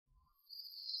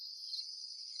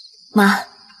妈，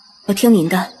我听您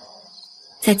的，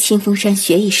在清风山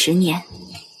学艺10年，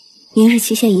明日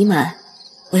期限已满，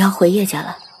我要回叶家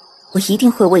了。我一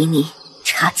定会为你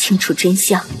查清楚真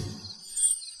相。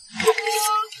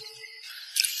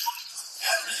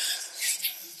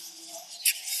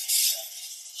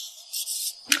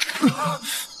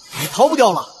你逃不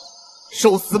掉了，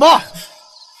受死吧！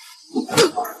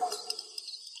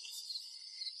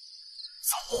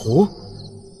枣核。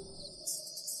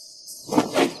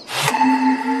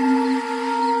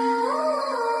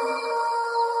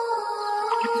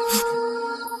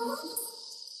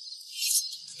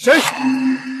谁？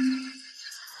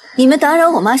你们打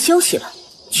扰我妈休息了，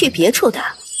去别处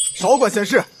打。少管闲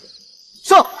事，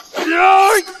上！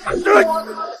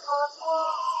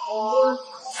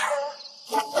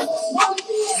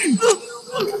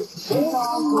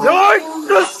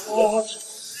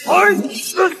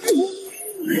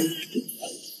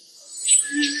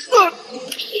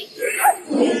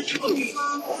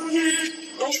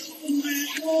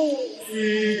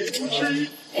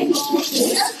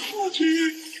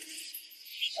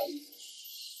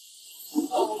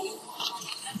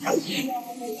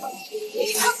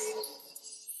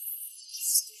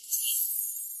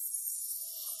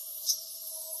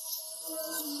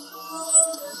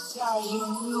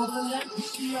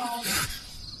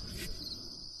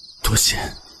多谢。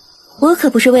我可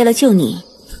不是为了救你。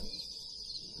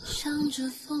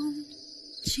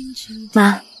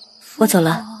妈，我走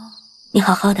了，你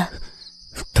好好的。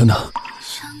等等，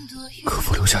可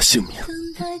否留下姓名，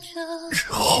日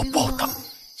后报答。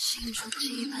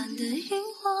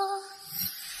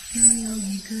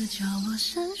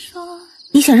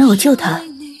你想让我救他？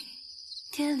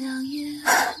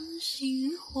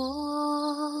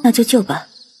那就救吧。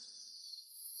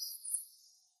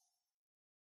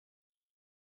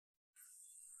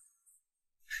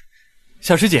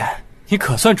小师姐，你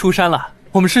可算出山了，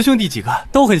我们师兄弟几个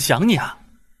都很想你啊。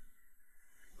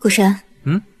顾山，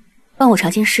帮我查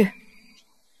件事。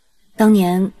当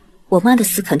年我妈的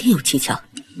死肯定有蹊跷，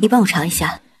你帮我查一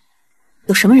下，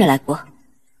有什么人来过？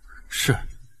是。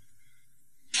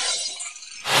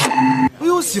哎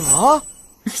呦，醒了！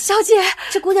小姐，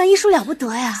这姑娘医术了不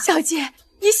得呀！小姐，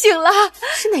你醒了！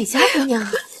是哪家姑娘？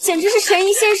简直是神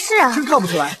医现世啊！真看不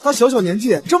出来，她小小年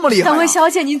纪这么厉害敢问小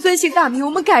姐您尊姓大名？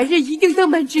我们改日一定登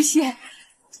门致谢。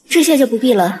致谢就不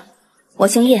必了，我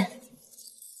姓叶。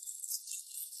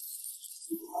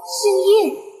姓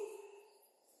叶？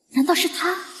难道是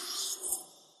他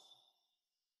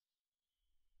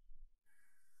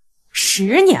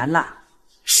？10年了，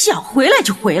想回来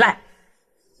就回来。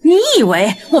你以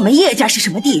为我们叶家是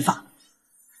什么地方？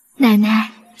奶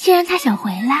奶，既然她想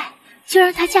回来，就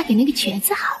让她嫁给那个瘸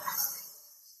子好了。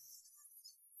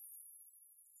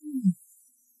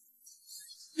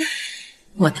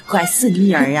我的乖孙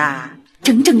女儿啊，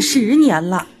整整10年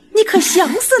了，你可想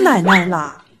死奶奶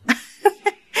了。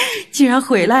既然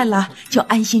回来了，就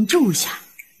安心住下。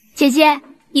姐姐，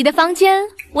你的房间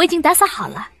我已经打扫好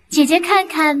了，姐姐看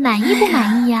看满意不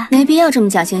满意呀？没必要这么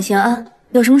假惺惺啊！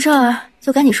有什么事儿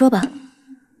就赶紧说吧。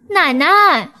奶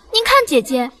奶，您看姐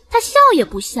姐，她笑也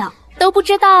不笑，都不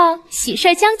知道喜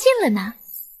事将近了呢。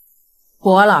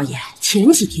伯老爷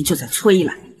前几天就在催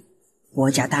了，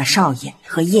伯家大少爷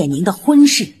和叶宁的婚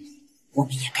事，我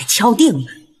们也该敲定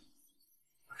了。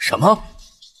什么？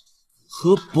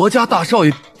和伯家大少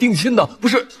爷定亲的不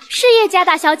是？是叶家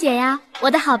大小姐呀，我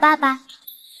的好爸爸。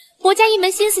伯家一门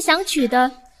心思想娶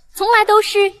的，从来都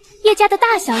是叶家的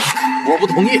大小姐。我不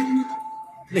同意。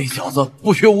那小子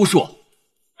不学无术，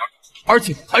而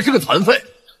且还是个残废，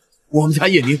我们家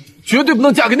叶宁绝对不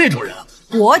能嫁给那种人。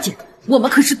伯家我们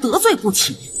可是得罪不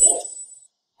起，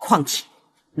况且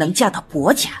能嫁到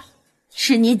伯家，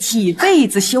是你几辈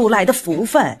子修来的福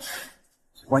分。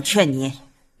我劝你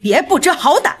别不知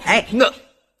好歹。那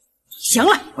行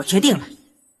了，我决定了，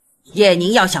叶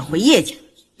宁要想回叶家，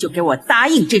就给我答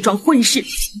应这桩婚事，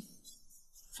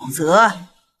否则……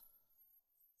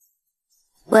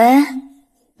喂。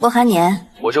我喊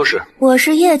年，我就是。我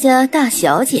是叶家大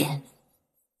小姐。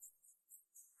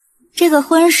这个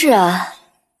婚事啊，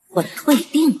我退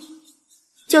定了，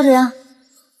就这样。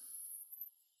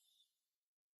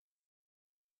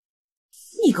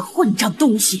你个混账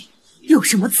东西，有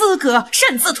什么资格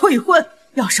擅自退婚？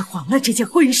要是黄了这件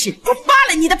婚事，我扒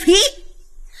了你的皮！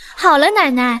好了，奶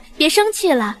奶，别生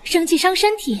气了，生气伤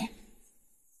身体。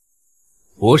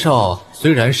伯少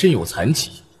虽然身有残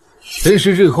疾，但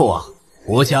是日后啊，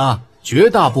伯家绝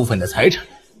大部分的财产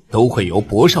都会由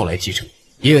伯少来继承。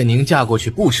叶宁嫁过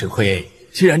去不吃亏。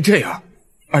既然这样，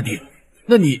二弟，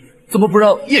那你怎么不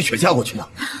让叶雪嫁过去呢？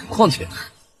况且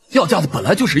要嫁的本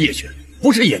来就是叶雪，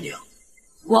不是叶宁。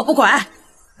我不管，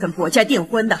跟薄家订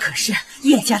婚的可是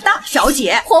叶家大小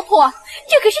姐。婆婆，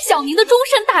这可是小宁的终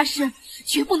身大事，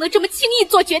绝不能这么轻易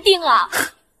做决定啊！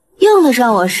用得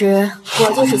上我时，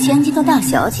我就是千金的大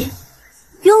小姐；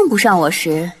用不上我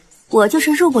时，我就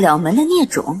是入不了门的孽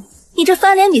种。你这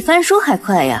翻脸比翻书还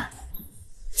快呀！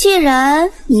既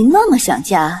然你那么想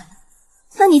嫁，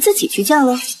那你自己去嫁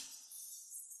喽。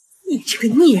你这个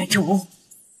孽种，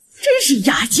真是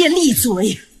牙尖利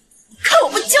嘴，看我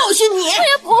不教训你！哎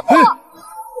呀，婆婆，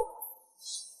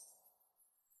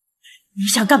你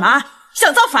想干嘛？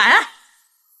想造反？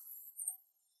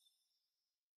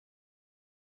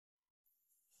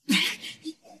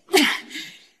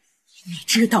你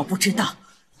知道不知道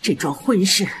这桩婚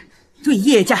事对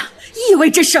叶家意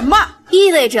味着什么？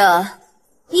意味着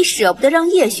你舍不得让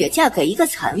叶雪嫁给一个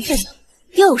残废，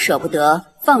又舍不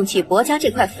得放弃薄家这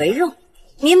块肥肉。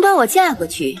您把我嫁过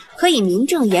去，可以名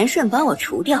正言顺把我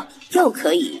除掉，又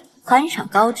可以攀上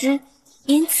高枝，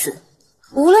因此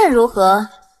无论如何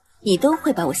你都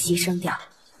会把我牺牲掉。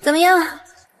怎么样？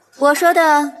我说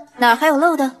的哪儿还有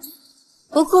漏的？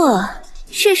不过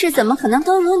世事怎么可能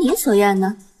都如你所愿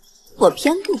呢？我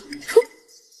偏不。哼！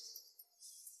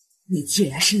你既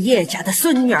然是叶家的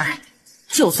孙女儿，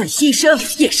就算牺牲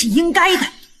也是应该的。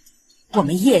我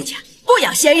们叶家不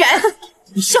养闲人。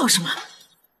你笑什么？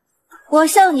我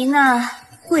笑您那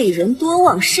贵人多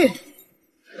忘事。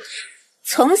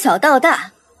从小到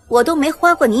大，我都没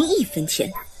花过您1分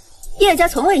钱，叶家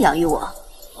从未养育我，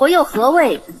我又何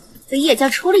谓对叶家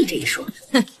出力这一说？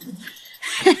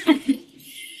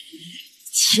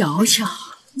瞧瞧，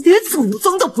连祖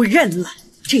宗都不认了，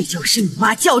这就是你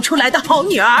妈教出来的好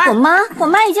女儿。我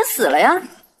妈已经死了呀。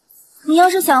你要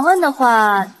是想问的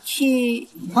话，去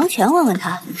黄泉问问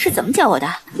他是怎么教我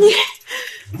的。你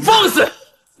放肆！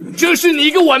这是你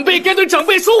一个晚辈该对长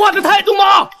辈说话的态度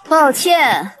吗？抱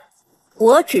歉，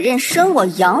我只认生我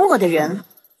养我的人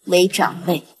为长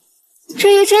辈。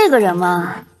至于这个人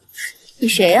嘛，你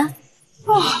谁呀？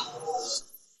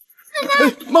奶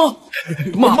奶，妈，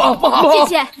姐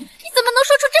姐，你怎么能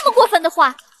说出这么过分的话？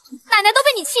奶奶都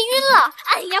被你气晕了！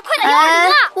哎呀，快点要人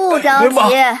了！不着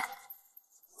急，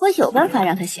我有办法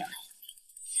让他醒来。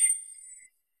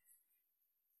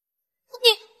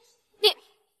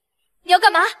你要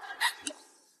干嘛？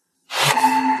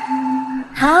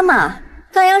他嘛，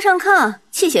干羊上炕，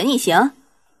气血逆行，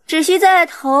只需在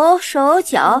头、手、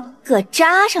脚各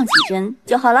扎上几针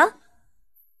就好了。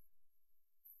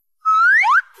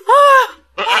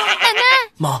奶奶，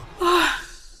妈，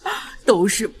都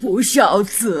是不孝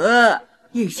子。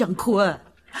叶向坤，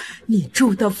你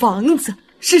住的房子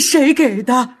是谁给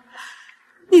的？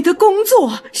你的工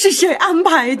作是谁安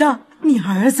排的？你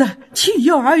儿子去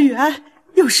幼儿园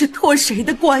又是托谁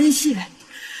的关系？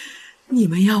你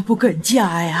们要不肯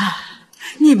嫁呀，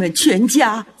你们全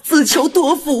家自求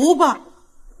多福吧。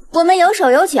我们有手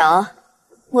有脚，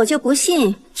我就不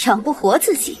信养不活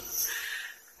自己。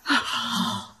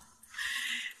好，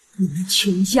你们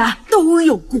全家都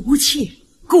有骨气，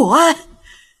滚！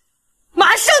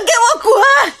马上给我滚！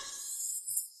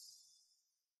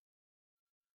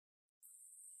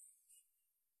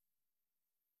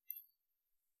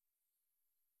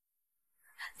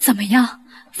怎么样，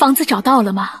房子找到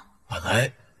了吗？本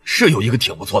来是有一个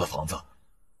挺不错的房子，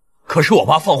可是我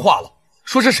妈放话了，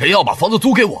说是谁要把房子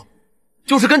租给我，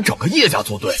就是跟整个叶家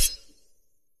作对。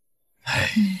哎，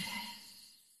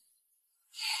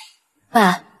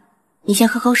爸，你先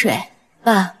喝口水。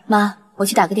爸妈，我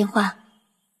去打个电话。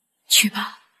去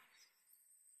吧。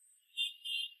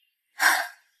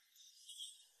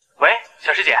喂，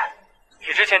小师姐，你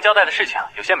之前交代的事情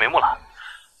有些眉目了。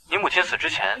你母亲死之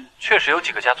前，确实有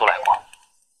几个家族来过。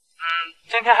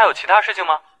今天还有其他事情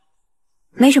吗？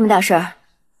没什么大事儿，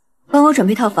帮我准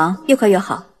备套房，越快越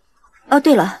好。哦，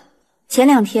对了，前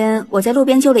2天我在路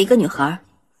边救了一个女孩，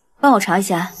帮我查一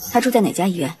下她住在哪家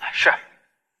医院。是。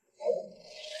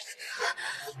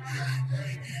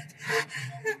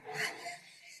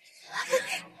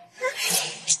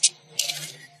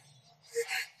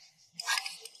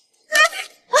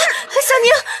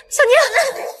小宁。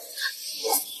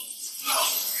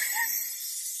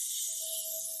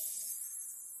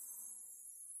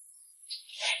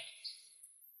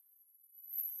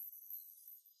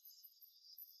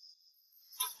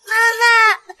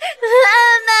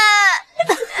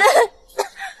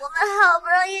我们好不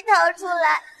容易逃出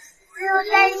来，又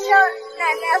再受奶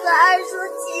奶和二叔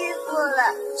欺负了。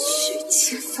血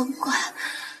气风灌，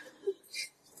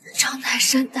张南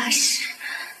山大师，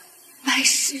百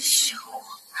世玄黄。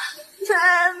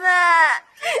妈妈，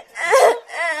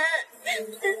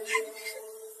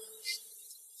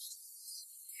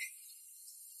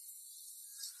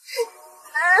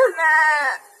妈妈，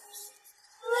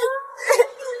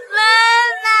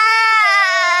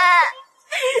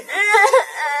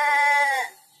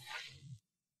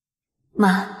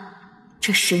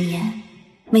这10年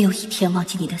没有一天忘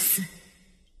记你的死，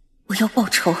我要报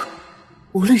仇，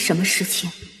无论什么事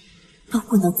情都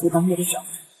不能阻挡你的脚步。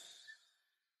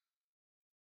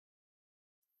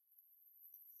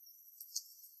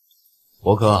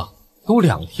博哥，都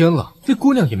2天了，这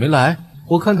姑娘也没来，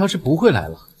我看她是不会来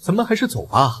了，咱们还是走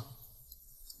吧。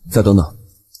再等等。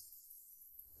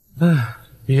哎，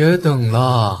别等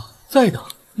了，再等，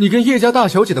你跟叶家大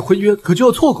小姐的婚约可就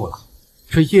要错过了。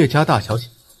这叶家大小姐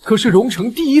可是荣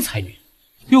城第一才女，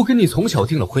又跟你从小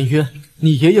定了婚约，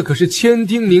你爷爷可是千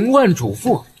叮咛万嘱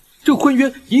咐，这婚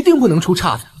约一定不能出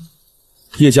岔子。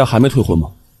叶家还没退婚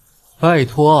吗？拜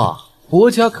托，博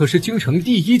家可是京城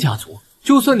第一家族，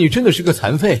就算你真的是个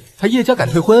残废，他叶家敢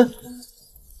退婚？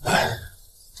哎，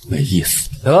没意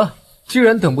思。得，既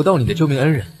然等不到你的救命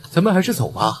恩人，咱们还是走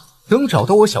吧。等找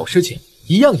到我小师姐，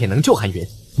一样也能救韩云。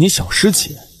你小师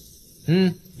姐？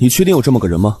你确定有这么个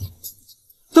人吗？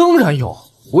当然有，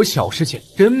我小师姐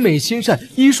人美心善，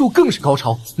医术更是高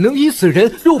超，能医死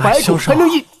人，肉百口，还能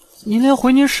医……您连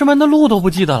回您师门的路都不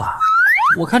记得了？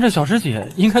我看这小师姐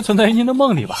应该存在于您的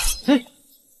梦里吧？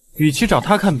与其找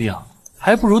她看病，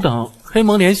还不如等黑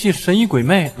盟联系神医鬼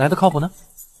魅来的靠谱呢。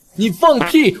你放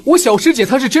屁！我小师姐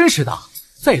她是真实的。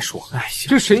再说，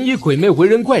这神医鬼魅为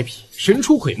人怪癖，神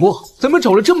出鬼没，咱们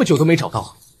找了这么久都没找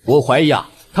到。我怀疑啊，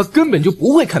她根本就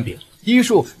不会看病，医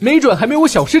术没准还没我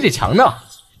小师姐强呢。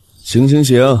行，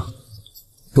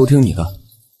都听你的。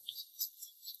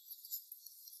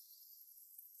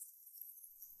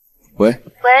喂，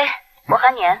我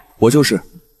韩年，我就是。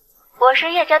我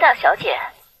是叶家大小姐，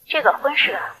这个婚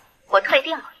事我退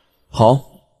订了。好，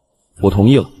我同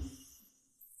意了。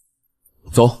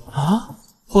走啊，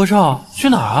霍少去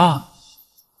哪儿啊？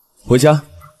回家，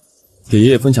给爷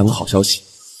爷分享个好消息。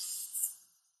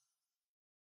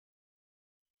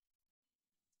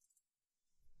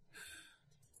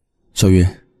小云，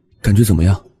感觉怎么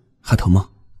样？还疼吗？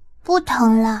不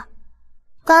疼了，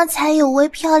刚才有位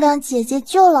漂亮姐姐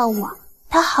救了我，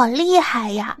她好厉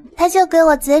害呀！她就给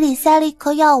我嘴里塞了一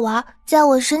颗药丸，在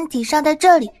我身体上的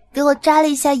这里给我扎了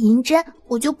一下银针，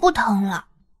我就不疼了。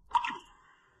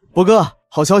博哥，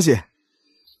好消息，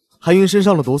韩云身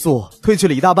上的毒素退去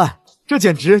了一大半，这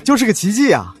简直就是个奇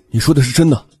迹啊！你说的是真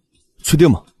的？确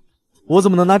定吗？我怎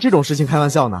么能拿这种事情开玩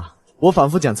笑呢？我反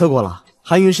复检测过了，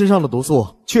韩云身上的毒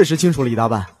素确实清除了一大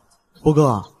半。博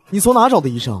哥，你从哪找的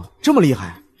医生这么厉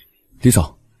害？李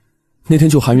嫂，那天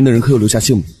救韩云的人可有留下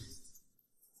姓名？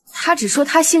他只说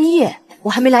他姓叶，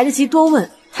我还没来得及多问，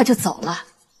他就走了。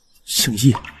姓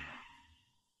叶？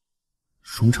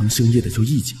荣城姓叶的就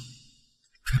一家，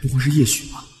该不会是叶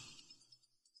许吧？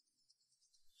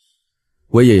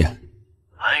喂，爷爷。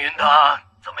韩云他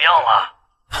怎么样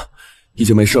了？已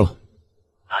经没事了。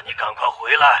那你赶快回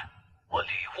来，我礼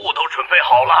物都准备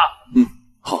好了。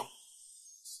好。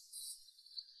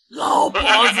老婆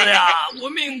子呀，我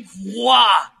命苦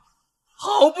啊，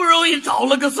好不容易找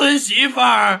了个孙媳妇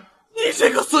儿，你这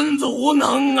个孙子无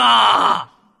能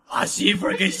啊，把媳妇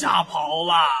儿给吓跑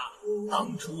了。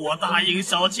当初我答应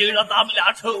小青让他们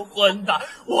俩成婚的，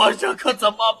我这可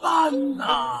怎么办呢？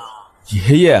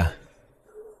爷爷，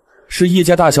是叶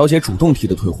家大小姐主动提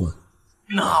的退婚。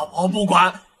那我不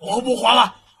管，我不还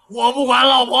了，我不管，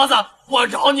老婆子，我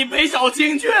找你陪小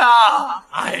青去啊！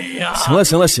哎呀，行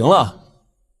了，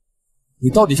你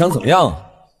到底想怎么样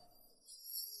啊？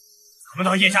咱们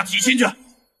到叶家提亲去。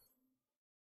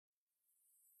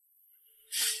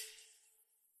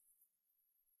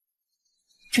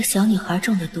这小女孩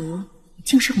中的毒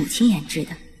竟是母亲研制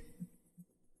的。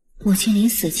母亲临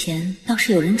死前倒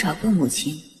是有人找过母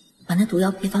亲，把那毒药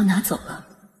配方拿走了。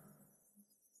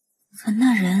可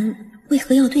那人为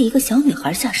何要对一个小女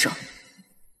孩下手？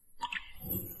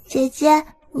姐姐，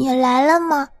你来了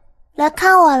吗？来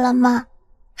看我了吗？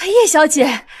叶小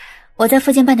姐，我在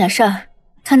附近办点事儿，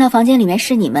看到房间里面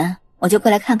是你们，我就过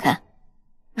来看看。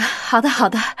好的。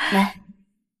来，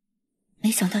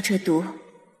没想到这毒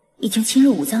已经侵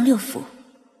入五脏六腑，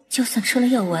就算吃了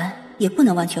药丸也不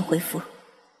能完全恢复。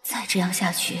再这样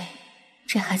下去，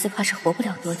这孩子怕是活不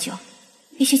了多久，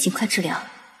必须尽快治疗。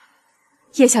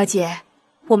叶小姐，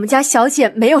我们家小姐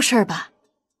没有事儿吧？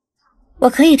我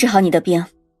可以治好你的病，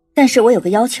但是我有个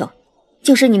要求，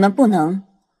就是你们不能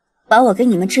把我给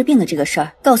你们治病的这个事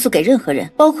儿告诉给任何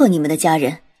人，包括你们的家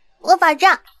人。我保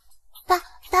证。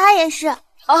他也是。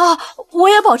我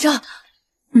也保证。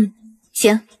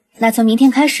行，那从明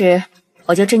天开始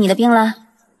我就治你的病了，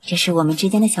这是我们之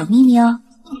间的小秘密哦。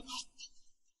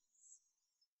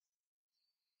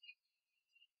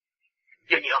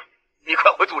叶宁，你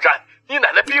快回祖宅，你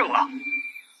奶奶病了。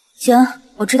行，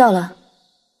我知道了。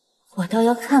我倒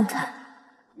要看看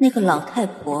那个老太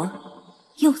婆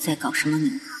又在搞什么名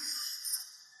堂。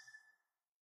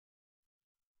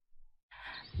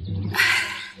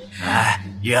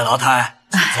叶老太，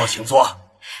请坐，请坐。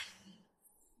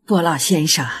伯老先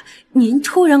生，您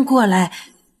突然过来，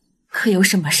可有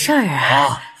什么事儿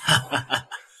啊？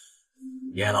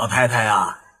叶老太太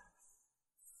啊，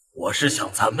我是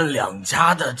想咱们两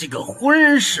家的这个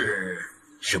婚事，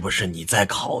是不是你再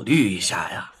考虑一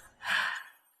下呀？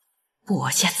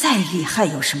伯家再厉害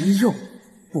有什么用？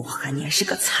伯和您是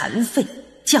个残废，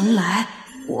将来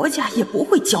伯家也不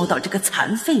会交到这个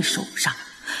残废手上。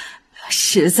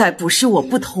实在不是我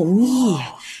不同意，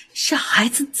是孩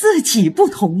子自己不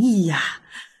同意呀。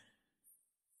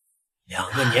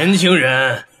两个年轻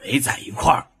人没在一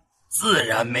块儿，自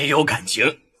然没有感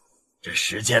情。这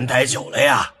时间待久了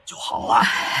呀，就好了。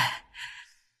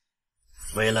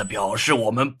为了表示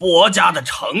我们伯家的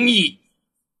诚意，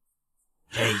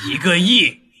这1个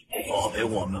亿作为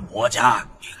我们伯家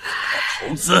给你的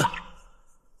投资。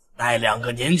待两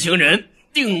个年轻人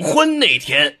订婚那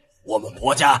天，我们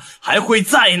伯家还会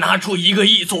再拿出1个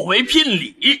亿作为聘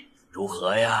礼，如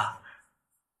何呀？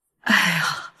哎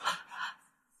呀，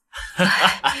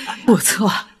不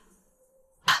错。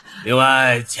另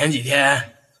外，前几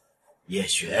天叶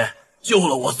雪救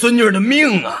了我孙女的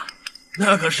命啊，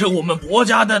那可是我们伯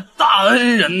家的大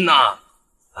恩人呐。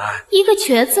一个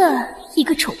瘸子，一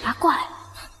个丑八怪，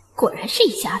果然是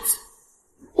一家子。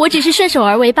我只是顺手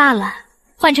而为罢了，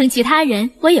换成其他人，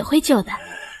我也会救的。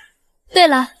对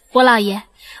了，伯老爷，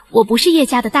我不是叶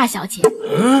家的大小姐。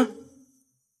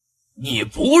你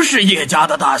不是叶家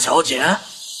的大小姐？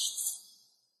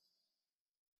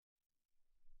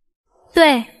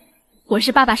对，我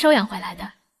是爸爸收养回来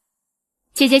的。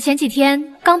姐姐前几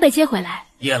天刚被接回来。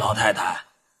叶老太太，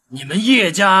你们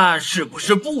叶家是不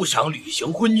是不想履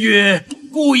行婚约，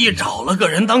故意找了个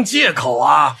人当借口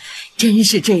啊？真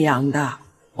是这样的，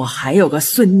我还有个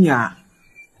孙女儿，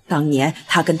当年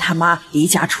她跟她妈离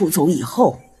家出走以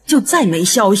后，就再没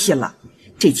消息了。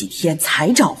这几天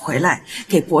才找回来，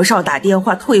给伯少打电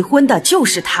话退婚的就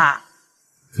是她。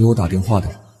给我打电话的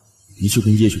人，的确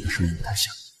跟叶雪的声音不太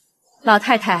像。老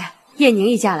太太，叶宁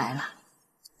一家来了，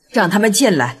让他们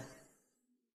进来。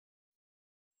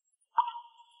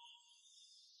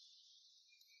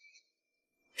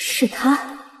是他。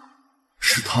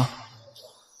是他。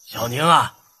小宁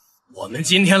啊，我们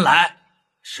今天来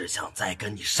是想再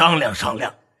跟你商量商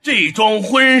量，这桩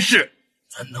婚事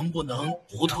咱能不能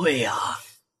不退呀？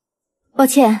抱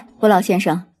歉，伯老先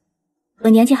生，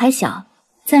我年纪还小，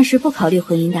暂时不考虑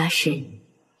婚姻大事。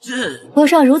伯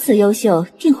少如此优秀，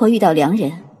定会遇到良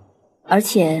人。而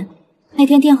且那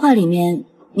天电话里面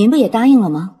您不也答应了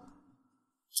吗？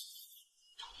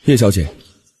叶小姐，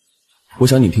我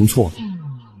想你听错了，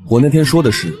我那天说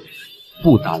的是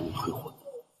不答应退婚。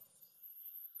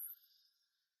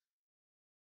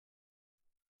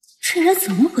这人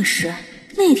怎么回事？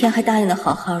那天还答应的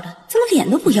好好的，怎么脸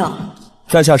都不要了？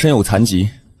在下身有残疾，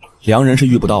良人是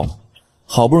遇不到了，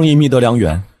好不容易觅得良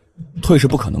缘，退是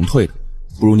不可能退的，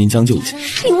不如您将就一下。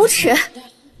你无耻！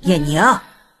叶宁，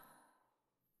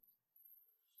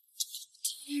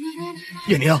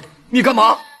叶宁，你干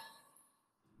嘛？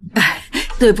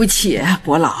对不起，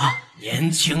伯老。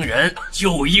年轻人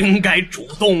就应该主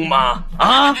动嘛！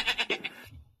啊！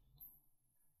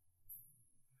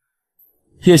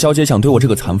叶小姐想对我这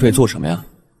个残废做什么呀？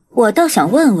我倒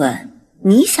想问问，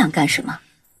你想干什么？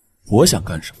我想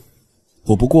干什么？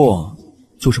我不过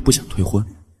就是不想退婚。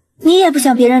你也不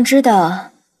想别人知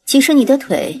道，其实你的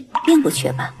腿并不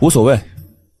缺吧？无所谓，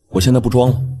我现在不装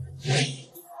了。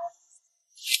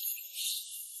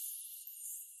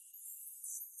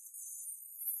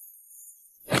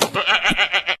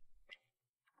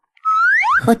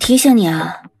我提醒你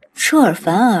啊，出尔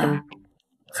反尔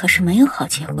可是没有好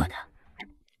结果的。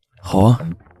好啊，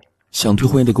想退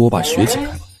婚也得给我把血解开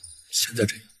吧。现在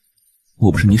这样，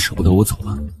莫不是你舍不得我走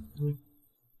了？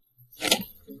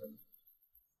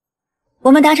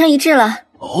我们达成一致了。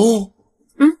哦，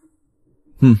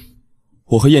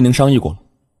我和叶宁商议过了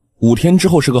，5天之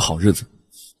后是个好日子，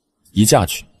宜嫁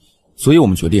娶，所以我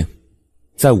们决定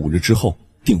在5日之后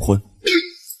订婚。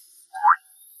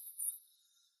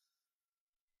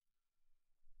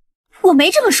我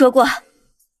没这么说过。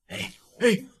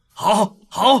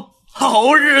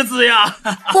好日子呀！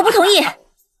我不同意。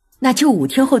那就5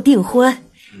天后订婚，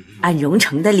按荣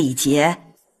成的礼节，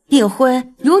订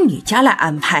婚由女家来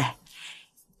安排。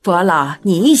伯老，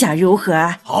你意想如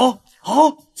何？好，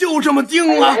就这么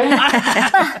定了。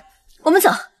爸，我们走。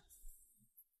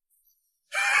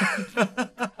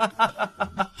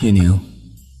叶宁，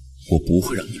我不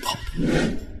会让你跑的。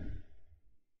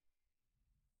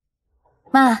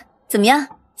妈，怎么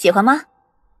样？喜欢吗？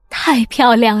太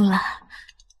漂亮了，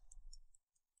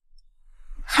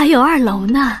还有2楼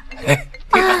呢。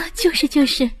啊，就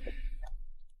是。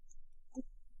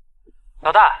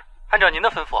老大，按照您的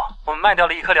吩咐，我们卖掉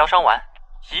了一颗疗伤丸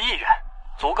，1亿元，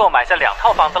足够买下2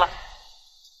套房子了。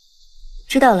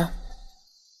知道了。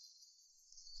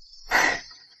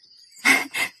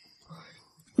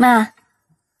妈。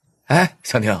哎，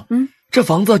小宁，这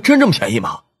房子真这么便宜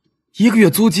吗？1个月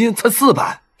租金才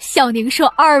400。小宁说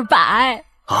200。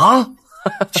啊？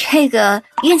这个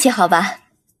运气好吧？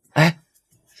哎，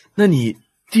那你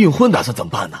订婚打算怎么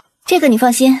办呢？这个你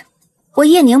放心，我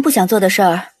叶宁不想做的事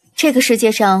儿，这个世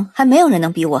界上还没有人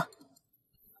能比我。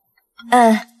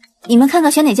你们看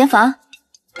看选哪间房？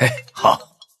哎，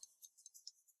好。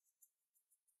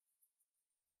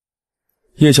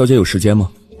叶小姐有时间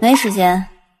吗？没时间。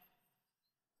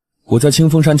我在清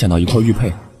风山捡到一块玉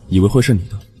佩，以为会是你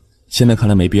的，现在看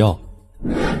来没必要。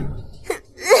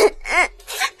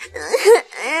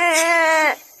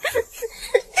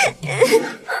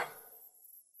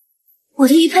我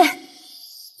的玉佩。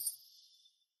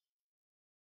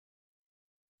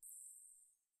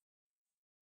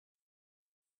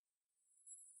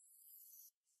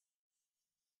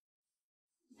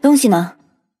东西呢？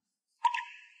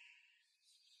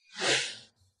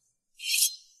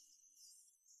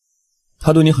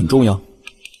他对你很重要。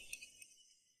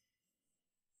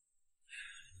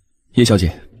叶小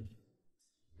姐，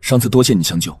上次多谢你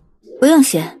相救。不用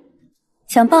谢，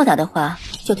想报答的话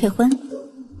就退婚。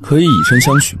可以以身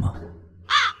相许吗？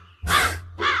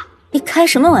你开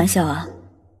什么玩笑啊？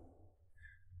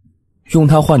用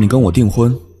他换你跟我订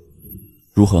婚，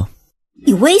如何？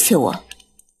你威胁我？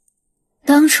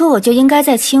当初我就应该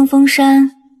在清风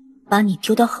山把你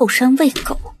丢到后山喂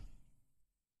狗。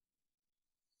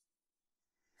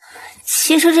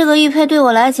其实这个玉佩对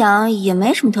我来讲也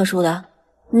没什么特殊的，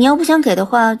你要不想给的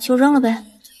话就扔了呗。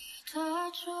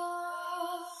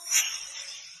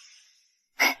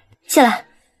下来。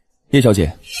叶小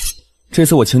姐，这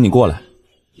次我请你过来，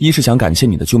一是想感谢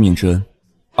你的救命之恩，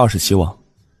二是希望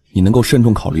你能够慎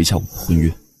重考虑一下我们的婚约。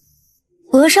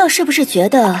伯少是不是觉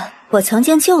得我曾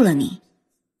经救了你，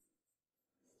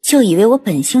就以为我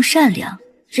本性善良，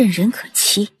任人可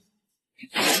欺？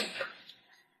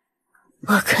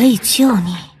我可以救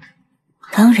你，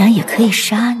当然也可以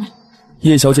杀你。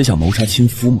叶小姐想谋杀亲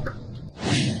夫吗？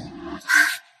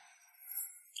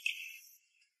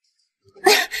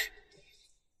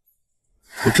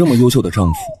我这么优秀的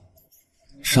丈夫，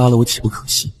杀了我岂不可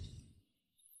惜？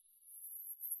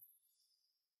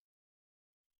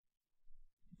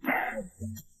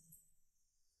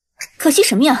可惜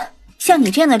什么呀？像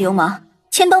你这样的流氓，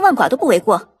千刀万剐都不为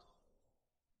过。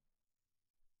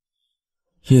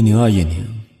叶宁啊叶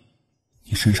宁，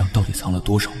你身上到底藏了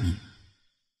多少秘密？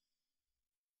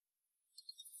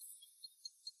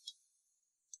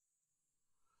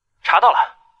查到了，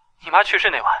你妈去世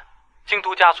那晚，京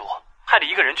都家族派了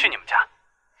一个人去你们家，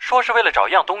说是为了找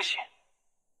一样东西。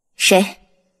谁？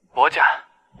伯家，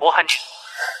伯寒。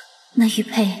那玉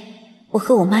佩，我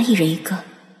和我妈一人一个。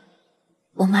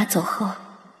我妈走后，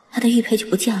她的玉佩就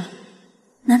不见了。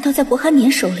难道在伯寒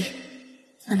年手里？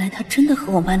看来她真的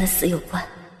和我妈的死有关。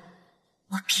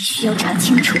我必须要查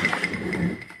清楚。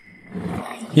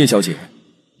叶小姐，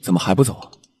怎么还不走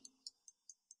啊？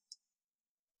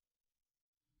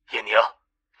叶宁，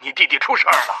你弟弟出事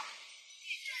儿了。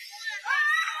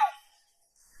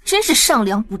真是上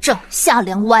梁不正下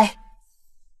梁歪。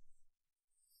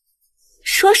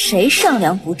说谁上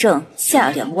梁不正下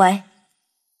梁歪？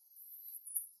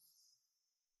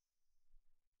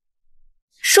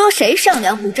说谁上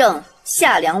梁不正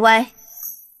下梁歪？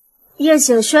叶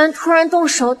景轩突然动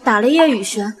手打了叶雨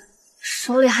轩，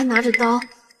手里还拿着刀。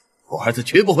我儿子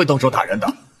绝不会动手打人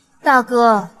的。大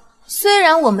哥，虽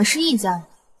然我们是一家人，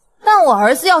但我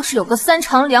儿子要是有个3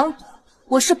长2短，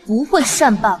我是不会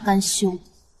善罢甘休。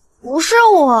不是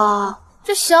我，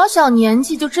这小小年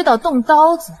纪就知道动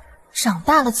刀子，长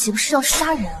大了岂不是要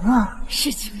杀人啊？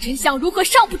事情真相如何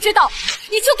尚不知道，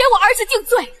你就给我儿子定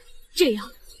罪，这样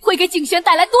会给景轩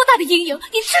带来多大的阴影，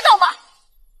你知道吗？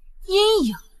阴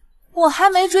影？我还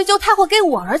没追究他会给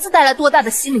我儿子带来多大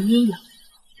的心理阴影。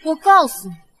我告诉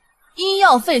你，医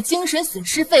药费、精神损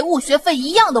失费、物学费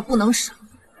一样都不能少，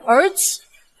而且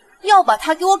要把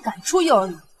他给我赶出幼儿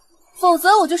园，否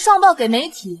则我就上报给媒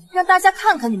体，让大家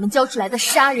看看你们教出来的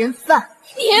杀人犯。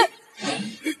你，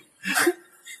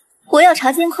我要查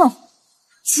监控。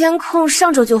监控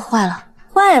上周就坏了。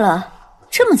坏了？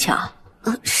这么巧？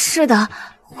是的，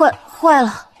坏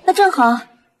了。那正好，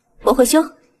我会修。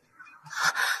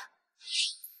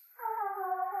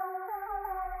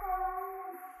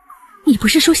你不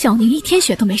是说小宁1天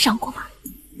学都没上过吗？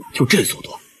就这速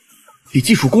度，比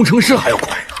技术工程师还要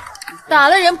快。打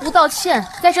了人不道歉，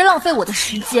在这浪费我的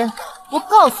时间。我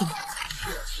告诉你，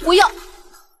不要。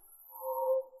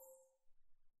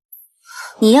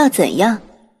你要怎样？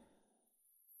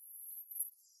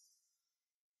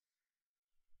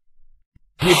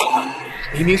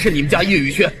明明是你们家叶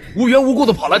雨轩无缘无故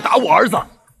的跑来打我儿子，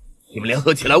你们联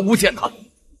合起来诬陷他，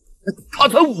他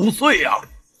才5岁呀！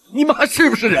你们还是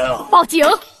不是人啊？报警！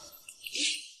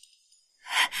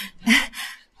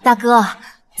大哥，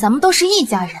咱们都是一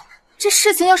家人，这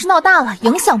事情要是闹大了，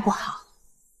影响不好。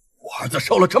我儿子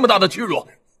受了这么大的屈辱，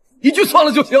一句算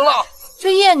了就行了。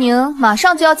这叶宁马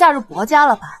上就要嫁入薄家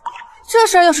了吧？这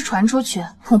事儿要是传出去，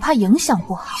恐怕影响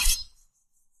不好。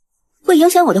会影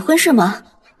响我的婚事吗？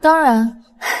当然。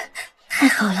太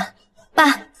好了，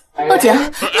爸，报警！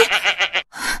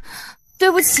对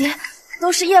不起，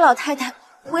都是叶老太太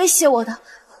威胁我的。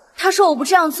她说我不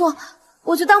这样做，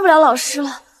我就当不了老师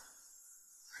了。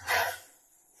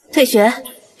退学，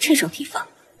这种地方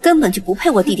根本就不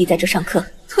配我弟弟在这上课。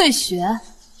退学？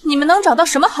你们能找到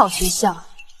什么好学校？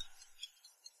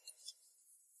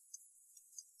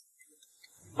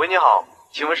喂，你好，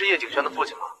请问是叶景轩的父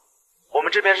亲吗？我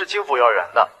们这边是金府幼儿园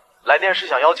的，来电是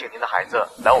想邀请您的孩子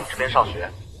来我们这边上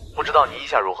学，不知道您意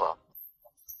下如何？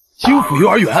金府幼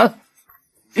儿园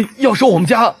要收我们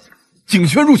家景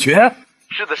轩入学？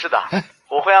是的，是的，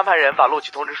我会安排人把录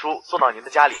取通知书送到您的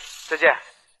家里。再见。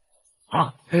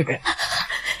啊，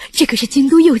这可是京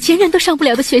都有钱人都上不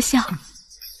了的学校。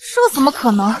这怎么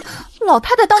可能？老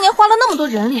太太当年花了那么多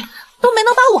人力，都没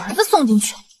能把我儿子送进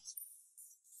去。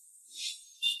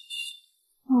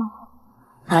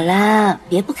好啦，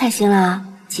别不开心了，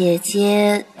姐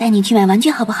姐带你去买玩具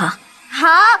好不好？好，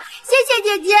谢谢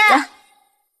姐姐。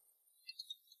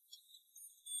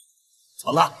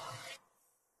走了。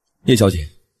叶小姐，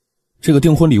这个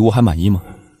订婚礼物还满意吗？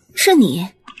是你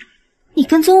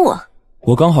跟踪我？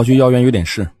我刚好去幼儿园有点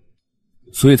事，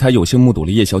所以才有幸目睹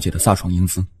了叶小姐的飒爽英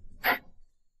姿。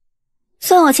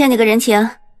算我欠你个人情。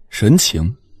人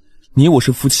情？你我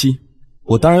是夫妻，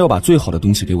我当然要把最好的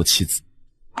东西给我妻子，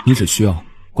你只需要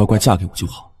乖乖嫁给我就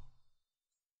好。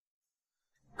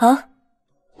好，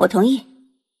我同意。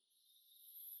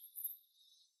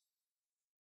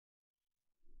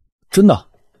真的？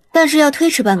但是要推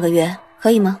迟半个月，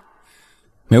可以吗？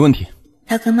没问题。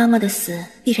他跟妈妈的死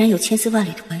必然有千丝万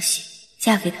缕的关系，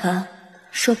嫁给他，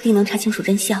说不定能查清楚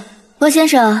真相。罗先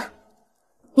生，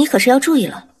你可是要注意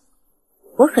了，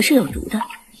我可是有毒的。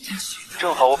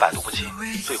正好我百毒不侵，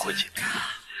最会解毒。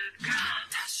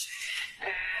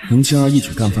能轻而易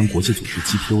举干翻国际组织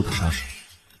GPO 的杀手，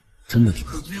真的挺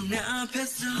可怕。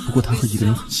不过他和一个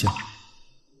人很像。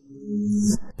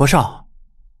博少，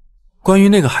关于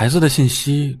那个孩子的信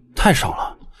息太少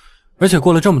了，而且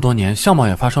过了这么多年，相貌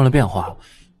也发生了变化，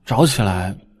找起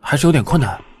来还是有点困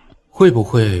难。会不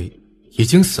会已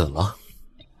经死了？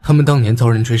他们当年遭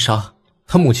人追杀，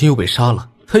他母亲又被杀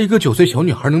了，他一个9岁小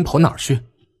女孩能跑哪儿去？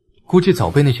估计早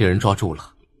被那些人抓住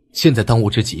了。现在当务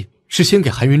之急是先给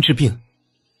韩云治病。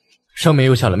上面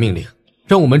又下了命令，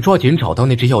让我们抓紧找到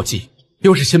那只药剂。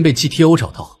要是先被 GTO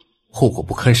找到，后果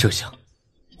不堪设想。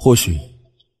或许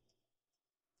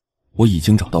我已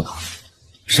经找到他了。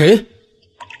谁？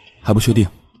还不确定。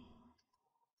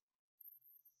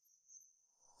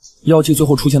药剂最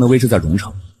后出现的位置在荣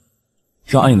城，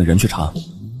让暗影的人去查。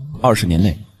20年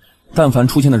内，但凡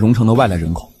出现在荣城的外来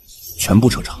人口，全部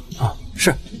彻查。啊，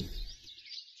是。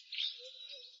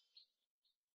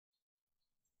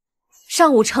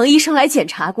上午程医生来检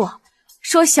查过，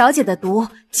说小姐的毒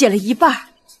解了一半，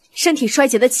身体衰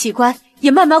竭的器官也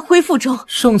慢慢恢复中。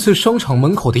上次商场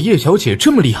门口的叶小姐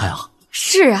这么厉害啊？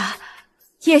是啊，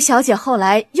叶小姐后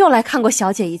来又来看过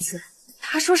小姐一次，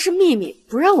她说是秘密，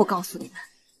不让我告诉你们。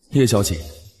叶小姐，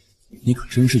你可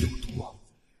真是有毒啊！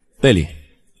贝里，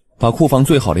把库房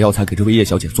最好的药材给这位叶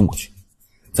小姐送过去，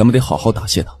咱们得好好答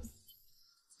谢她。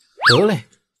得嘞。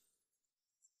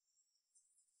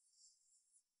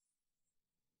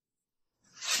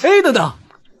哎，等等，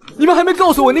你们还没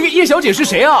告诉我那个叶小姐是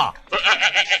谁啊？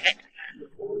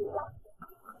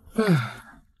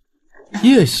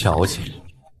叶小姐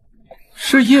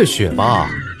是叶雪吧？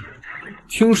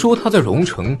听说她在荣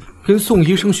城跟宋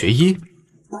医生学医，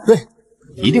对，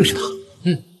一定是她。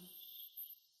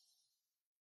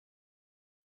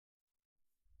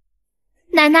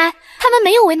奶奶，他们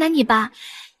没有为难你吧？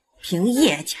凭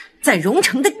叶家在荣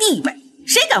城的地位，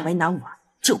谁敢为难我？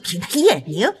就凭他叶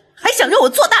宁，还想让我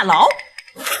坐大牢？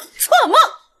做梦！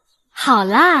好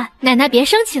啦，奶奶别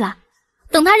生气了，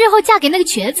等她日后嫁给那个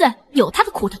瘸子，有她的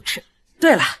苦头吃。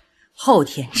对了，后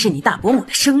天是你大伯母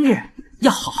的生日，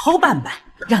要好好办办，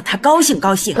让她高兴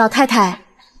高兴。老太太，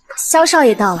萧少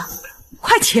爷到了，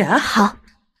快请。好。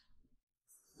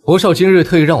博少今日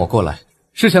特意让我过来，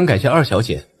是想感谢二小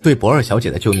姐对博二小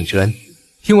姐的救命之恩。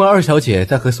听完二小姐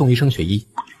在和宋医生学医，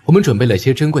我们准备了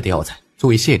些珍贵的药材，作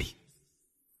为谢礼。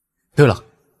对了，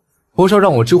伯少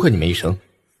让我知会你们一声，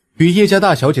与叶家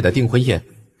大小姐的订婚宴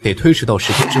得推迟到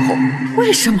10天之后。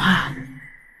为什么？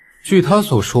据他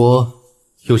所说，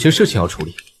有些事情要处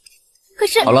理。可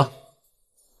是好了，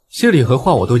谢礼和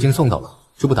话我都已经送到了，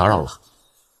就不打扰了，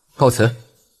告辞。完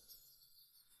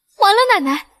了，奶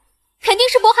奶，肯定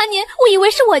是薄寒年误以为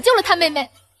是我救了他妹妹，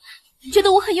觉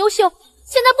得我很优秀，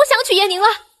现在不想娶叶宁了，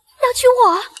要娶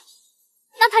我。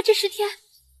那他这10天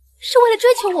是为了追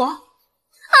求我？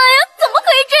哎呀，怎么可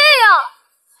以这样？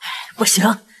不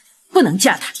行，不能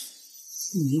嫁他。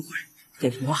你一会儿给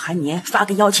薄寒年发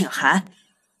个邀请函，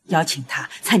邀请他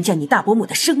参加你大伯母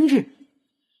的生日。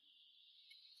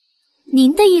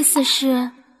您的意思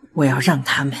是？我要让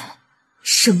他们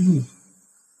生你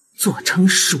做成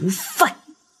熟饭。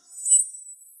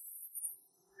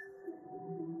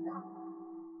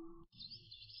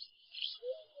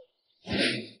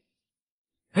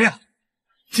哎呀，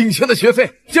景轩的学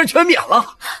费竟然全免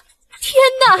了！天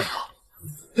哪！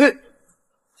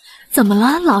怎么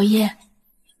了，老爷？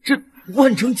这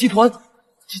万城集团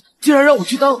竟然让我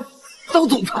去当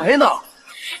总裁呢！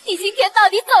你今天到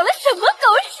底走了什么狗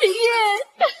屎运？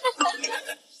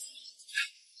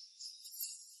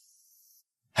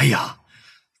哎呀，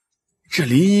这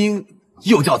林英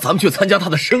又叫咱们去参加他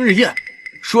的生日宴，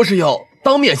说是要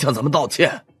当面向咱们道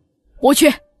歉。我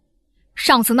去，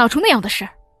上次闹出那样的事，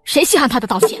谁稀罕他的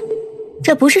道歉？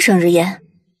这不是生日宴，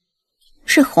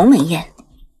是鸿门宴。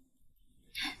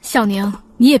小宁，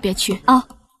你也别去啊。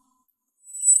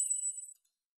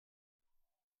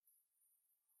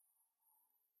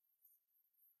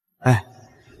哎，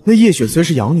那叶雪虽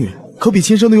是养女，可比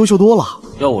亲生的优秀多了。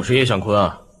要我是叶向坤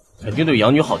啊，肯定对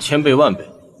养女好1000倍万倍，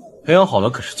培养好了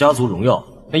可是家族荣耀。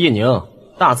那叶宁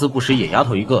大字不识野丫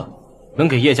头一个，能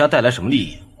给叶家带来什么利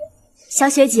益？小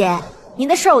雪姐，您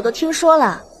的事儿我都听说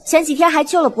了，前几天还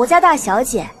救了薄家大小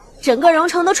姐，整个荣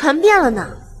城都传遍了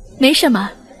呢。没什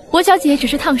么，薄小姐只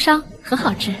是烫伤，很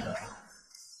好治。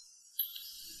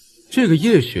这个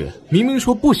叶雪明明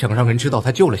说不想让人知道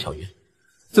她救了小云，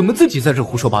怎么自己在这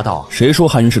胡说八道啊？谁说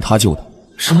韩云是他救的？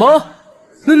什么？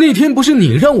那天不是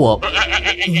你让我……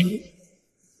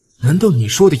难道你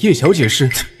说的叶小姐是？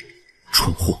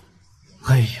蠢货！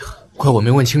哎呀，怪我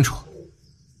没问清楚。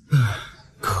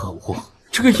可恶，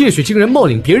这个叶雪竟然冒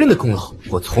领别人的功劳，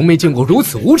我从没见过如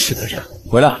此无耻的人。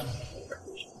回来，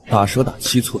打蛇打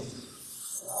7寸。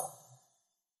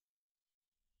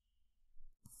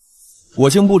我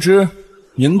竟不知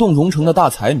名动荣城的大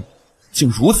才女竟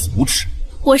如此无耻。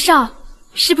伯少，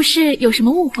是不是有什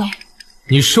么误会？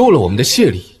你收了我们的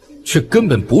谢礼，却根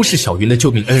本不是小云的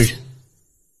救命恩人。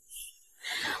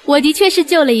我的确是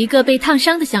救了一个被烫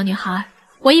伤的小女孩，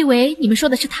我以为你们说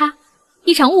的是她，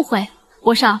一场误会。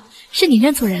伯少，是你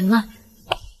认错人了。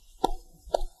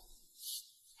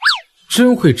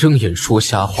真会睁眼说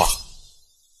瞎话。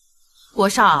伯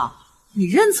少，你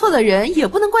认错的人也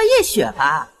不能怪叶雪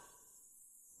吧？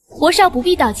伯少不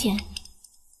必道歉。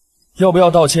要不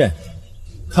要道歉？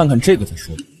看看这个再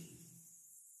说。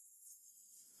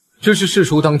这是事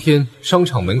出当天商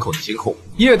场门口的监控，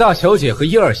叶大小姐和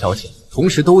叶二小姐同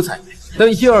时都在，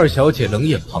但叶二小姐冷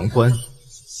眼旁观，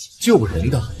救人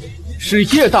的是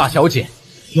叶大小姐。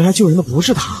原来救人的不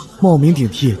是她，冒名顶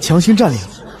替，强行占领，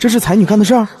这是才女干的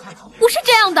事儿？不是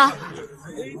这样的。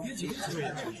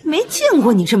没见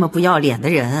过你这么不要脸的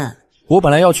人。我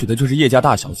本来要娶的就是叶家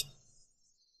大小姐，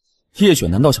叶雪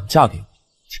难道想嫁给我？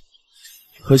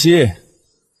可惜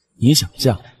你想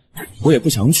嫁，我也不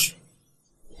想娶。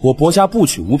我薄家不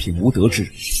娶无品无德之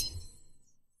人。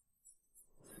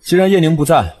既然叶宁不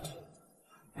在，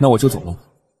那我就走了。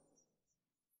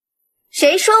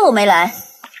谁说我没来？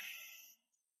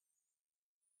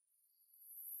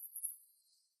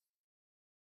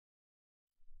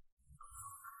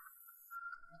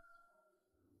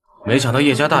没想到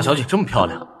叶家大小姐这么漂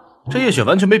亮，这叶雪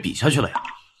完全被比下去了呀。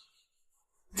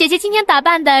姐姐今天打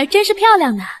扮的真是漂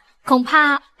亮呢，恐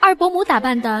怕二伯母打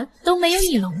扮的都没有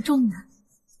你隆重呢。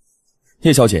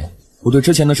叶小姐，我对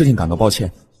之前的事情感到抱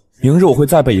歉，明日我会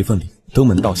再备一份礼登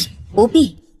门道谢。不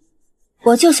必，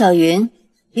我救小云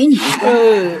与你无关。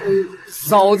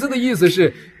嫂子的意思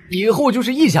是以后就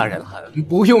是一家人了，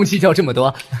不用计较这么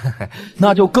多。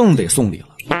那就更得送礼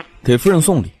了，给夫人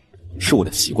送礼是我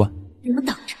的习惯。你们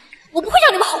等着，我不会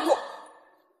让你们好过。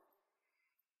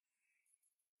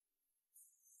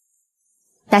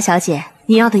大小姐，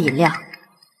你要的饮料。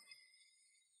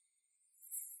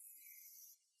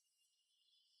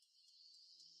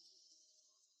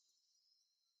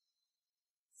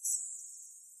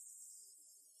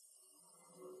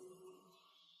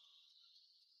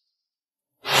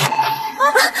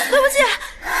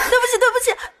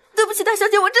对不起，大小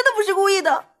姐，我真的不是故意。意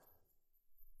的。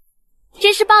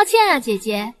真是抱歉啊，姐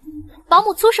姐，保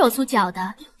姆粗手粗脚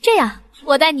的。这样，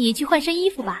我带你去换身衣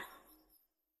服吧。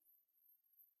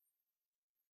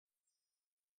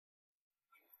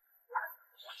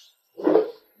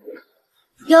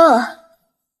哟，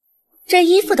这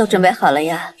衣服都准备好了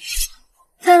呀？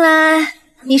看来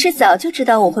你是早就知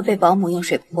道我会被保姆用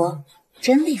水泼，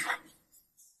真厉害。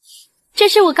这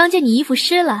是我刚见你衣服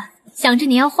湿了，想着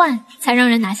你要换，才让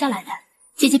人拿下来的。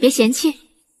姐姐别嫌弃。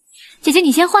姐姐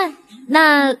你先换，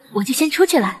那我就先出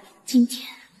去了。今天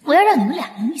我要让你们俩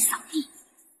名誉扫地。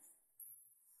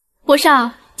博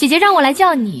少，姐姐让我来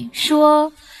叫你，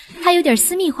说她有点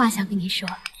私密话想跟你说，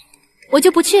我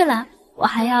就不去了，我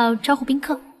还要招呼宾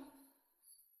客。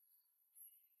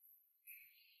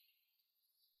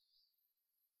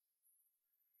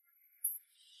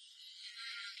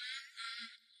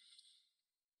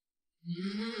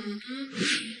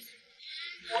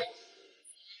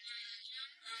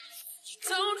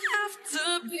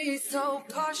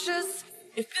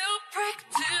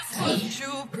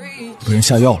被人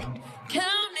下药了。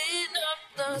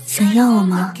想要我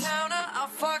吗？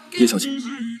叶小姐，冷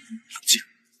静。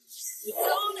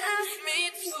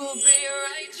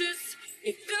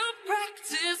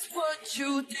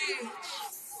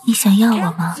你想要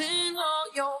我吗？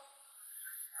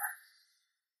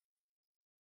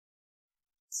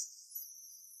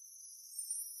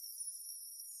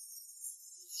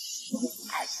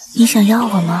你想要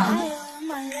我吗？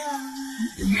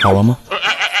好玩吗？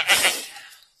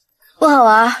不好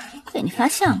玩，被你发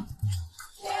现了。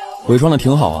伪装的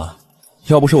挺好啊，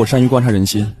要不是我善于观察人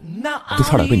心，都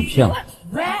差点被你骗了。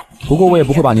不过我也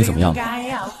不会把你怎么样的，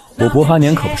我薄寒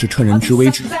年可不是趁人之危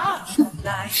之人。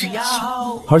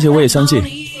而且我也相信，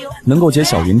能够解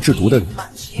小云制毒的人，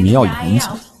迷药也能解。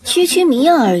区区迷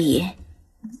药而已，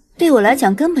对我来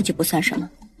讲根本就不算什么。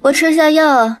我吃下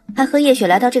药，还和叶雪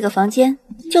来到这个房间，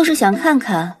就是想看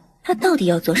看他到底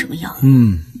要做什么药。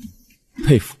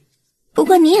佩服。不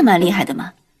过你也蛮厉害的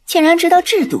嘛，竟然知道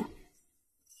制毒。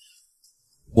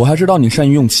我还知道你善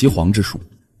于用岐黄之术，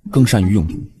更善于用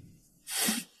毒。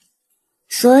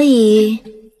所以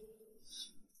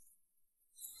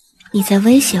你在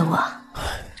威胁我？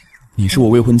你是我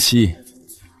未婚妻，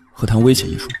何谈威胁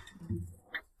一说？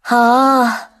好，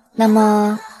那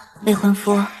么未婚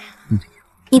夫，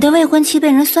你的未婚妻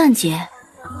被人算计，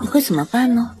你会怎么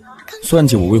办呢？算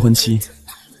计我未婚妻，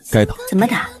该打。怎么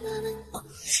打？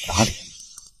打脸。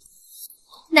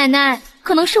奶奶，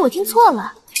可能是我听错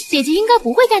了，姐姐应该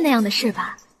不会干那样的事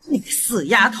吧？你个死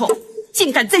丫头，竟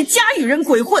敢在家与人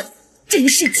鬼混，真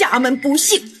是家门不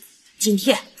幸！今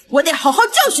天我得好好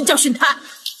教训教训他。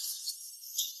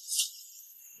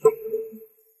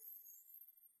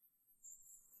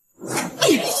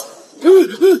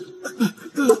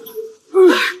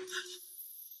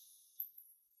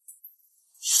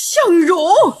向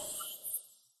荣，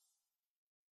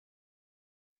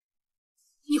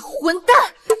你混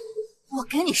蛋！我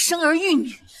给你生儿育女，你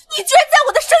居然在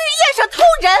我的生日宴上偷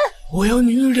人！我要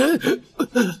女人！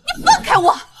你放开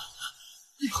我！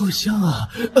好香啊！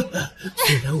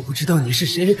虽然我不知道你是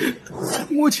谁，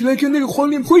摸起来跟那个黄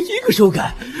脸婆一个手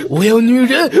感。我要女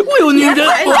人！我有女人！别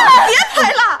拍了！别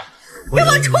拍了！给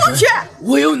我出去！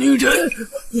我有女人！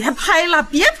别拍了！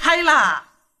别拍了！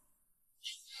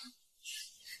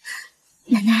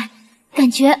奶奶，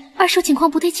感觉二叔情况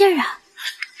不对劲儿啊。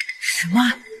什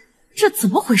么？这怎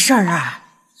么回事啊？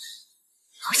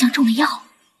好像中了药。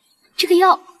这个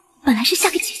药本来是下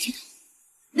给姐姐的。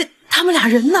那他们俩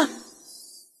人呢？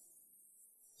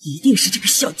一定是这个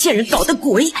小贱人搞的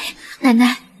鬼！奶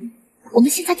奶，我们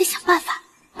现在得想办法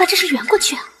把这事圆过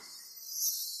去啊。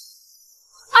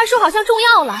二叔好像中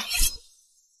药了。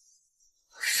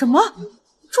什么？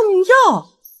中药？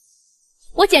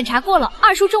我检查过了，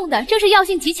二叔中的正是药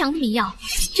性极强的迷药，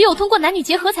只有通过男女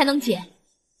结合才能解。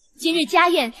今日家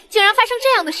宴竟然发生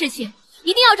这样的事情，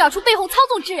一定要找出背后操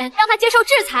纵之人，让他接受制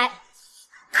裁。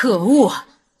可恶！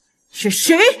是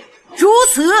谁如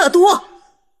此恶毒？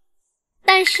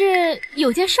但是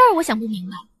有件事儿我想不明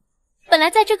白，本来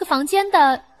在这个房间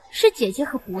的是姐姐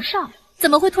和博少，怎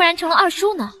么会突然成了二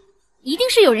叔呢？一定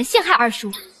是有人陷害二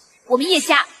叔，我们叶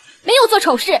家没有做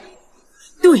丑事。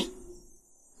对，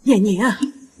叶宁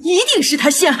一定是他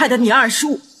陷害的你二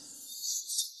叔。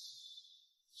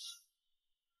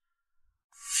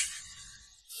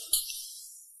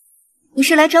你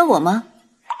是来找我吗？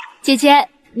姐姐，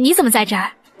你怎么在这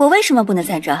儿？我为什么不能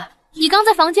在这儿？你刚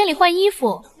在房间里换衣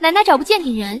服，奶奶找不见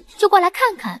你人，就过来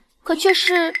看看，可却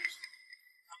是……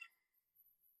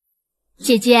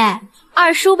姐姐，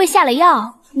二叔被下了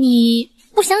药，你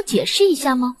不想解释一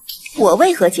下吗？我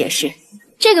为何解释？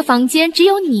这个房间只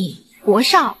有你、博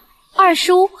少、二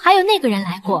叔还有那个人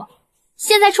来过。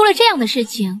现在出了这样的事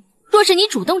情，若是你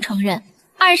主动承认，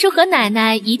二叔和奶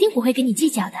奶一定不会跟你计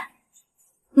较的。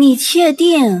你确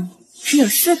定只有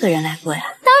4个人来过呀？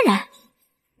当然。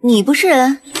你不是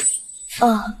人？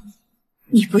哦，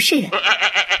你不是人。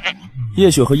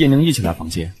叶雪和叶宁一起来房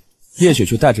间，叶雪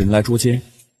却带着人来捉奸，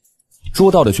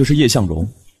捉到的却是叶向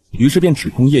荣，于是便指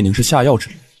控叶宁是下药之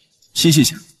人。细细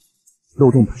想，漏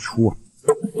洞百出啊！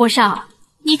博少，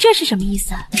你这是什么意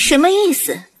思？什么意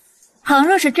思？倘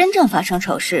若是真正发生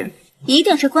丑事，一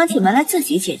定是关起门来自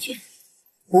己解决，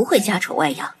不会家丑外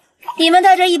扬。你们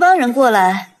带着一帮人过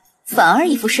来，反而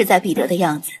一副势在必得的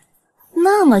样子。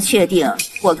那么确定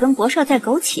我跟博少在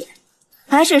苟且，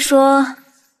还是说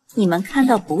你们看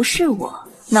到不是我，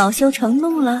恼羞成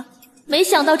怒了？没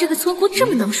想到这个村姑这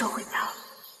么能说会道，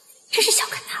真是小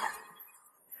看她了。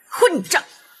混账！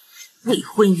未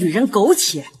婚与人苟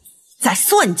且，再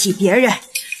算计别人，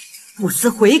不思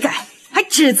悔改，还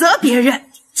指责别人，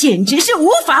简直是无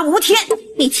法无天！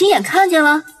你亲眼看见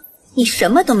了？你什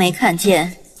么都没看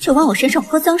见，就往我身上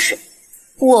泼脏水，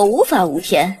我无法无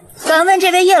天。敢问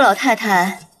这位叶老太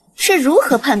太是如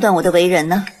何判断我的为人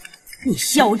呢？你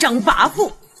嚣张跋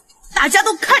扈，大家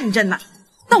都看着呢，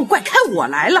倒怪开我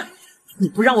来了。你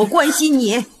不让我关心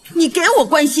你，你给我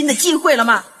关心的机会了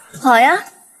吗？好呀，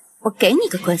我给你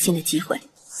个关心的机会。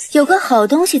有个好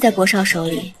东西在博少手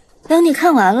里，等你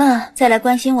看完了再来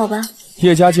关心我吧。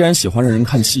叶家既然喜欢让人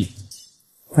看戏，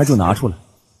那就拿出来，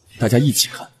大家一起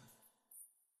看。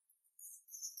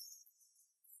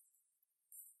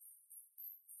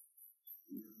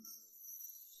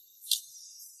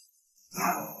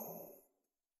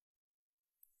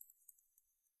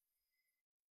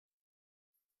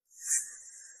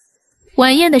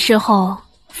晚宴的时候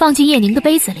放进叶宁的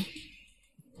杯子里，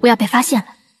不要被发现了。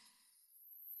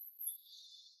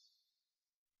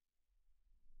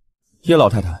叶老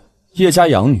太太，叶家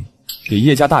养女给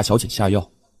叶家大小姐下药，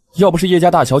要不是叶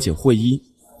家大小姐会医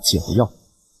解了药，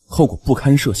后果不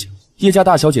堪设想。叶家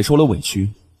大小姐受了委屈，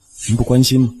您不关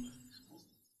心吗？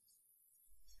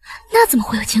那怎么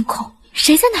会有监控？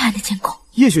谁在那按的监控？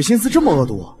叶雪心思这么恶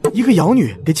毒，一个养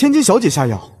女给千金小姐下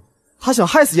药，她想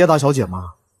害死叶大小姐吗？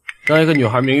让一个女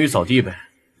孩名誉扫地呗。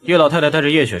叶老太太带着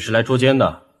叶雪是来捉奸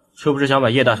的，这不是想把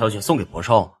叶大小姐送给博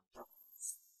少吗？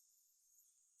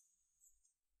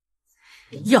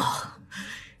药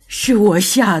是我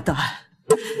下的，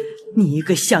你一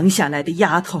个乡下来的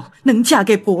丫头能嫁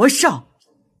给博少，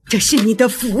这是你的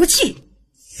福气。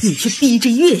你却逼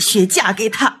着月雪嫁给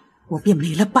他，我便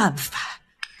没了办法，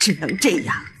只能这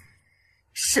样。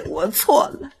是我错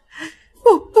了，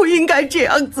我不应该这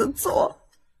样子做。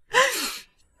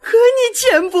可你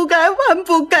千不该万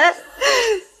不该，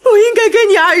不应该给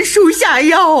你二叔下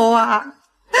药啊！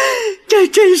这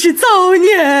真是造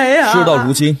孽呀！事到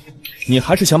如今，你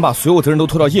还是想把所有责任都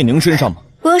推到叶宁身上吗？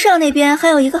博少那边还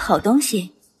有一个好东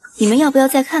西，你们要不要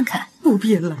再看看？不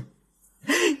必了，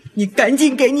你赶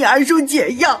紧给你二叔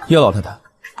解药。叶老太太，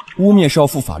污蔑是要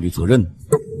负法律责任的，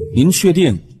您确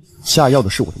定下药的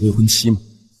是我的未婚妻吗？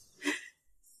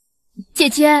姐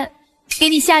姐，给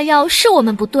你下药是我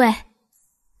们不对，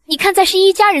你看在是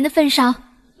一家人的份上，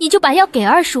你就把药给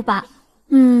二叔吧。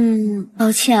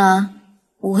抱歉啊，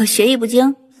我学艺不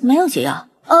精，没有解药。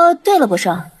对了，博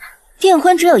少，订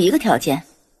婚只有一个条件，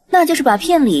那就是把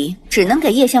聘礼只能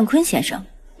给叶向坤先生。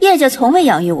叶家从未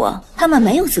养育我，他们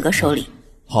没有资格收礼。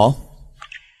好，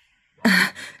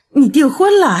你订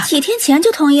婚了？几天前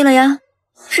就同意了呀。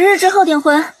10日之后订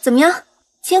婚，怎么样？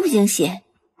惊不惊喜？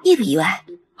意不意外？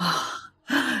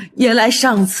原来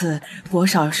上次博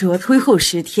少说推后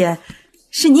10天，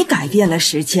是你改变了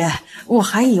时间，我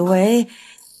还以为……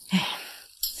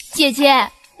姐姐，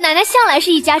奶奶向来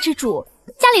是一家之主，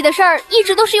家里的事儿一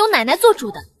直都是由奶奶做主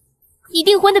的。你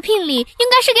订婚的聘礼应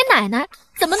该是给奶奶，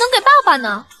怎么能给爸爸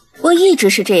呢？我一直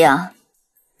是这样，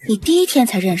你第一天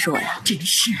才认识我呀？真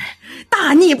是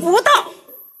大逆不道！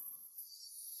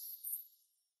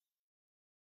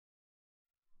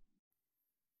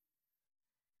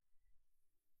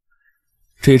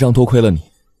这一仗多亏了你。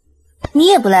你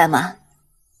也不赖嘛。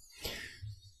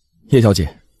叶小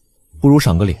姐，不如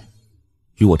赏个脸，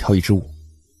与我跳一支舞。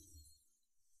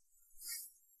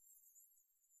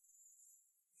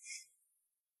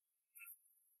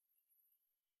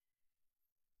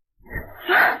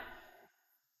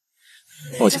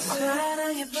抱歉吧。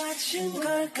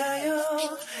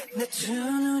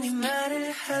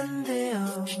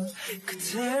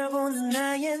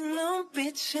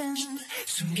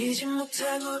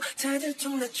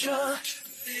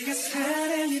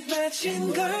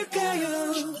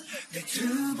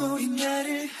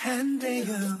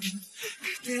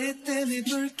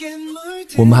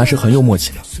我们还是很有默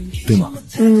契的，对吗？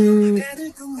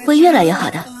会越来越好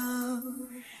的。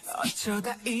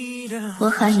我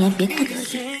喊你别太得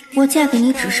意，我嫁给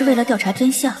你只是为了调查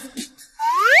真相。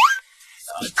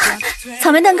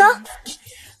草莓蛋糕，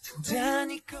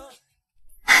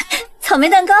草莓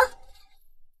蛋糕。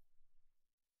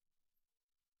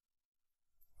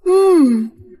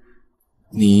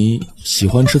你喜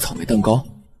欢吃草莓蛋糕？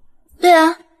对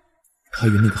啊。他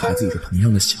与那个孩子有着同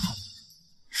样的喜好，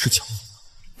是巧合。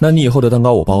那你以后的蛋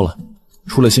糕我包了，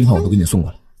出了新款我都给你送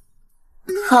过来。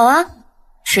好啊，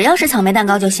只要是草莓蛋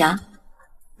糕就行。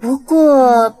不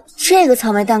过这个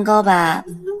草莓蛋糕吧，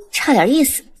差点意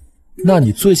思。那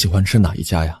你最喜欢吃哪一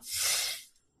家呀？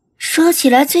说起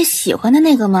来最喜欢的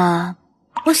那个嘛，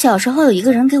我小时候有一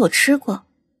个人给我吃过，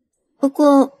不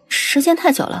过时间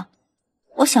太久了，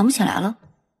我想不起来了。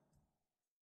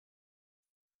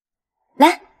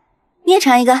来，你也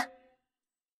尝一个。哎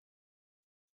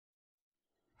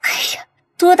呀，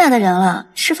多大的人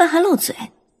了，吃饭还漏嘴。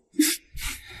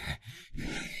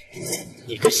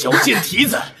你个小贱蹄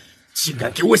子，竟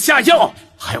敢给我下药，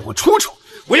害我楚楚，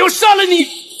我要杀了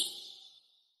你！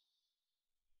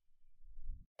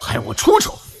害我楚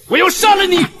楚，我要杀了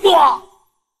你！哇！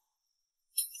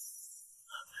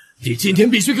你今天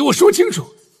必须给我说清楚，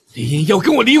李英要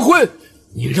跟我离婚，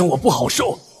你让我不好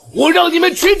受，我让你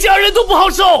们全家人都不好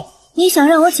受。你想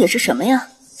让我解释什么呀？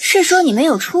是说你没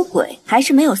有出轨，还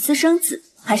是没有私生子，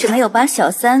还是没有把小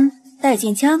三带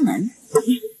进家门？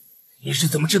你是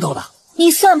怎么知道的？你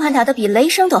算盘打得比雷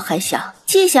声都还响，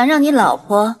既想让你老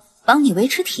婆帮你维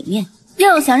持体面，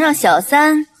又想让小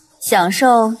三享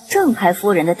受正牌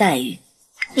夫人的待遇，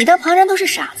你当旁人都是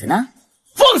傻子呢？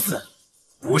放肆！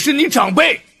我是你长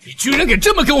辈，你居然敢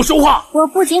这么跟我说话！我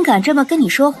不仅敢这么跟你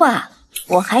说话，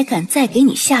我还敢再给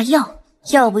你下药，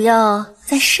要不要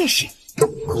再试试？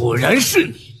果然是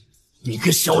你，你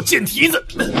个小贱蹄子！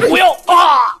我要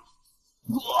啊！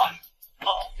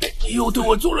你又对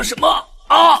我做了什么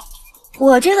啊？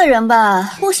我这个人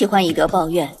吧，不喜欢以德报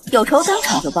怨，有仇当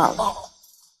场就报了。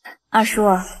二叔，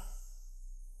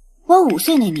我5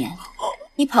岁那年，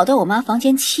你跑到我妈房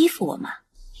间欺负我妈，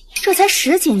这才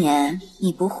10几年，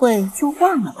你不会就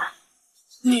忘了吧？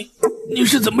你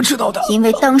是怎么知道的？因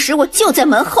为当时我就在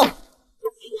门后。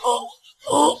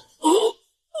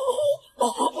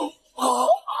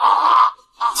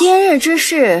今日之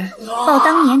事报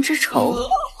当年之仇。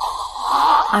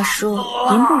二叔，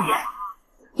您不远，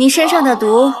你身上的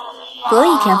毒隔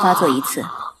1天发作1次，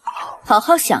好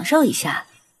好享受一下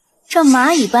这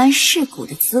蚂蚁般噬骨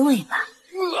的滋味吧。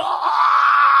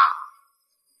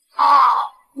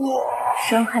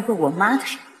伤害过我妈的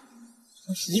人，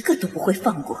我一个都不会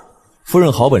放过。夫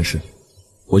人好本事，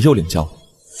我又领教了。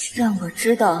让我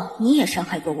知道你也伤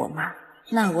害过我妈，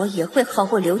那我也会毫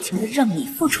不留情的让你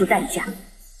付出代价。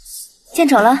见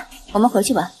丑了，我们回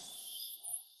去吧。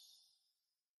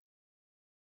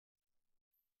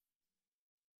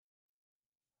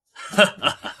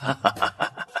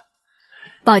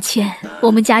抱歉，我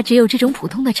们家只有这种普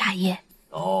通的茶叶，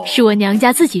是我娘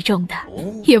家自己种的，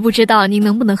也不知道您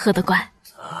能不能喝得惯。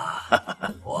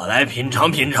我来品尝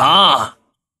品尝。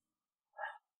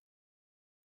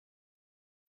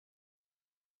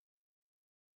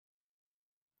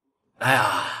哎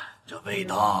呀，这味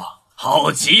道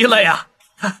好极了呀！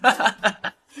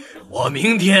我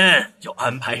明天就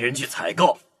安排人去采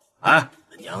购。哎，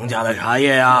娘家的茶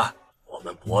叶呀，我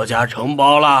们薄家承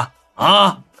包了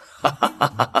啊！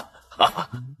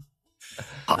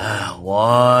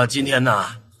我今天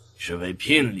呢是为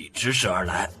聘礼之事而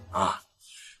来啊。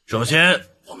首先，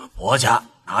我们薄家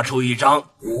拿出一张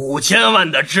5000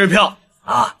万的支票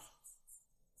啊。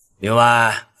另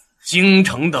外，京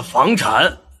城的房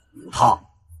产5套，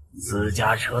私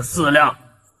家车4辆，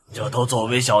这都作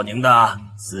为小宁的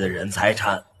私人财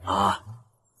产啊。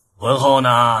婚后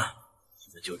呢，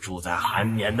就住在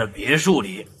韩年的别墅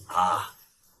里啊。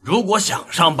如果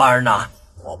想上班呢，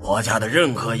我薄家的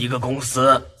任何一个公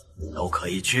司都可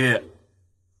以去。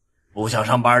不想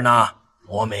上班呢，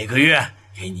我每个月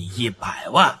给你100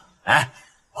万，哎，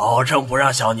保证不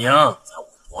让小宁在我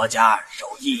薄家受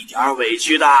一点委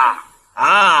屈的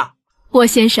啊。沃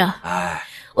先生，哎，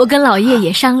我跟老爷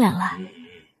也商量了，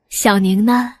小宁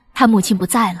呢，他母亲不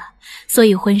在了，所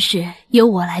以婚事由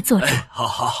我来做主。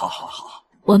好，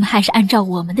我们还是按照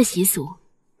我们的习俗，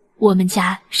我们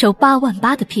家收8万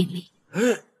8的聘礼。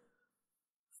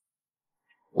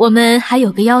我们还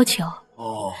有个要求，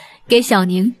给小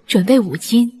宁准备5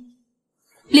金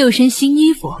，6身新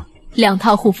衣服，2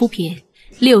套护肤品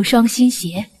，6双新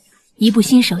鞋一部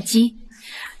新手机。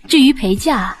至于陪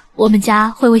嫁，我们家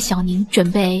会为小宁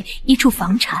准备一处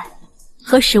房产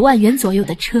和10万元左右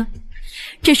的车，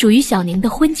这属于小宁的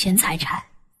婚前财产。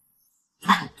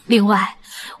另外，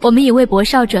我们也为博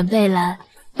少准备了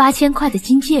8000块的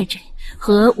金戒指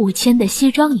和5000的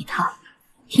西装一套。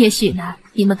也许呢，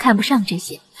你们看不上这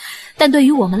些，但对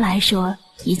于我们来说，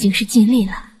已经是尽力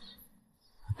了。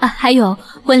还有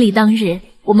婚礼当日，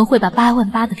我们会把8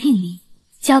万8的聘礼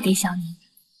交给小宁，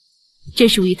这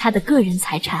属于他的个人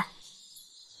财产，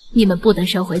你们不能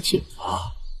收回去。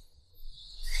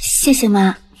谢谢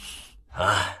妈。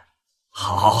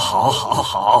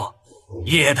好，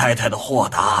叶太太的豁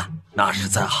达，那是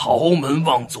在豪门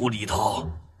望族里头，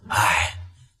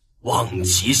望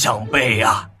其项背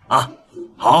呀！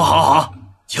好，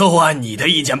就按你的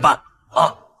意见办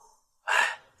啊！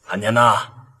韩年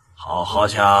呐，好好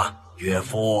向岳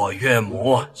父岳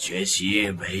母学习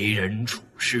为人处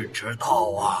事之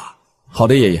道啊！好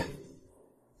的，爷爷，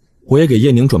我也给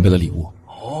叶宁准备了礼物。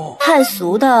太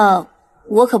俗的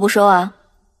我可不收啊！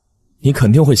你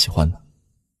肯定会喜欢的。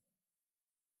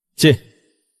进。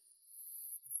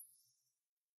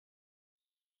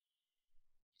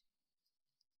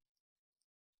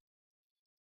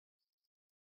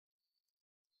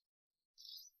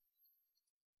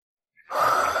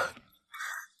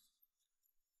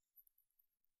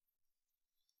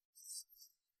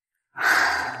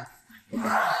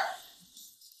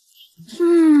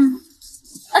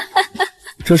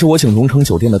这是我请荣城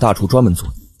酒店的大厨专门做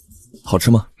的，好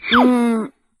吃吗？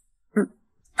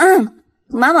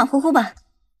马马虎虎吧。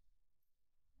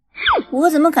我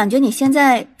怎么感觉你现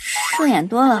在顺眼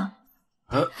多了？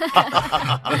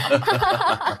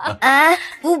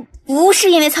不是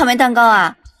因为草莓蛋糕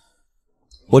啊。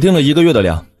我订了1个月的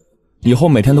量，以后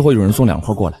每天都会有人送2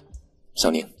块过来。小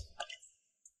宁。你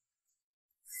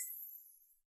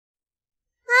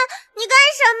干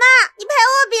什么？你赔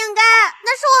我饼干，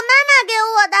那是我妈妈给我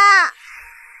的。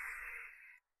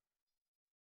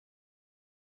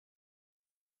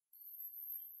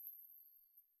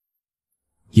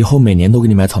以后每年都给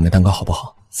你买草莓蛋糕好不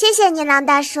好？谢谢你，狼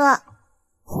大叔。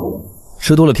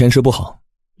吃多了甜食不好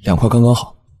，2块刚刚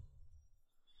好。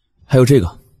还有这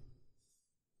个，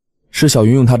是小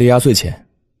云用她的压岁钱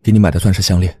给你买的钻石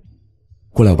项链，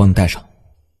过来我帮你戴上。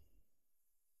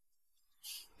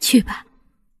去吧。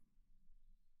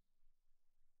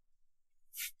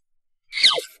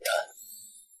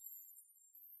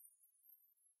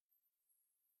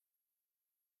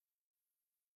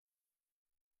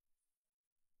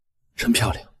真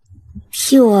漂亮。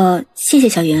替我谢谢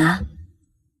小云啊。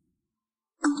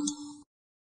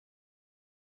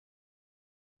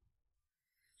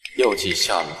药剂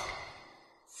下了。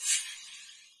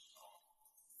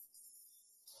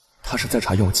他是在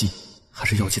查药剂，还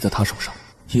是药剂在他手上？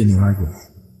叶宁而言，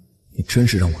你真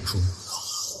是让我注意不到。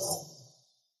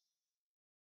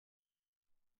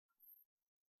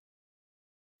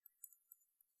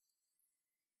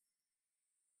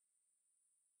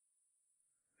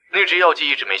那只药剂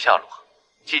一直没下落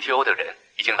 ，GTO 的人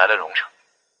已经来了荣城。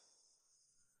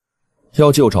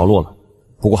药剂有着落了，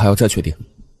不过还要再确定。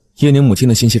叶宁母亲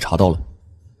的信息查到了，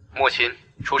莫亲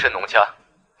出身农家，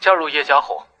加入叶家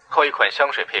后，靠一款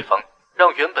香水配方，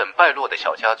让原本败落的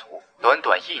小家族短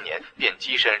短1年便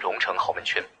跻身荣城豪门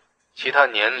圈。其他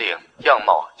年龄、样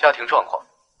貌、家庭状况，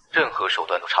任何手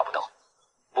段都查不到。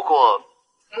不过，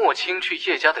莫清去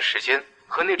叶家的时间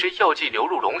和那只药剂流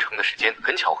入荣城的时间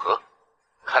很巧合。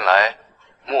看来，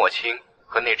莫清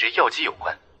和那只药剂有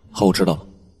关。好，我知道了。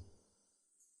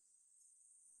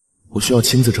我需要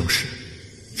亲自证实，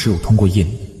只有通过叶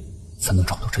宁，才能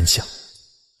找到真相。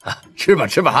吃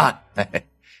吧。哎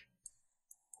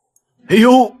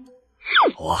呦，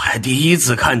我还第一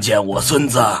次看见我孙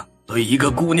子对一个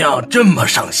姑娘这么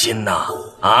上心呢！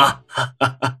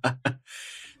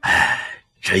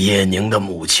这叶宁的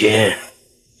母亲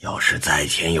要是在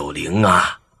天有灵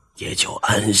啊，也就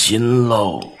安心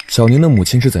喽。小宁的母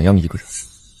亲是怎样一个人？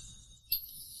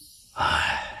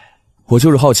我就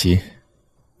是好奇，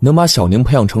能把小宁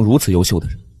培养成如此优秀的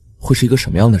人，会是一个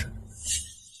什么样的人？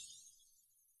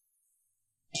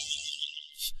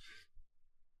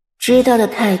知道的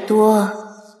太多，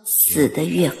死得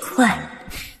越快。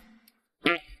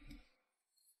别担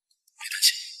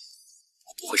心，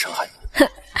我不会伤害你。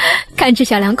看这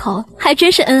小两口还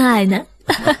真是恩爱呢。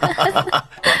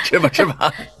吃吧，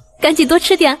赶紧多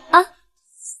吃点啊！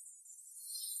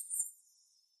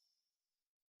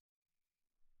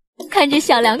看这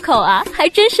小两口啊，还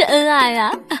真是恩爱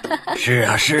啊！是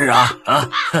啊！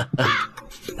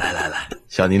来，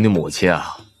小宁的母亲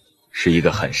啊，是一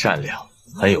个很善良、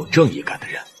很有正义感的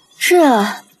人。是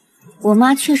啊，我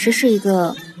妈确实是一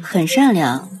个很善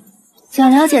良，想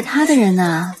了解她的人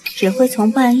呢，只会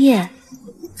从半夜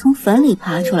从坟里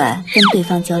爬出来跟对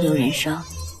方交流人生。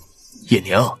叶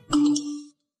宁，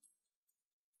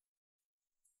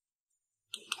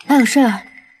还有事儿，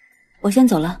我先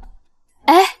走了。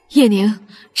哎，叶宁，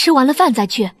吃完了饭再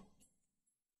去。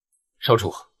少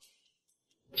主，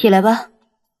起来吧。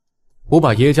我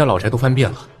把爷爷家老宅都翻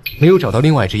遍了，没有找到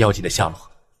另外一只药剂的下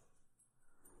落。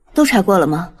都查过了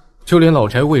吗？就连老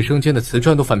宅卫生间的瓷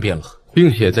砖都翻遍了，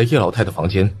并且在叶老太的房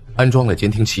间安装了监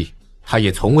听器，她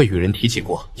也从未与人提起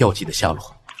过药剂的下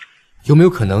落。有没有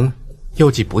可能药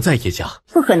剂不在叶家？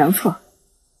不可能错。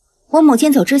我母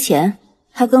亲走之前，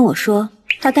她跟我说，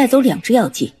她带走2只药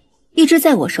剂，一只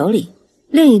在我手里，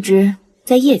另一只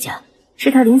在叶家，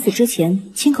是她临死之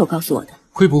前亲口告诉我的。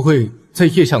会不会在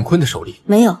叶向坤的手里？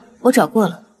没有，我找过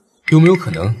了。有没有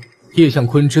可能叶向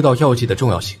坤知道药剂的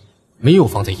重要性，没有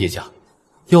放在叶家？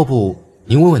要不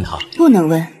您问问他？不能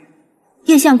问。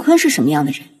叶向坤是什么样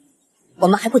的人，我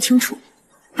们还不清楚，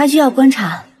还需要观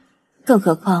察。更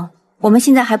何况我们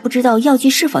现在还不知道药剂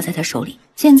是否在他手里，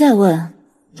现在问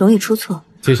容易出错。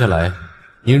接下来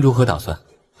您如何打算？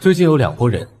最近有2拨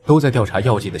人都在调查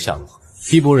药剂的下落，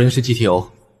一拨人是 GTO，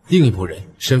 另一拨人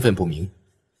身份不明。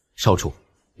少主，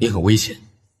你很危险。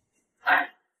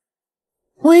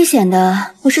危险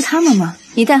的不是他们吗？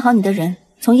你带好你的人，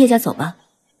从叶家走吧，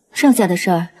剩下的事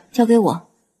儿交给我。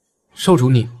少主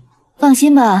你放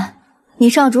心吧，你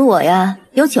少主我呀，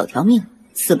有9条命，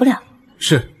死不了。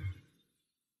是。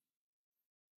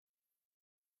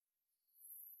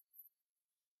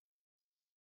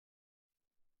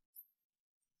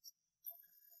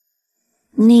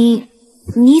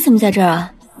你怎么在这儿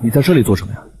啊？你在这里做什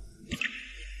么呀？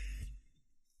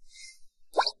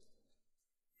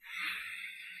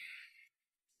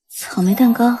草莓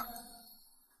蛋糕，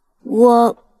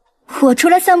我出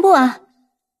来散步啊。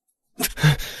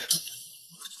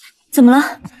怎么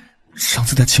了？上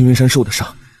次在青云山受的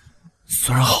伤，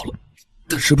虽然好了，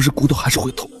但是不是骨头还是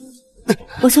会痛。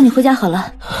我送你回家好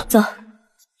了，走。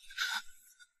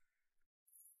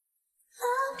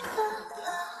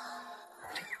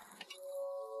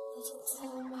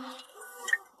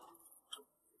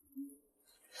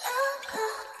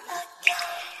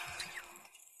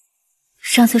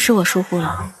上次是我疏忽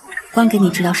了，光给你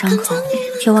治疗伤口，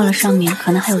却忘了上面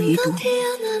可能还有余毒。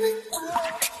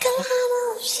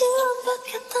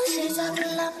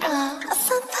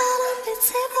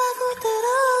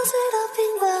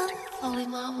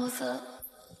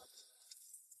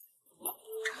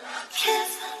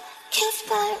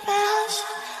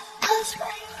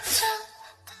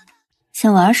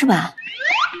想玩是吧？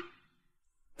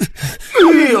哎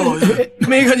呦，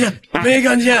没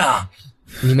看见啊！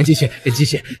你们继续。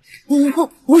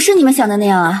不是你们想的那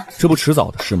样啊！这不迟早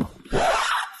的事吗？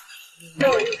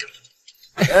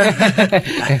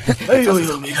哎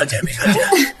呦，没看见。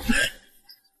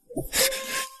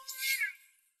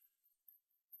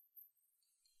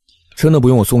真的不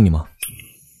用我送你吗？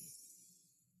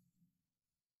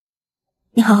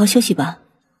你好好休息吧。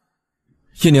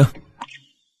叶宁，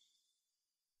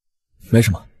没什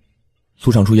么，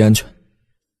路上注意安全。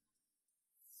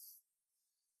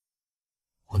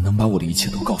我能把我的一切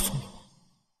都告诉你吗？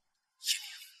叶宁，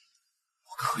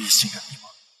我可以信任你吗？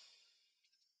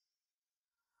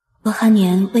我汉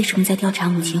年为什么在调查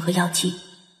母亲和药剂？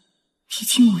提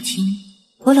起母亲，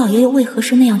我老爷又为何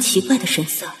是那样奇怪的神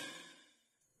色？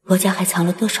我家还藏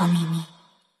了多少秘密？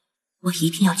我一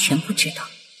定要全部知道。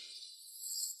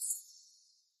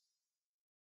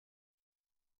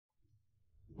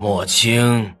莫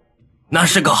青，那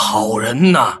是个好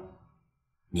人呐，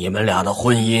你们俩的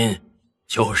婚姻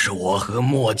就是我和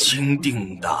莫青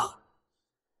定的。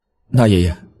那爷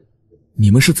爷，你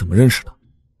们是怎么认识的？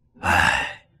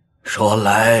哎，说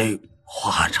来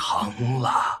话长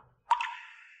了。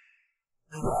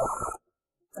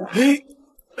哎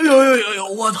呦，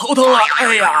我头疼了！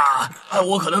哎呀，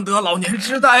我可能得老年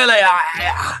痴呆了呀！哎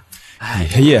呀，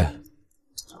爷爷，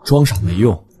装傻没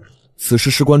用，此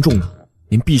事事关重大，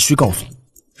您必须告诉我。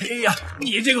哎呀，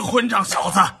你这个混账小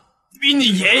子，比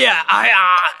你爷爷！哎呀，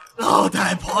老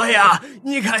太婆呀，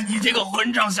你看你这个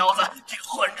混账小子，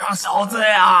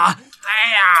呀！哎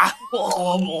呀，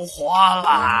我不活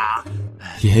了！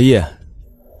爷爷，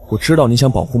我知道您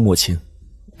想保护莫青，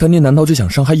但您难道就想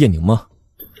伤害叶宁吗？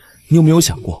你有没有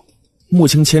想过，莫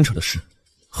青牵扯的事，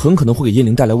很可能会给叶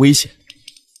宁带来危险？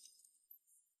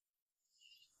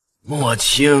莫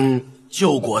青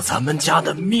救过咱们家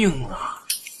的命啊，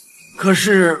可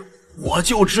是我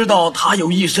就知道他有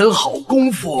一身好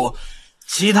功夫，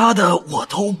其他的我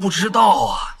都不知道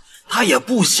啊，他也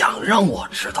不想让我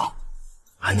知道。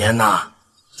安年呐，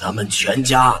咱们全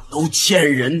家都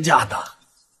欠人家的，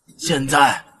现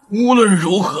在无论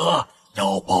如何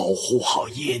要保护好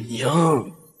叶宁。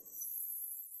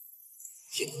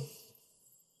叶宁，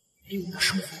命运的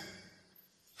生活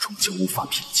终究无法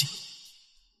平静。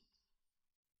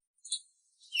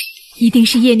一定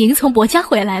是叶宁从伯家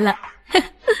回来了。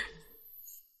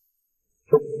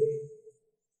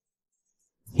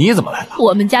你怎么来了？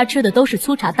我们家吃的都是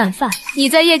粗茶淡饭，你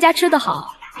在叶家吃得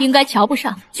好，应该瞧不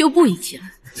上就不一起了。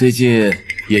最近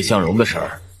叶向荣的事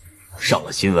儿上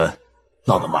了新闻，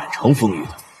闹得满城风雨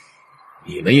的，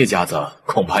你们叶家子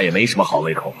恐怕也没什么好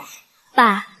胃口吧？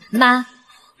爸妈，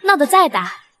闹得再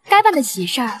大，该办的喜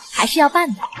事儿还是要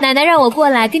办的。奶奶让我过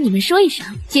来跟你们说一声，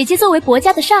姐姐作为伯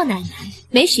家的少奶奶，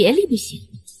没学历不行。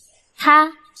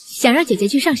她想让姐姐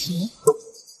去上学。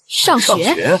上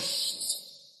学？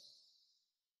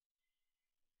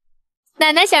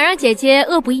奶奶想让姐姐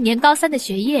恶补1年高3的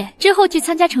学业，之后去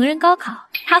参加成人高考，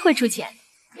她会出钱，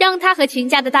让她和秦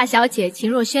家的大小姐秦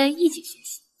若萱一起学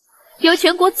习，由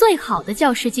全国最好的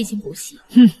教师进行补习。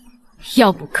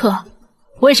要补课，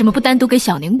为什么不单独给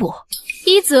小宁补？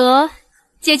一则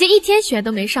姐姐1天学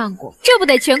都没上过，这不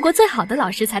得全国最好的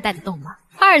老师才带得动吗？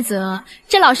二则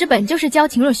这老师本就是教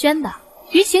秦若萱的，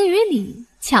于情于理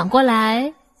抢过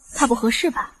来，怕不合适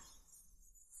吧？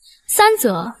三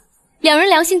则两人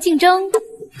良性竞争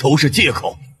都是借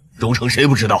口，荣城谁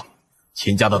不知道？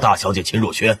秦家的大小姐秦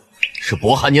若萱是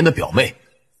薄寒年的表妹，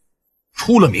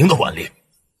出了名的顽劣。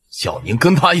小宁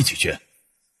跟她一起学，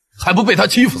还不被她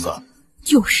欺负死？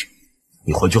就是。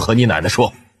你回去和你奶奶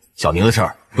说，小宁的事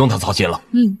儿不用她操心了。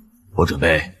我准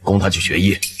备供她去学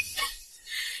医。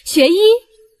学医？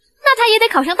那她也得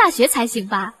考上大学才行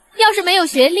吧？要是没有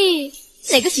学历，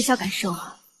哪个学校敢收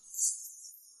啊？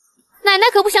奶奶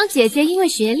可不想姐姐因为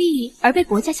学历而被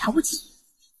伯家瞧不起。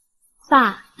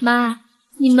爸妈，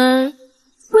你们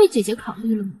为姐姐考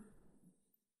虑了吗？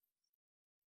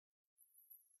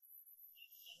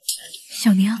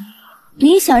小宁，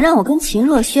你想让我跟秦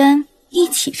若萱一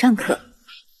起上课？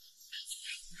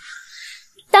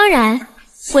当然，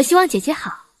我希望姐姐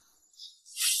好。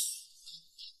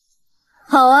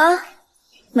好啊，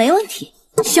没问题。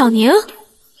小宁，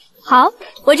好，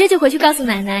我这就回去告诉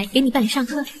奶奶，给你办理上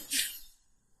课。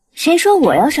谁说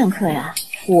我要上课呀？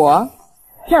我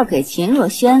要给秦若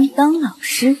萱当老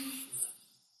师。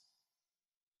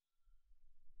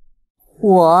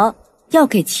我要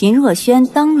给秦若萱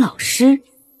当老师。你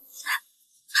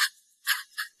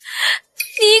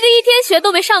一个1天学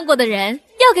都没上过的人，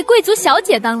要给贵族小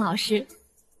姐当老师，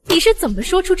你是怎么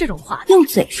说出这种话的？用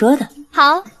嘴说的。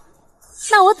好，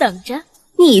那我等着。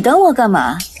你等我干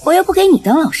嘛？我又不给你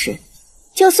当老师。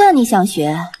就算你想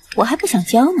学，我还不想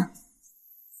教呢。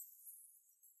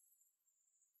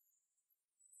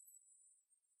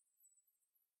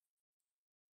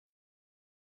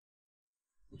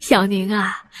小宁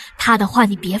啊，他的话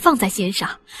你别放在心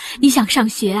上。你想上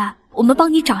学啊，我们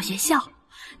帮你找学校，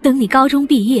等你高中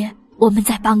毕业，我们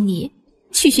再帮你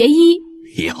去学医。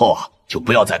以后啊，就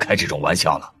不要再开这种玩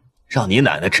笑了，让你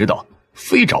奶奶知道，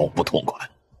非找我不痛快。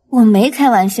我没开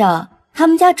玩笑，他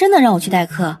们家真的让我去代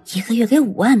课，1个月给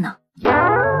5万呢。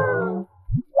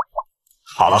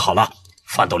好了好了，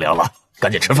饭都凉了，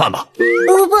赶紧吃饭吧。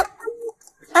不，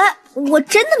哎，我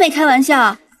真的没开玩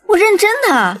笑，我认真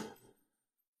的。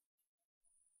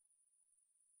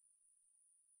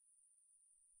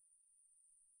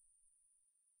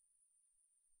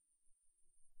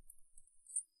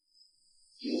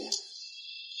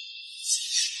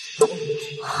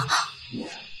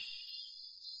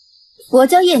我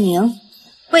叫叶宁，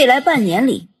未来半年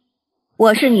里，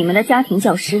我是你们的家庭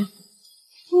教师。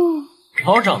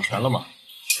老掌权了吗？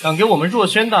敢给我们若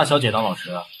萱大小姐当老师？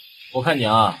我看你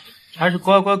啊，还是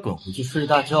乖乖滚回去睡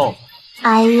大觉吧。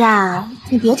哎呀，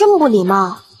你别这么不礼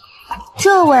貌，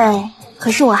这位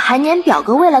可是我韩年表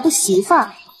哥未来的媳妇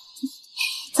儿。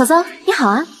嫂嫂，你好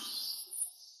啊。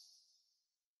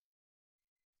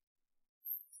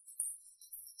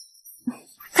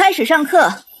开始上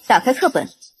课，打开课本。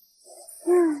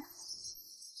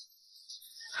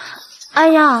哎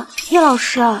呀，叶老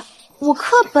师，我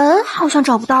课本好像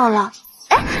找不到了。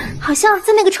哎，好像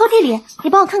在那个抽屉里，你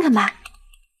帮我看看吧。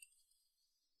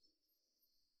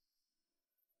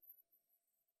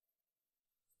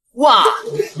哇，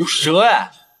有蛇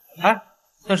哎！哎，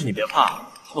但是你别怕，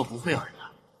它们不会咬人的。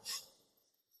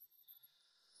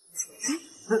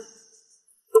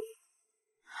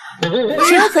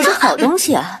蛇可是好东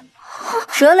西啊，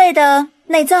蛇类的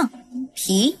内脏、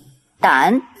皮、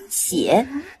胆、血，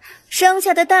生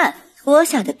下的蛋、脱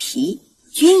下的皮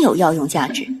均有药用价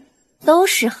值，都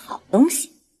是好东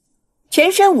西，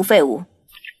全身无废物。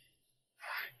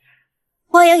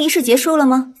花阳仪式结束了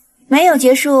吗？没有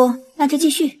结束，那就继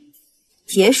续。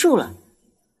结束了，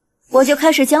我就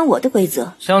开始讲我的规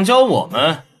则。想教我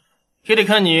们，也得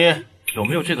看你有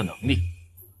没有这个能力。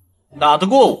打得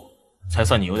过我，才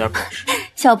算你有点本事。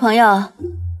小朋友，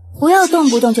不要动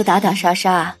不动就打打杀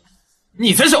杀。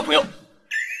你才小朋友。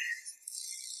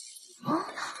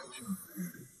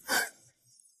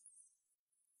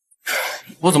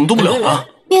我怎么动不了了？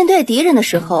面对敌人的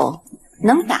时候，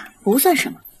能打不算什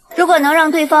么。如果能让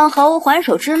对方毫无还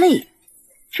手之力，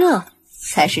这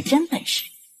才是真本事。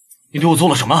你对我做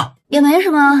了什么？也没什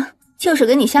么，就是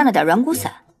给你下了点软骨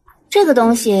散。这个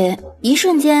东西一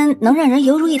瞬间能让人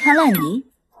犹如一滩烂泥，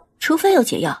除非有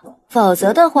解药，否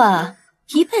则的话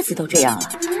一辈子都这样了。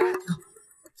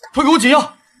快给我解药！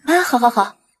啊，好好好。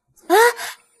啊，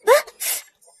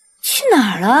去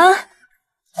哪儿了？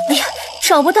哎呀，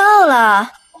找不到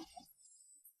了。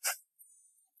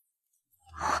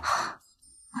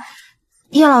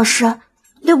叶老师，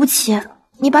对不起，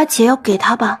你把解药给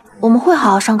他吧，我们会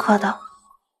好好上课的。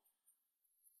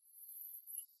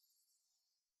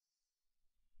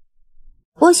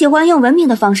我喜欢用文明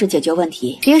的方式解决问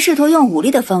题，别试图用武力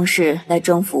的方式来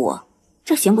征服我，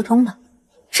这行不通的。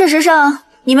事实上，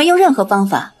你们用任何方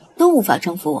法都无法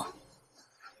征服我。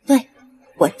对，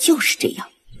我就是这样。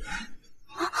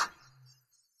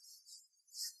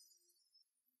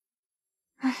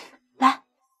来。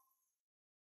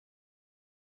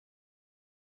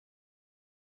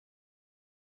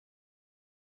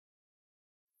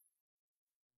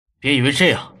别以为这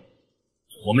样，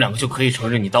我们两个就可以承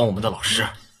认你当我们的老师。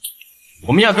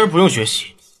我们压根儿不用学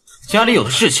习，家里有的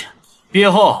是钱，毕业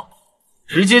后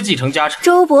直接继承家产。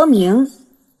周伯明，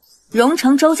荣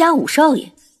城周家五少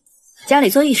爷，家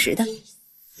里做玉石的。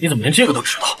你怎么连这个都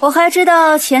知道？我还知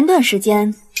道前段时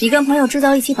间你跟朋友制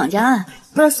造一起绑架案，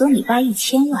勒索你爸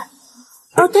1000万。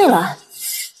哦，对了，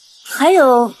还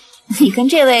有你跟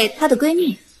这位她的闺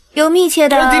蜜有密切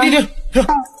的。停！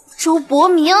周伯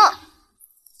明，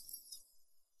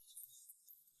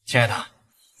亲爱的，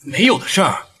没有的事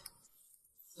儿。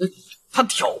他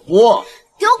挑拨，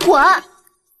给我滚！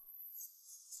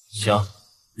行，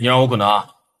你让我滚的啊。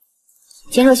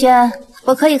秦若萱，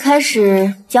我可以开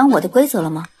始讲我的规则了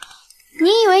吗？你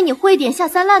以为你会点下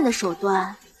三滥的手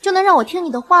段就能让我听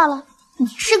你的话了？你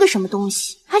是个什么东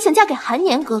西，还想嫁给韩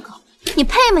年哥哥？你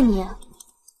配吗你？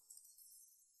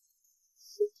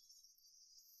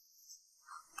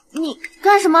你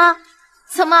干什么？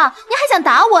怎么，你还想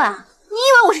打我啊？你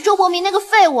以为我是周伯明那个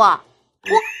废物？我告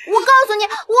诉你，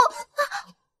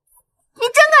你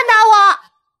真敢打我！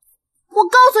我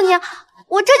告诉你，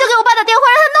我这就给我爸打电话，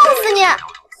让他弄死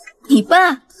你！你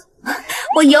爸？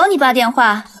我有你爸电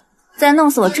话。在弄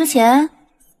死我之前，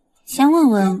先问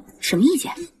问什么意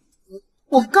见？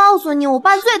我告诉你，我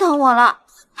爸最疼我了，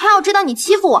他要知道你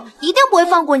欺负我，一定不会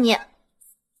放过你。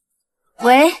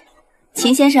喂，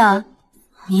秦先生，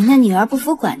您的女儿不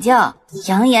服管教，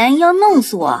扬言要弄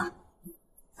死我。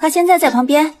他现在在旁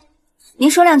边，您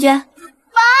说两句。爸，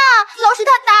老师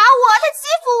他打我，他欺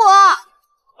负我。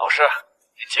老师，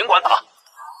你尽管打。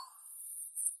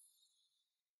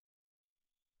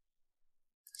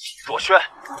若萱，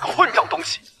混账东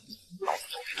西！老子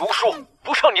叫你读书，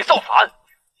不是让你造反，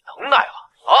你能耐了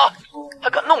啊？还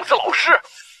敢弄死老师！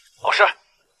老师，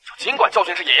就尽管教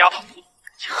训这野丫头。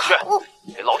秦若萱，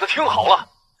给老子听好了，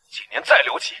今年再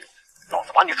留级，老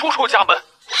子把你逐出家门，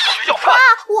不许要饭！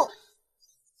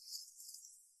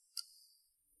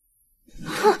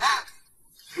哼，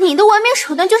你的文明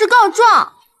手段就是告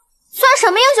状，算什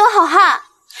么英雄好汉？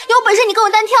有本事你跟我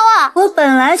单挑啊！我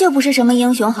本来就不是什么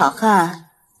英雄好汉。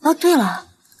哦，对了，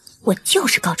我就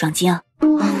是告状精。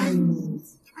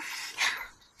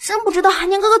真不知道韩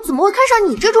年哥哥怎么会看上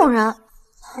你这种人，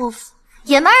泼妇、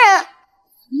野蛮人！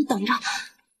你等着，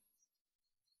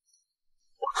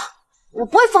我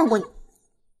不会放过你！救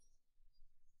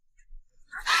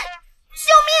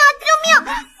命啊！救命！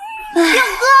表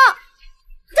哥，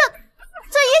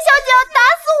这叶小姐要打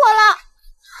死我了！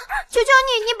求求你，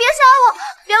你别杀我！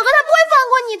表哥他不会放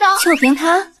过你的。就凭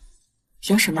他？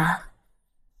凭什么？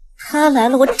他来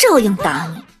了，我照样打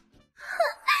你！表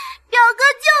哥，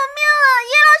救命啊！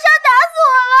叶老师要打死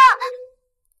我了！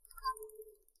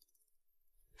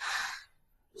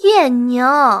叶宁，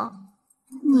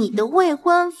你的未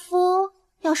婚夫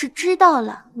要是知道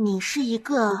了你是一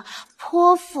个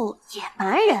泼妇野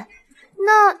蛮人，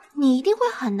那你一定会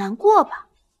很难过吧？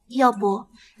要不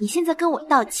你现在跟我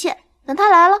道歉，等他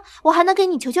来了，我还能给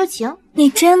你求求情。你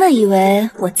真的以为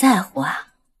我在乎啊？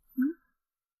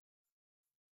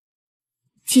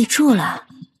记住了，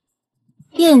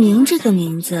叶宁这个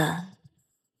名字，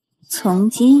从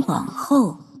今往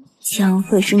后将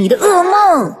会是你的噩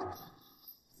梦。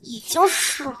已经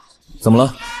湿了。怎么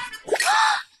了？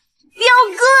表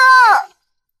哥，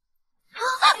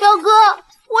表哥，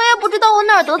我也不知道我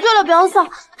哪儿得罪了表嫂，他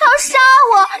要杀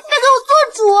我，你得给我做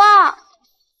主啊！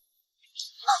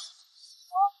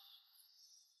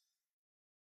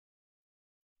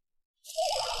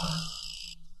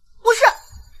不是，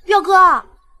表哥，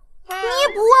你也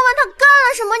不问问他干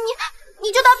了什么，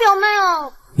你就打表妹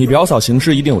啊？你表嫂行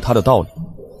事一定有她的道理，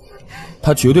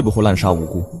她绝对不会滥杀无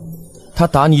辜，她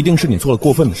打你一定是你做了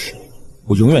过分的事，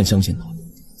我永远相信她，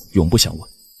永不相问。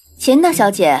秦大小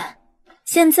姐，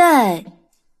现在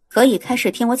可以开始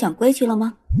听我讲规矩了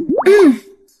吗？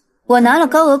我拿了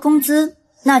高额工资，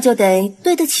那就得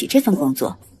对得起这份工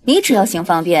作。你只要行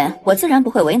方便，我自然不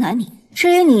会为难你。至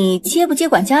于你接不接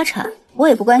管家产，我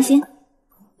也不关心。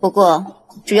不过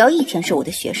只要一天是我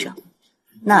的学生，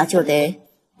那就得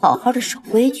好好的守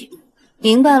规矩，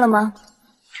明白了吗？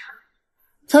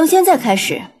从现在开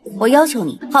始，我要求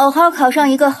你好好考上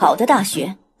一个好的大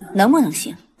学，能不能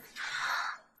行？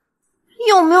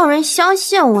有没有人相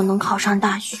信我能考上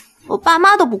大学？我爸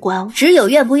妈都不管我。只有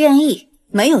愿不愿意，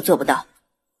没有做不到，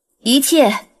一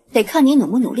切得看你努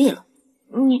不努力了。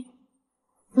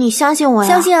你相信我呀？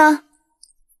相信啊。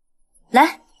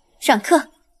来，上课。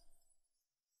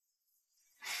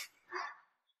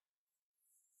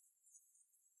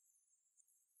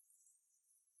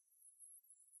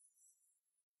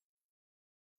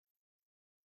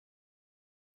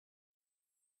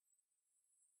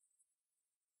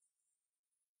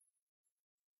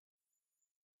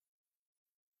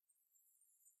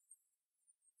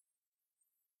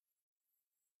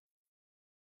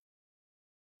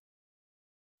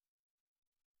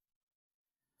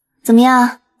怎么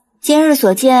样？今日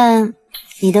所见，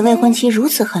你的未婚妻如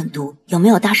此狠毒，有没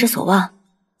有大失所望？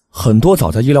很多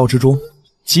早在意料之中，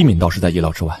机敏倒是在意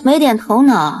料之外。没点头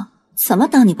脑，怎么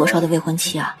当你伯少的未婚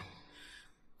妻啊？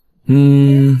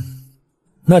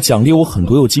那奖励我很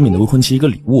多又机敏的未婚妻一个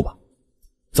礼物吧。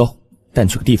走，带你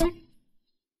去个地方。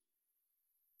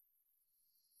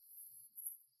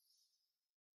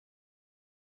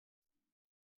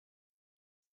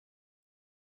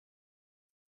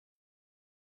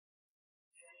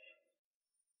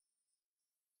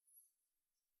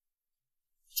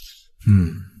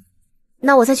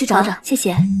那我再去找找。谢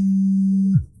谢。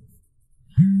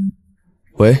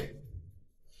喂，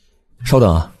稍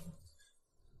等啊，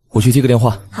我去接个电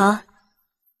话。好。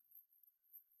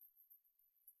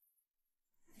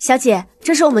小姐，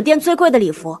这是我们店最贵的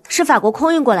礼服，是法国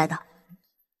空运过来的。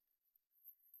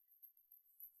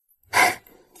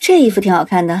这衣服挺好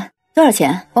看的，多少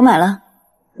钱？我买了。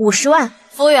50万。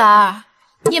服务员，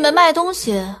你们卖东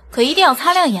西可一定要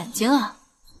擦亮眼睛啊！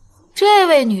这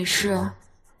位女士，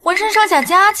浑身上下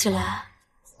加起来，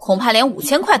恐怕连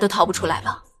5000块都掏不出来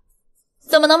吧？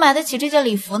怎么能买得起这件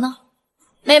礼服呢？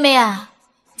妹妹呀，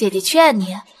姐姐劝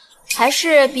你，还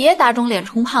是别打肿脸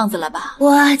充胖子了吧。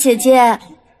哇，姐姐，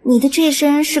你的这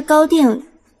身是高定，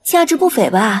价值不菲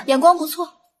吧？眼光不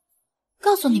错。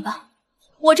告诉你吧，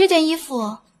我这件衣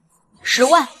服10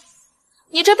万，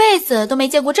你这辈子都没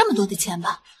见过这么多的钱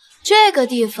吧？这个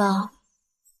地方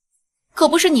可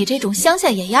不是你这种乡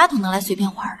下野丫头能来随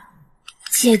便玩的。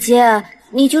姐姐，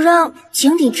你就让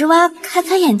井底之蛙开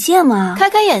开眼界嘛。开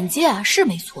开眼界啊，是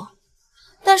没错，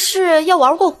但是要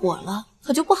玩过火了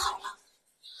可就不好了。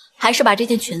还是把这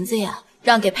件裙子呀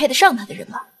让给配得上她的人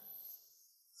吧。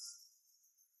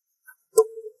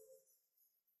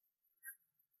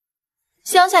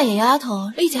乡下野丫头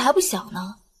力气还不小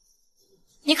呢，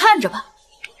你看着吧，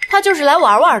她就是来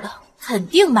玩玩的，肯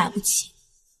定买不起。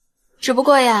只不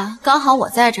过呀，刚好我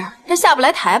在这儿，她下不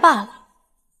来台罢了。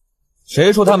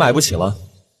谁说他买不起了？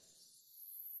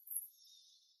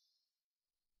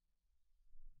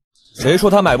谁说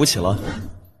他买不起了？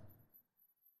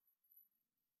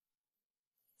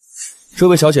这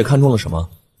位小姐看中了什么？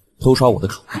偷刷我的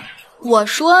卡？我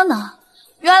说呢，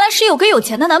原来是有个有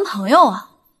钱的男朋友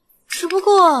啊，只不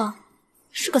过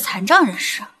是个残障人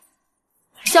士，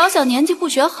小小年纪不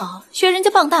学好，学人家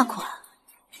傍大款。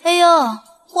哎呦，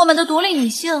我们的独立女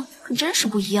性可真是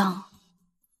不一样啊！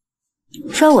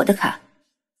刷我的卡。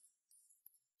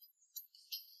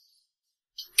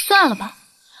算了吧，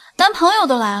男朋友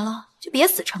都来了，就别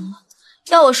死撑了。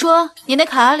要我说，你那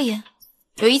卡里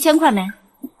有1000块没？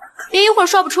别一会儿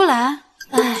刷不出来，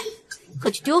哎，可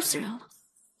就丢死人了。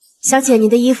小姐，你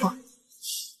的衣服。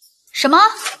什么？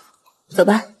走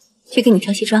吧，去给你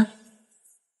挑西装。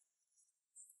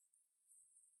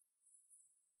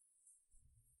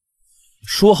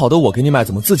说好的我给你买，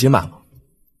怎么自己买了？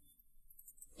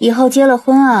以后结了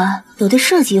婚啊，有的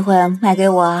是机会买给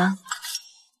我啊。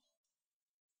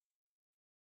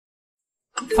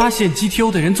发现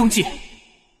GTO 的人踪迹，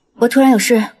我突然有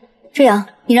事，这样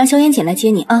你让萧炎锦来接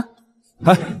你啊。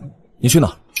哎，你去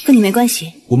哪？跟你没关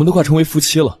系。我们都快成为夫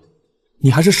妻了，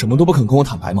你还是什么都不肯跟我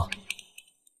坦白吗？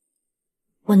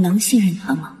我能信任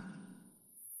他吗？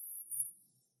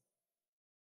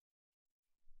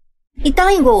你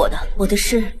答应过我的，我的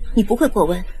事你不会过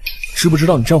问。知不知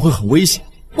道你这样会很危险？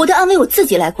我的安危我自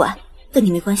己来管，跟你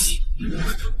没关系。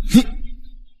你。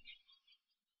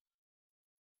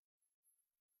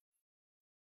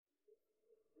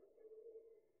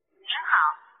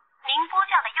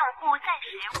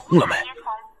通了没？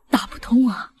打不通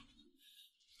啊！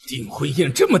订婚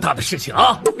宴这么大的事情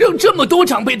啊，让这么多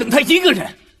长辈等他一个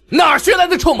人，哪学来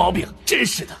的臭毛病？真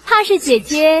是的！怕是姐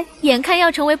姐眼看要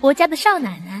成为薄家的少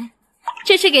奶奶，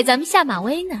这是给咱们下马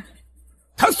威呢。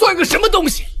他算个什么东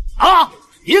西啊？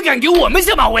也敢给我们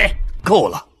下马威？够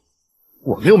了！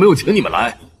我们又没有请你们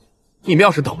来，你们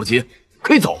要是等不及，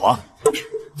可以走啊！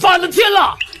反了天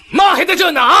了！妈还在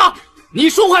这呢啊！你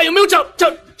说话有没有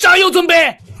长有尊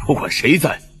卑？不管谁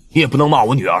在，你也不能骂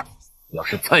我女儿。要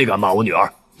是再敢骂我女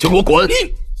儿，就给我滚！你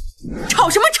吵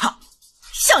什么吵？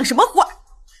像什么话？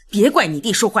别怪你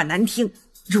弟说话难听。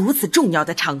如此重要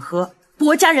的场合，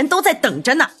薄家人都在等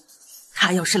着呢。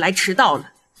他要是来迟到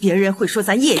了，别人会说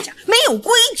咱叶家没有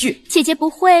规矩。姐姐不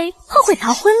会后悔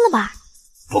逃婚了吧？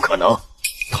不可能，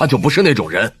他就不是那种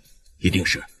人，一定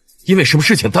是因为什么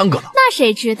事情耽搁了。那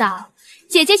谁知道？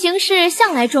姐姐行事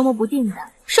向来捉摸不定的，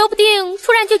说不定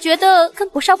突然就觉得跟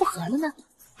薄少不合了呢。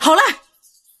好了，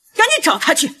赶紧找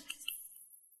他去。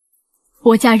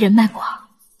薄家人脉广，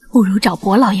不如找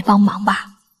薄老爷帮忙吧。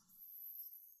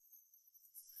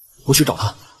我去找他。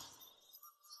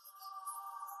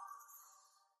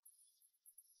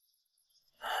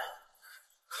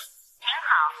您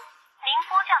好，您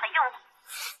拨叫的用户。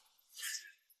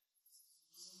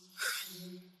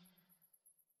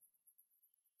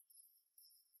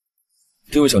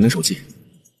定位小宁手机。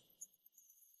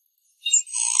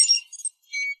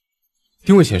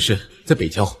定位显示在北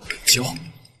郊。郊？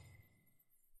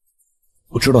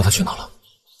我知道他去哪了。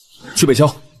去北郊。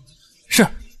是。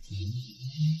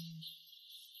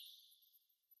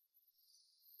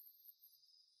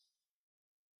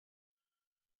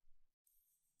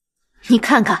你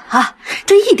看看啊，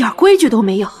这一点规矩都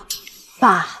没有。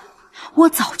爸，我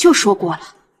早就说过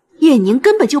了，叶宁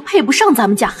根本就配不上咱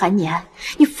们家韩年，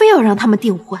你非要让他们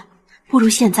订婚，不如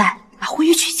现在把婚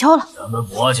约取消了。咱们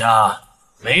薄家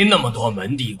没那么多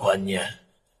门第观念，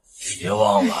别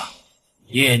忘了，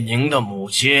叶宁的母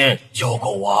亲救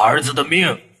过我儿子的命，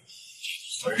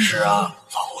这个婚事啊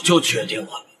早就确定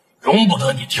了，容不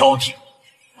得你挑剔。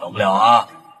等不了啊，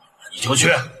你就去。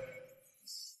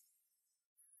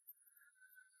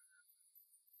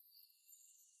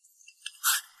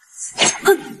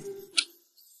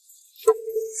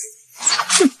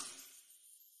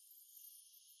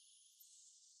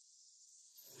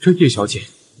这叶小姐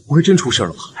不会真出事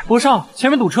了吧？薄少，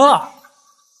前面堵车了。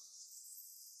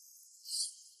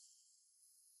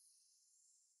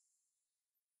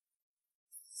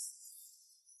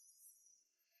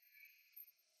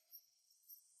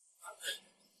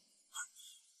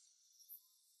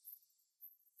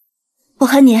我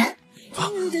和你。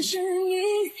你的声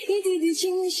音一滴滴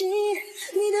清晰，你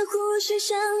的呼吸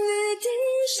像雨滴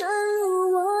渗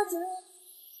入我的。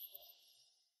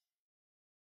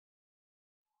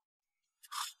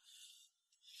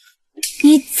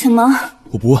你怎么？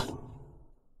我不问。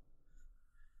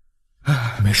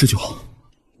没事就好。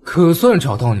可算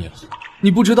找到你了。你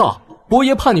不知道，伯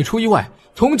爷怕你出意外，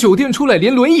从酒店出来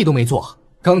连轮椅都没坐，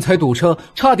刚才堵车，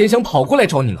差点想跑过来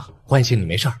找你了。欢喜你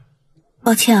没事儿。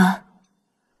抱歉啊，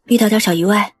遇到点小意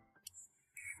外。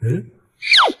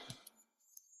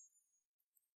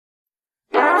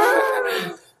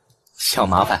小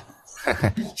麻烦，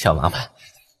小麻烦。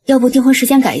要不订婚时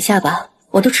间改一下吧，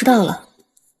我都迟到了。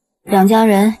两家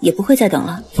人也不会再等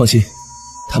了。放心，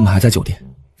他们还在酒店，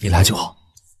你来就好。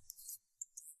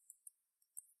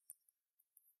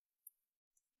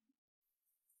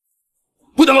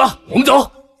不等了，我们走。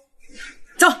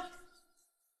走。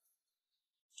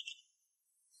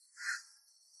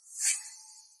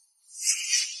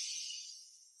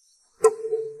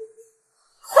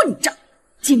混账！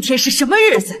今天是什么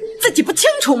日子？自己不清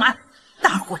楚吗？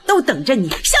大伙都等着你，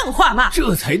像话吗？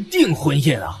这才订婚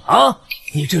宴啊！啊，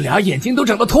你这俩眼睛都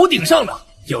长到头顶上了。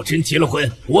要真结了婚，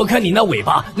我看你那尾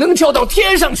巴能翘到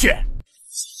天上去。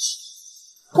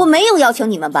我没有要求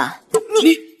你们吧？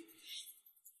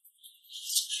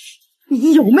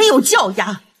你有没有教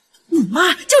养？你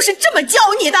妈就是这么教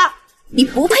你的。你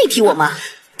不配提我妈，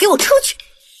给我出去！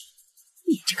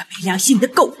你这个没良心的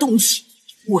狗东西！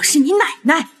我是你奶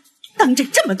奶，当着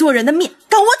这么多人的面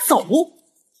赶我走，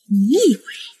你以为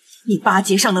你巴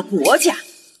结上了薄家，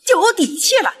就有底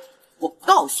气了。我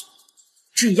告诉你，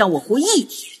只要我活一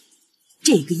天，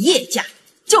这个叶家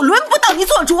就轮不到你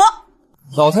做主。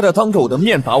老太太当着我的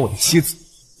面打我的妻子，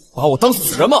把我当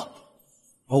死人吗？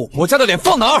把我薄家的脸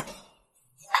放哪儿？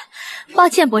抱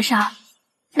歉，伯少，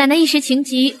奶奶一时情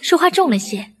急，说话重了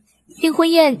些。订婚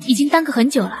宴已经耽搁很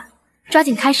久了，抓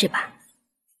紧开始吧。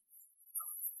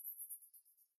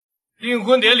订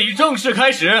婚典礼正式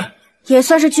开始。也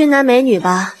算是俊男美女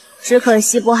吧，只可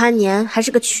惜薄寒年还是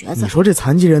个瘸子。你说这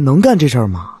残疾人能干这事儿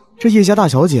吗？这叶家大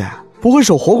小姐不会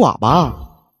守活寡吧？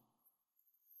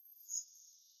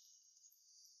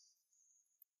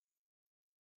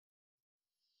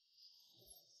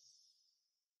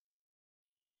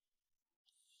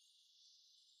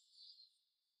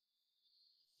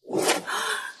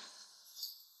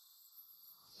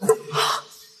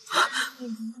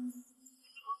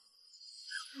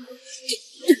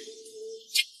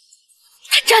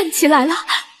他站起来了。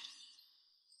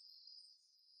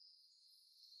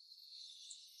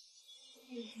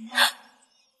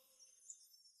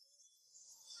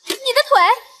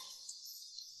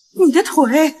你的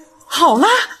腿好了？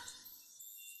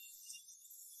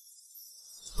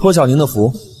托小宁的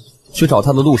福，去找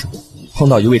他的路上碰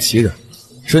到一位奇人，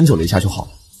针灸了一下就好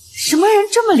了。什么人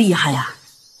这么厉害呀？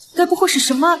该不会是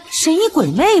什么神医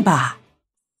鬼魅吧？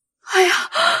哎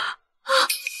呀，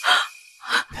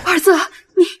儿子，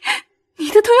你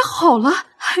的腿好了，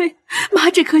哎，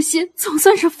妈这颗心总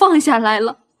算是放下来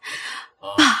了。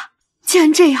爸，既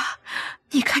然这样，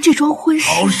你看这桩婚事，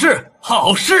好事，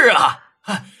好事啊！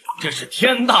这是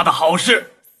天大的好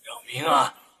事，证明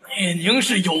啊，叶宁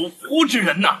是有福之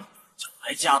人呐。将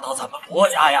来嫁到咱们薄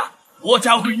家呀，薄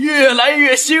家会越来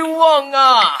越兴旺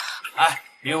啊！哎，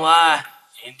另外，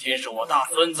今天是我大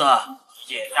孙子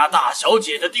叶家大小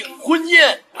姐的订婚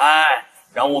宴，哎，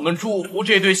让我们祝福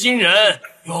这对新人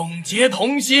永结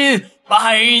同心，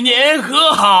百年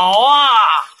和好啊！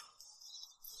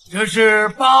这是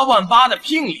88000的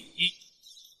聘礼，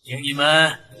请你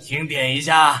们清点一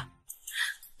下。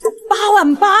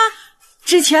88000，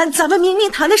之前咱们明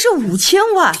明谈的是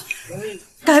5000万，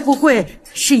该不会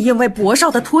是因为薄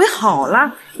少的腿好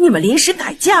了，你们临时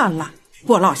改价了？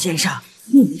薄老先生，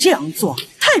你们这样做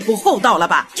太不厚道了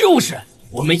吧？就是，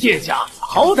我们叶家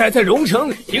好歹在荣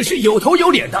城也是有头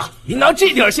有脸的，你拿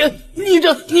这点钱，你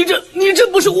这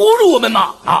不是侮辱我们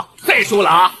吗？啊！再说了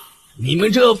啊，你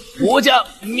们这薄家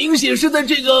明显是在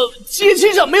这个结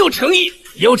亲上没有诚意，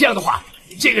要这样的话，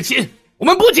这个亲我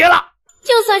们不结了。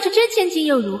就算是真千金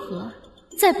又如何？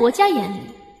在薄家眼里，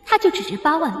他就只值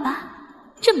88000。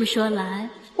这么说来，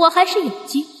我还是有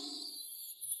机。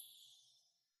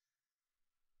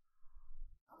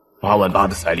88000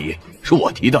的彩礼是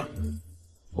我提的，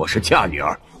我是嫁女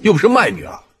儿，又不是卖女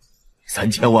儿。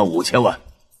3000万、5000万，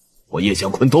我叶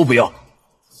向坤都不要，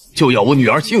就要我女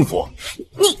儿幸福。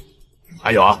你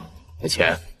还有啊，那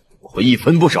钱我会一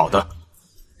分不少的，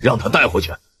让她带回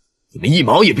去，你们1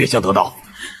毛也别想得到。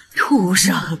畜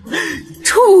生！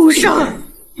畜生！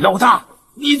老大，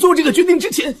你做这个决定之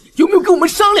前有没有跟我们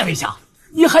商量一下？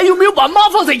你还有没有把妈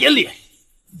放在眼里？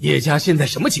叶家现在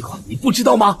什么情况，你不知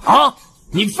道吗？啊！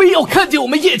你非要看见我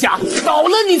们叶家倒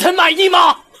了你才满意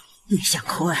吗？叶向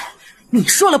坤，你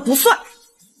说了不算。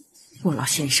顾老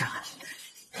先生，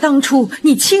当初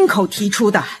你亲口提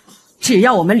出的，只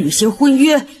要我们履行婚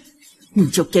约，你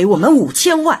就给我们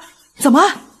5000万，怎么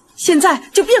现在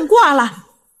就变卦了？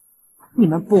你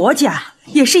们薄家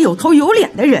也是有头有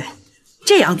脸的人，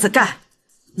这样子干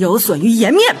有损于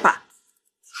颜面吧？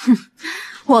哼，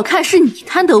我看是你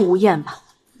贪得无厌吧。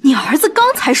你儿子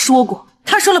刚才说过，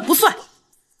他说了不算，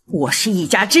我是一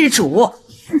家之主，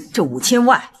这5000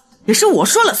万也是我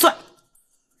说了算，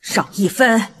少1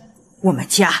分我们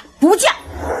家不嫁。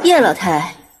叶老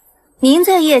太，您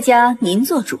在叶家您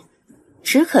做主，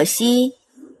只可惜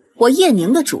我叶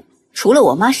宁的主除了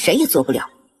我妈谁也做不了。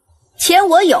钱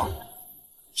我有，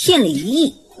聘礼1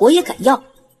亿我也敢要，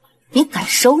你敢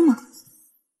收吗？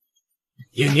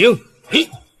叶宁，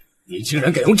你竟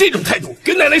然敢用这种态度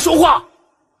跟奶奶说话！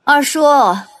二叔，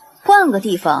换个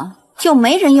地方就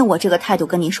没人用我这个态度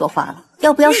跟您说话了，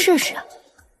要不要试试啊？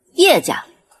叶家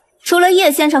除了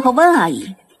叶先生和温阿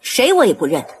姨，谁我也不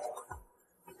认。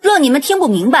若你们听不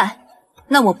明白，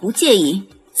那我不介意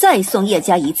再送叶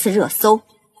家一次热搜。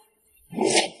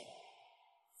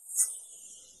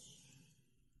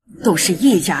都是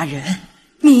叶家人，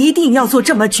你一定要做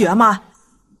这么绝吗？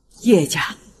叶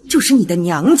家就是你的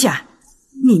娘家，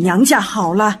你娘家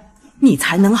好了，你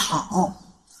才能好。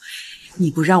你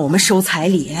不让我们收彩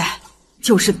礼，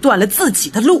就是断了自己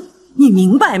的路，你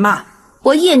明白吗？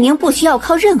我叶宁不需要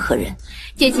靠任何人。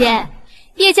姐姐，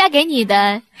叶家给你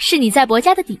的是你在薄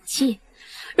家的底气，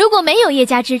如果没有叶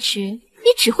家支持，你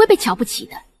只会被瞧不起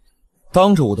的。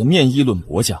当着我的面议论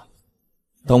薄家，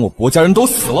当我薄家人都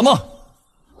死了吗？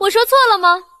我说错了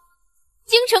吗？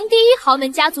京城第一豪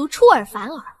门家族出尔反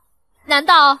尔，难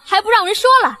道还不让人说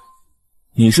了？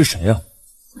你是谁啊？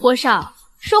薄少，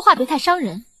说话别太伤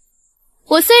人。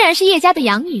我虽然是叶家的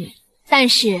养女，但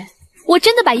是我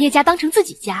真的把叶家当成自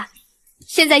己家。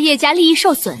现在叶家利益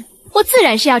受损，我自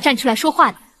然是要站出来说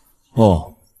话的。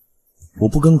哦，我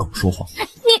不跟狗说话。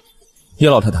你，叶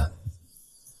老太太，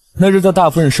那日在大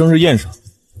夫人生日宴上，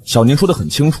小宁说得很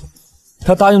清楚，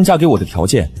她答应嫁给我的条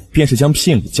件便是将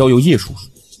聘礼交由叶叔叔。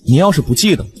你要是不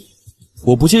记得，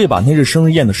我不介意把那日生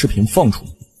日宴的视频放出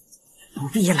来。不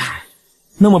必了。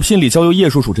那么聘礼交由叶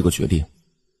叔叔这个决定，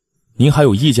您还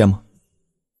有意见吗？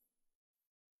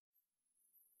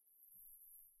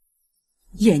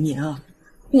叶宁，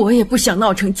我也不想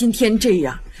闹成今天这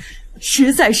样，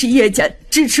实在是叶家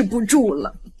支持不住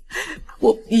了。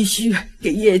我必须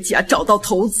给叶家找到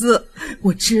投资。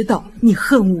我知道你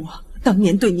恨我当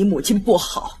年对你母亲不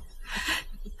好，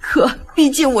可毕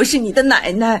竟我是你的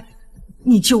奶奶，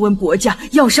你就问薄家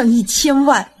要上1000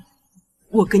万，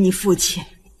我跟你父亲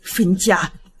分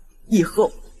家，以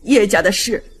后叶家的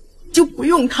事就不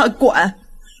用他管，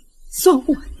算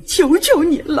我求求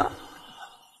你了。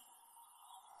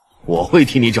我会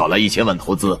替你找来1000万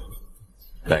投资，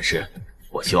但是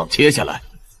我希望接下来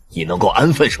你能够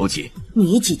安分守己。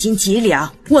你几斤几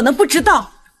两，我能不知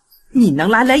道？你能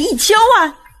拿来1000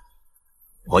万？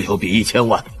我有比1000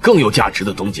万更有价值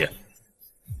的东西，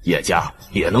叶家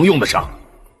也能用得上。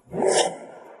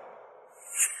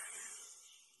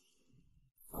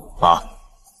妈，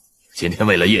今天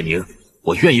为了叶宁，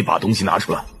我愿意把东西拿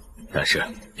出来，但是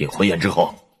订婚宴之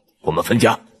后，我们分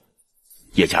家，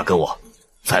叶家跟我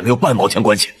再没有半毛钱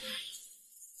关系。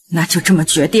那就这么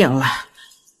决定了，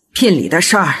聘礼的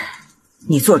事儿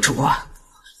你做主。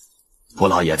胡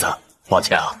老爷子，抱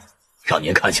歉啊，让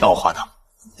您看笑话的。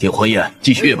订婚宴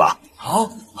继续吧。好，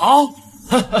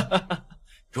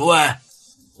诸位，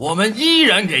我们依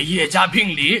然给叶家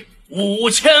聘礼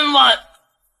5000万，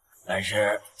但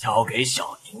是交给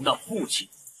小宁的父亲。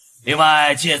另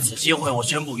外，借此机会，我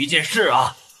宣布一件事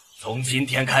啊，从今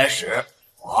天开始，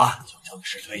我就正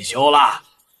式退休了。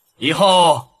以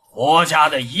后薄家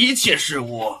的一切事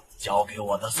务交给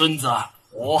我的孙子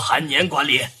薄寒年管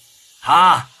理，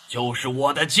他就是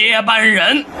我的接班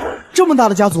人。这么大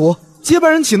的家族，接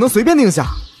班人岂能随便定下？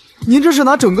您这是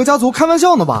拿整个家族开玩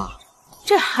笑呢吧？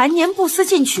这寒年不思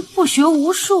进取，不学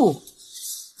无术，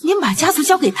您把家族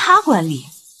交给他管理，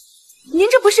您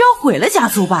这不是要毁了家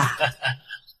族吧？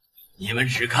你们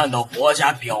只看到薄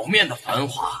家表面的繁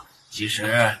华，其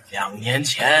实2年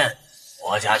前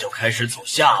薄家就开始走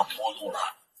下坡路了，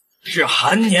是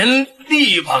寒年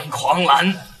力挽狂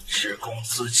澜，使公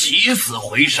司起死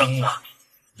回生啊！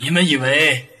你们以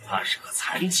为他是个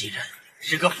残疾人，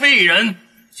是个废人，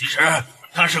其实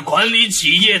他是管理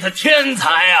企业的天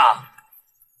才啊！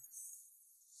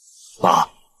妈，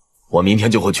我明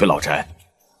天就会去老宅，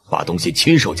把东西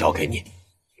亲手交给你，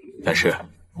但是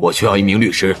我需要一名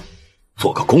律师，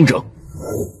做个公证。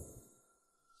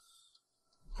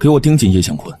给我盯紧叶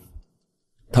向坤，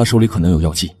他手里可能有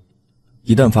药剂，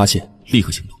一旦发现，立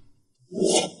刻行动。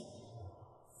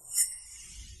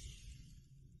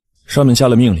上面下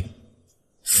了命令，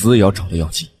死也要找到药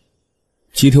剂。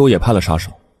集体我也派了杀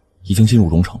手，已经进入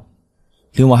荣城，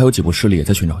另外还有几部势力也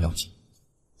在寻找药剂，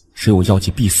谁有药剂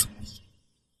必死无疑。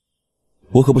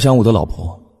我可不想我的老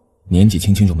婆年纪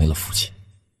轻轻就没了父亲。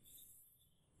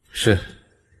是。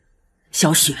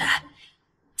小雪，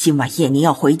今晚叶宁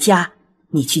要回家，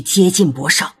你去接近薄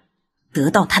少，得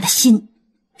到他的心，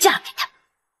嫁给他。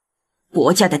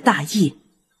薄家的大业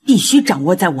必须掌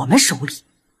握在我们手里，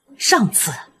上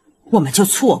次我们就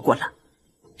错过了，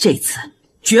这次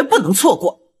绝不能错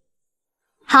过。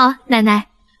好，奶奶，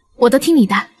我都听你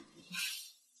的。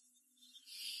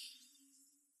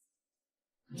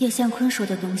叶向坤说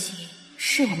的东西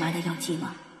是我妈的药剂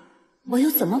吗？我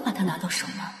又怎么把它拿到手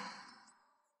呢？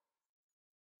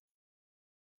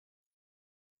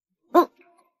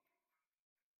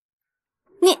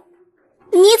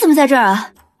你怎么在这儿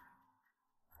啊？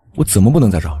我怎么不能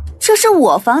在这儿？这是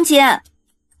我房间。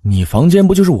你房间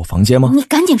不就是我房间吗？你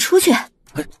赶紧出去。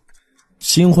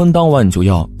新婚当晚你就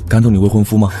要赶走你未婚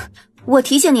夫吗？我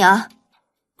提醒你啊，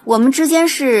我们之间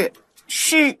是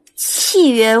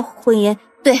契约婚姻，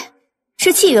对，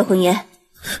是契约婚姻。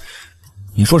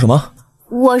你说什么？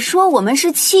我说我们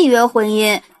是契约婚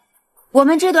姻，我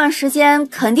们这段时间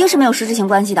肯定是没有实质性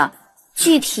关系的，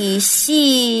具体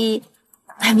细，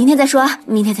明天再说啊，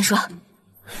明天再说。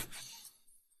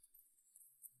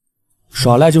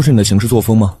耍赖就是你的行事作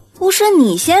风吗？不是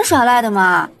你先耍赖的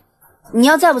吗？你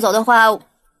要再不走的话，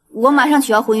我马上取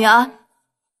消婚约啊！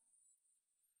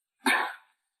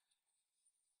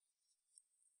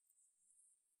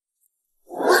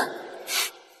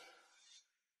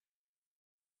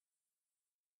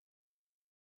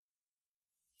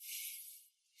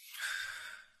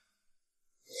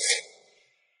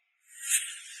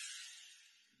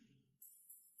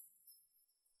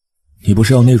你不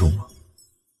是要内容吗？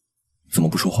怎么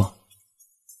不说话？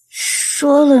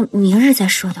说了明日再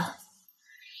说的。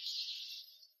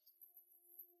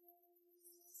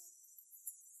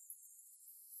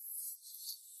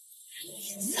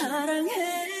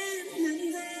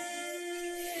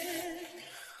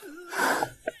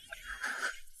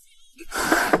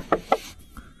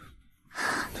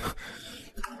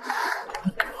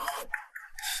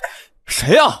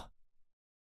谁呀？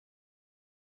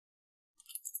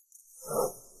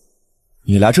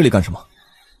你来这里干什么？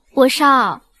博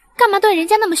少，干嘛对人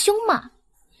家那么凶嘛？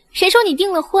谁说你订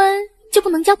了婚就不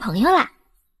能交朋友啦？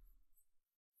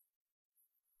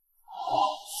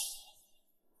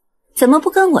怎么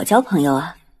不跟我交朋友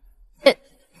啊？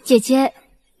姐姐，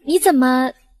你怎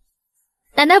么？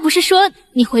奶奶不是说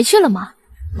你回去了吗？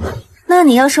那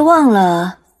你要是忘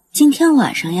了，今天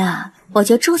晚上呀，我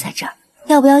就住在这儿，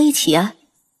要不要一起啊？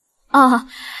哦，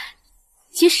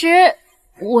其实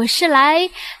我是来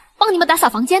帮你们打扫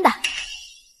房间的，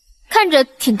看着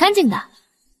挺干净的，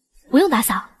不用打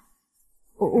扫，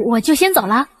我就先走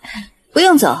了。不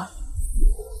用走，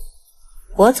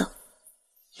我走。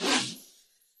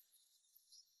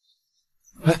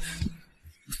哎，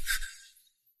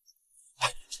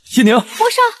叶宁，博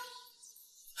少，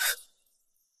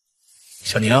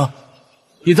小宁，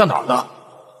你在哪儿呢？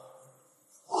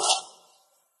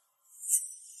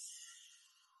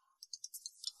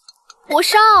博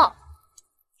少，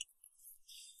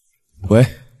喂，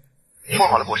说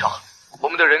好了，博少，我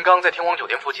们的人刚在天王酒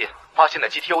店附近发现了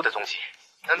GTO 的踪迹，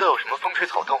难道有什么风吹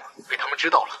草动被他们知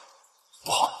道了？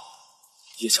不好，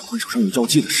叶强坤手上有药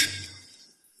剂的事。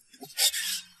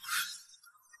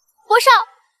博少，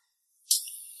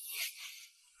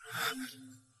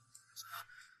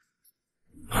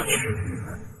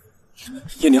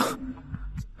叶宁，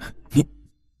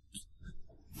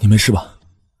你没事吧？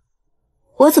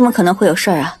我怎么可能会有事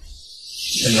儿啊？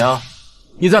小宁，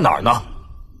你在哪儿呢？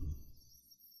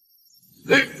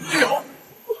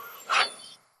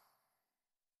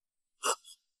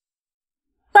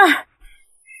爸，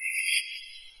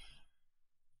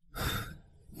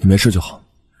你没事就好。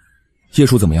叶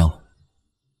叔怎么样了？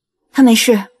他没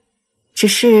事，只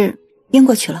是晕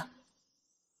过去了。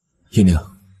叶宁，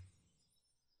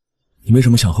你没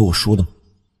什么想和我说的吗？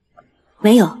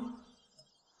没有，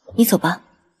你走吧，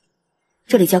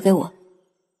这里交给我。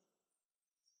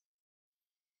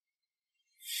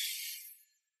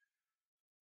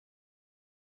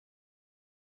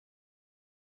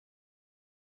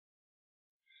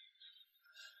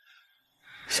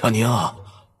小宁，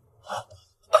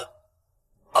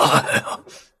哎呀，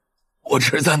我这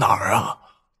是在哪儿啊？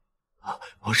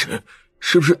我是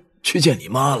不是去见你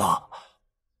妈了？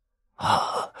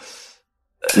啊，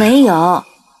没有，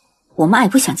我妈也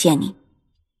不想见你。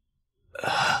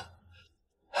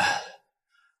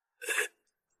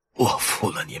我负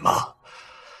了你妈，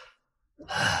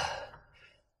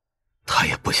她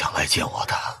也不想来见我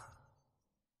的。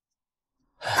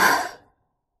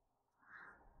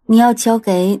你要交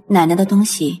给奶奶的东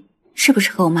西，是不是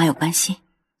和我妈有关系？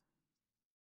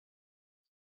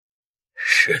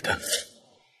是的。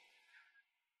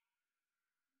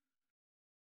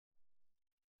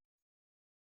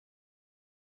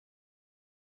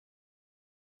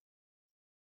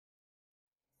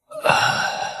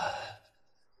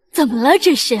怎么了？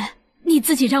这是你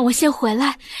自己让我先回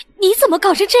来，你怎么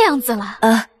搞成这样子了？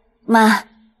妈，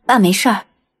爸没事儿，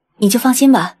你就放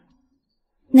心吧。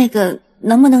那个，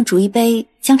能不能煮一杯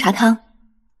姜茶汤？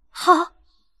好。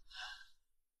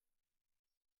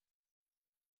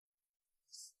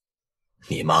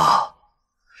你妈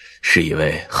是一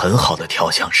位很好的调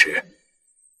香师，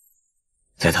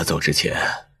在她走之前，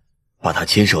把她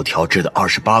亲手调制的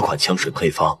28款香水配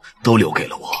方都留给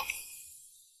了我。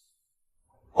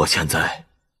我现在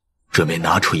准备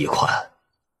拿出一款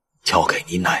交给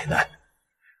你奶奶。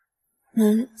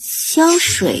香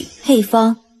水配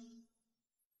方？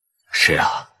是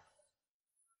啊，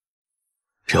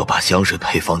只有把香水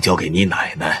配方交给你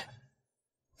奶奶，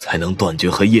才能断绝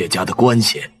和叶家的关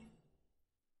系，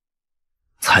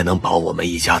才能保我们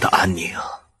一家的安宁。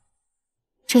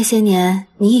这些年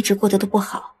你一直过得都不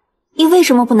好，你为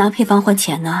什么不拿配方换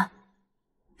钱呢？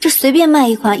这随便卖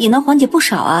一款也能缓解不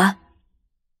少啊。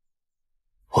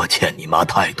我欠你妈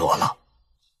太多了。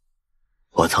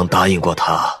我曾答应过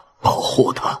她保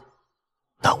护她，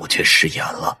但我却食言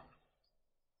了。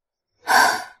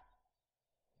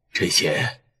这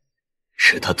些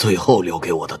是她最后留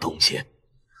给我的东西，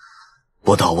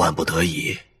不到万不得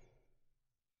已，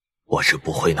我是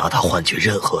不会拿它换取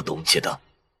任何东西的。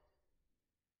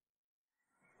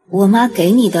我妈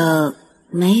给你的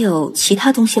没有其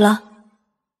他东西了？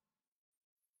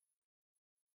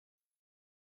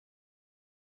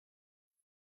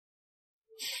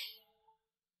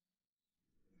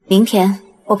明天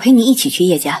我陪你一起去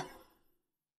叶家。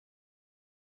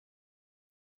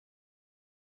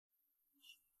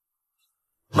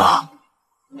妈，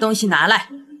东西拿来。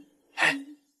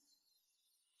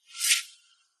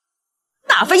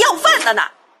哪份要饭的呢？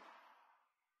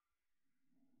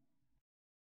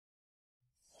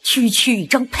区区一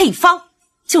张配方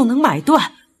就能买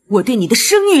断我对你的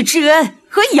生育之恩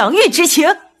和养育之情，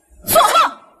错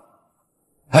吗？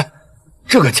哎，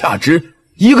这个价值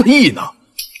1个亿呢！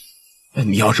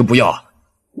你要是不要，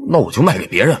那我就卖给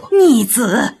别人了。逆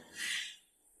子，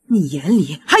你眼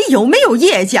里还有没有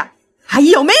叶家？还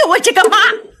有没有我这个妈？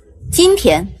今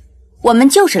天我们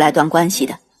就是来断关系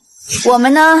的。我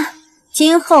们呢，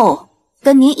今后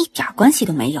跟您一点关系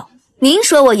都没有。您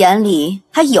说我眼里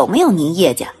还有没有您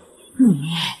叶家？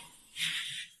你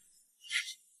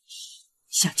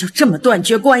想就这么断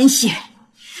绝关系，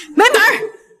没门儿！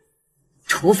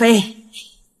除非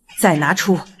再拿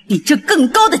出比这更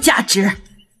高的价值，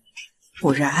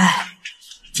不然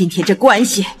今天这关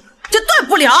系就断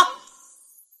不了。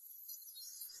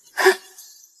哼，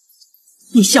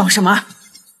你笑什么？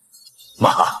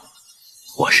妈，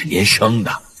我是您生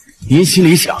的，您心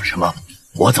里想什么，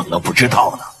我怎么能不知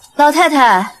道呢？老太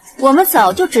太，我们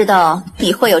早就知道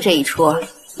你会有这一出，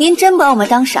您真把我们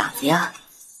当傻子呀？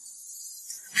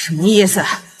什么意思？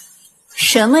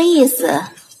什么意思？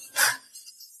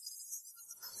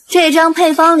这张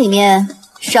配方里面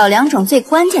少2种最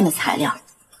关键的材料，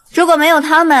如果没有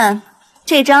它们，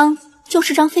这张就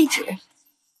是张废纸。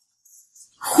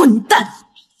混蛋！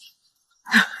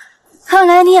看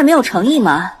来你也没有诚意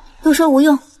嘛，多说无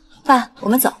用。爸，我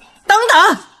们走。等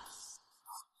等，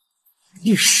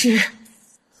律师，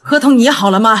合同拟好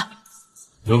了吗？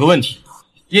有个问题，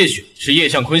叶雪是叶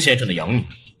向坤先生的养女，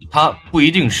她不一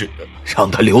定是。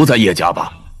让她留在叶家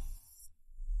吧。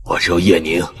我只有叶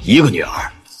宁一个女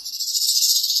儿。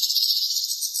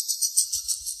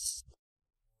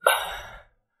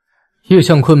叶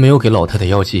向坤没有给老太太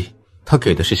药剂，他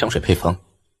给的是香水配方，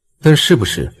但是不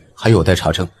是还有待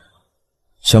查证。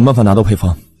想办法拿到配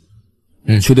方，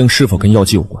确定是否跟药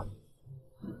剂有关。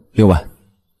另外，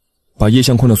把叶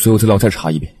向坤的所有资料再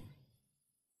查一遍。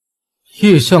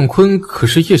叶向坤可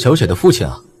是叶小姐的父亲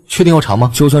啊，确定要查吗？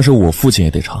就算是我父亲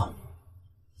也得查，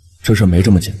这事没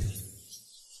这么简单。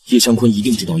叶向坤一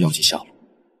定知道药剂下落。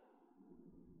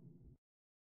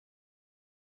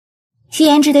吸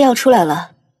研制的药出来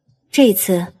了，这一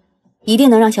次一定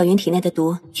能让小云体内的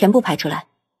毒全部排出来，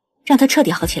让她彻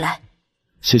底好起来。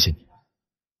谢谢你。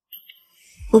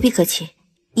不必客气，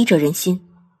医者仁心。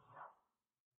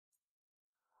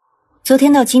昨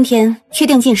天到今天确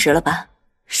定进食了吧？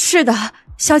是的，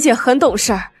小姐很懂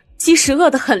事儿，即使饿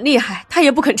得很厉害，她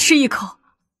也不肯吃一口。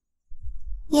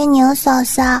叶宁嫂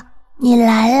嫂，你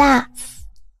来啦！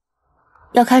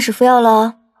要开始服药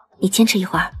了，你坚持一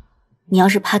会儿。你要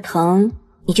是怕疼，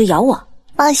你就咬我。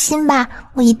放心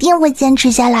吧，我一定会坚持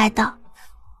下来的。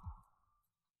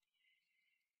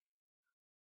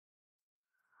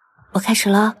我开始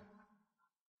了。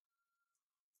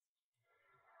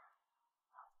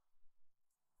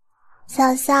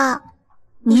嫂嫂，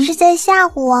你是在吓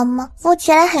唬我吗？敷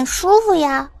起来很舒服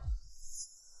呀。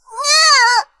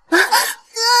小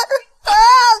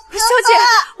姐，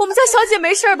我们家小姐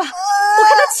没事吧？我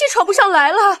看她气喘不上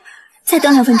来了。再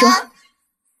等2分钟。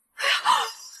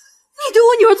你对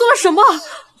我女儿做了什么？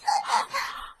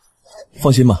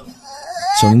放心吧，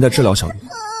小云在治疗小云。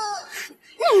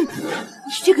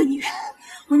你这个女人，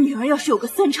我女儿要是有个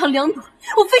3长2短，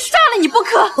我非杀了你不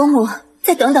可！伯母，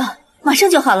再等等，马上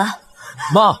就好了。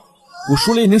妈，我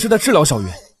说了，叶宁是在治疗小云。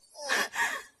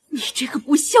你这个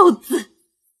不孝子，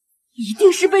一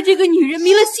定是被这个女人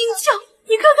迷了心窍。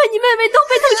你看看你妹妹都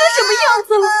被疼成什么样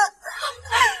子了！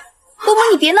伯母，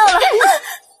你别闹了。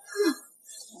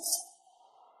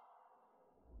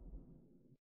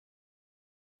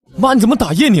妈，你怎么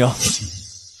打叶宁？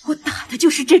我打的就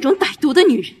是这种歹毒的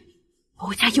女人。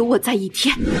我家有我在一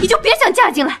天，你就别想嫁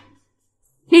进来。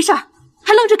没事儿，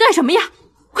还愣着干什么呀？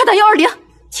快打120！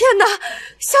天哪，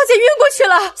小姐晕过去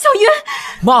了！小云，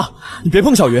妈，你别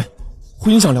碰小云，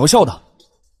会影响疗效的。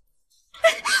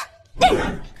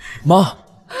妈，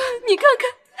你看看，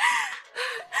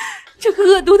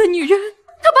个恶毒的女人，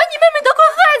她把你妹妹都快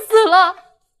害死了，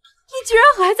你居然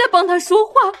还在帮她说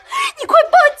话，你快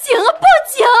报警啊！报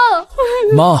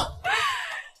警！妈，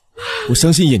我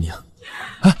相信叶宁。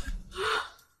哎，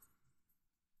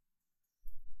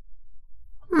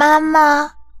妈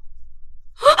妈，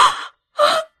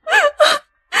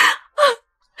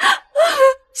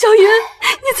小云，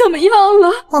你怎么样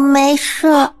了？我没事。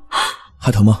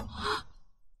还疼吗？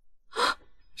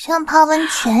像泡温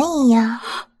泉一样。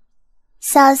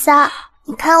嫂嫂，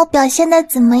你看我表现的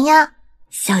怎么样？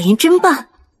小云真棒，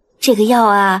这个药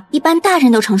啊，一般大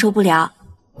人都承受不了。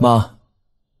妈，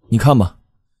你看吧，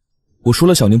我说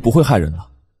了小宁不会害人的。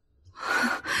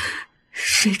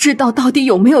谁知道到底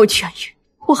有没有痊愈？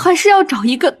我还是要找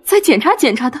一个再检查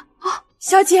检查的啊！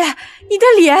小姐，你的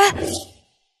脸，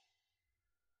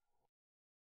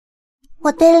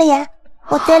我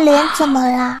的脸怎么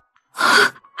啦？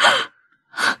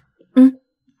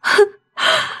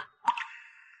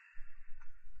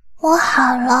我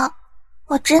好了，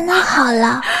我真的好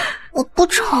了，我不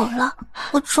丑了，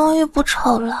我终于不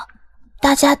丑了。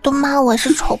大家都骂我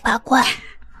是丑八怪，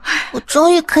我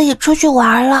终于可以出去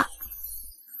玩了。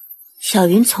小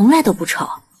云从来都不丑，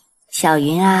小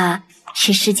云啊，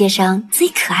是世界上最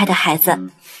可爱的孩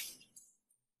子。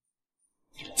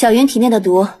小云体内的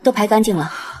毒都排干净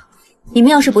了，你们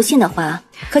要是不信的话，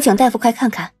可请大夫快看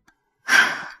看。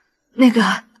那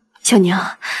个小宁，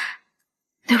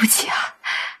对不起啊，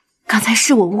刚才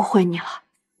是我误会你了，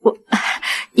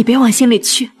你别往心里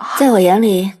去。在我眼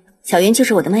里，小云就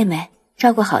是我的妹妹，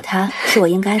照顾好她是我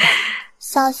应该的。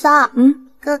嫂嫂，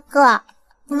哥哥，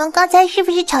你们刚才是不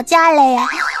是吵架了呀？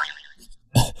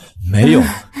没有，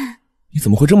你怎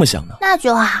么会这么想呢？那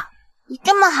就好，你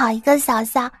这么好一个嫂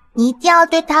嫂，你一定要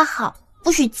对她好，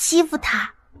不许欺负她，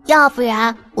要不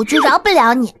然我就饶不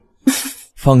了你。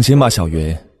放心吧，小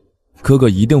云，哥哥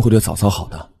一定会对嫂嫂好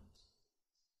的。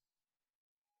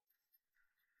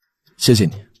谢谢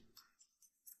你。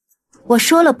我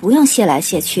说了不用谢来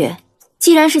谢去，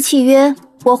既然是契约，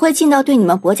我会尽到对你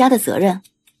们薄家的责任，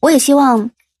我也希望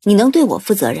你能对我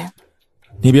负责任。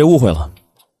你别误会了，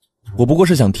我不过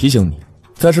是想提醒你，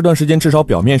在这段时间至少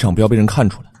表面上不要被人看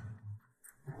出来。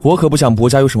我可不想薄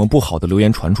家有什么不好的流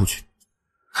言传出去。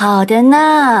好的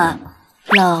呢，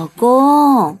老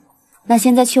公，那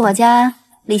现在去我家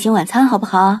例行晚餐好不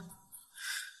好？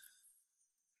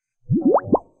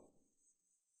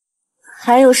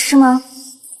还有事吗？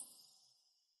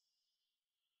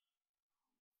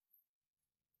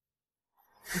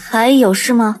还有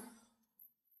事吗？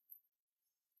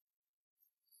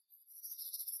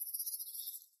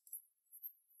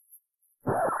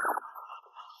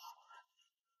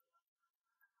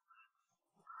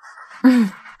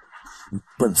你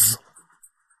笨死了。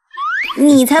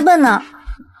你才笨呢。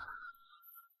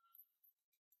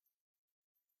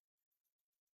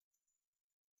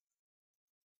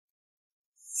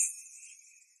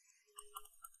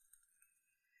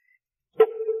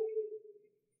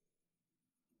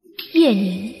叶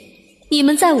宁，你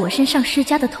们在我身上施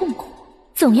加的痛苦，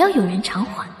总要有人偿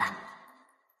还吧？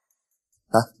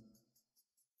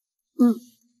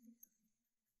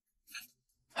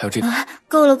还有这个，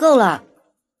够了够了。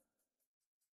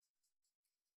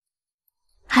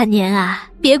韩年啊，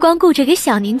别光顾着给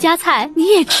小宁夹菜，你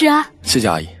也吃啊。谢谢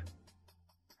阿姨。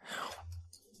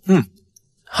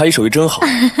阿姨手艺真好。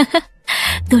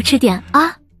多吃点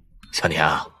啊。小年，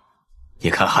你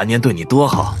看韩年对你多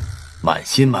好，满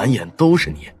心满眼都是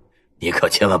你，你可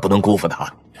千万不能辜负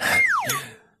他。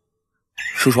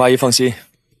叔叔阿姨放心，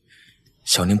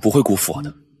小宁不会辜负我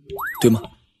的，对吗？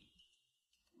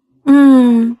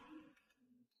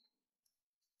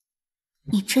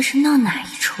你这是闹哪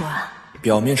一出啊？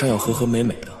表面上要和和美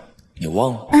美的，你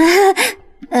忘了？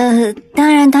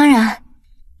当然。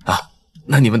啊，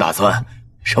那你们打算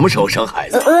什么时候生孩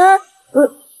子？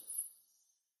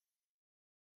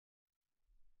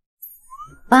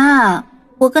爸，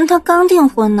我跟他刚订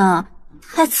婚呢，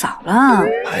太早了。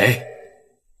哎，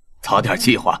早点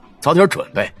计划，早点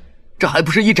准备，这还不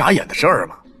是一眨眼的事儿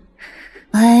吗？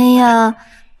哎呀，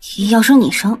要说你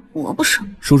生，我不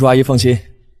生。叔叔阿姨放心，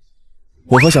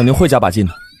我和小宁会加把劲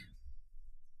的。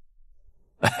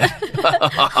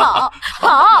好。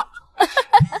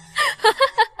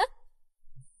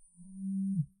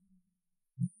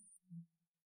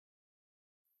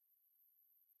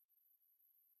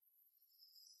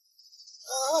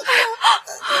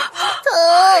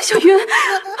小云，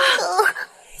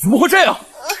怎么会这样？我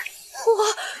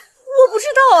不知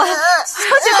道啊，小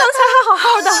姐刚才还好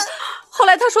好的，后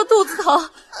来她说肚子疼，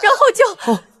然后就……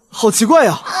好奇怪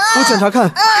呀！我检查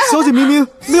看，小姐明明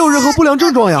没有任何不良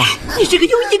症状呀。你这个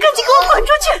庸医，赶紧给我滚出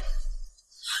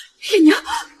去！叶宁，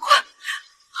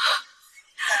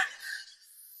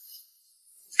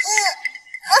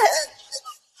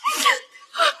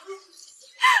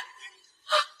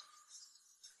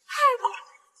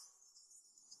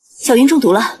小云中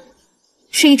毒了，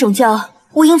是一种叫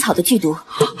乌蝇草的剧毒。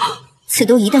此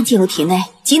毒一旦进入体内，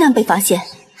极难被发现，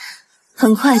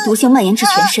很快毒性蔓延至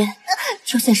全身，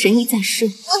就算神医在世。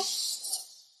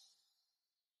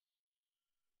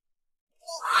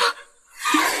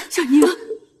小宁，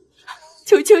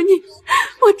求求你，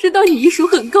我知道你医术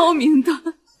很高明的，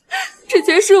之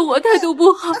前是我态度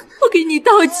不好，我给你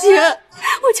道歉，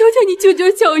我求求你救救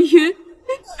小云。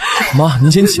妈，您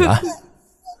先起来。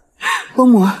伯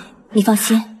母，你放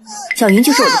心，小云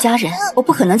就是我的家人，我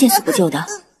不可能见死不救的。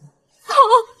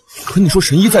可你说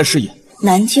神医在世也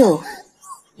难救，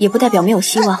也不代表没有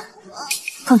希望。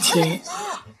况且，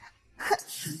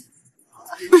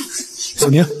小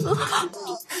宁，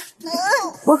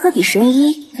我可比神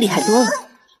医厉害多了。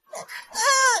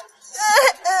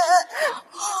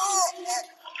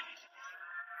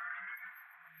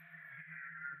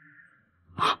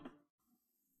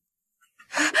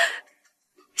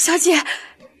小姐，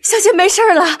小姐没事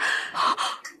了，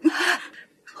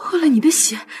喝了你的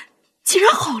血，竟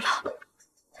然好了。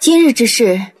今日之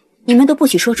事，你们都不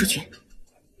许说出去。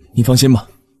你放心吧，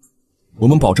我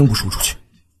们保证不说出去。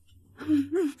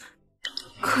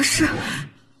可是，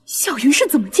小云是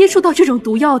怎么接触到这种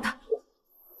毒药的？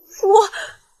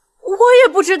我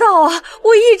也不知道啊，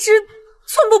我一直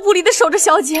寸步不离的守着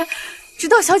小姐，直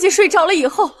到小姐睡着了以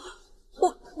后，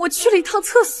我去了一趟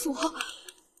厕所。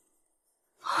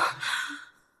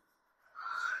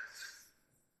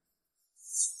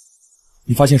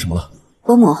你发现什么了？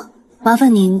伯母，麻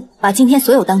烦您把今天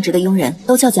所有当值的佣人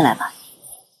都叫进来吧。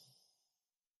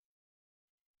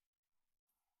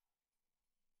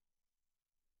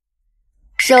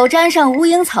手沾上乌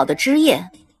蝇草的汁液，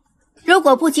如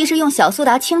果不及时用小苏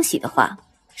打清洗的话，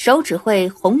手指会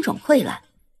红肿溃烂，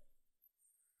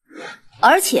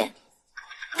而且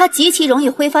它极其容易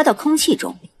挥发到空气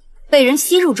中，被人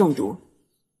吸入中毒。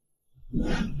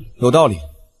有道理。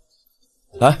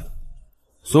来，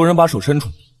所有人把手伸出，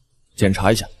检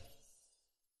查一下。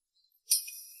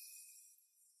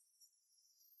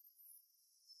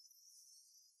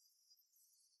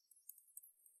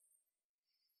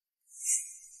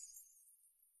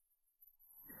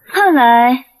看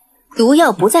来毒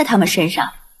药不在他们身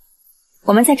上，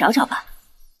我们再找找吧。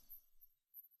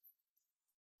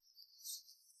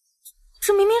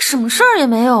这明明什么事儿也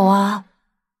没有啊！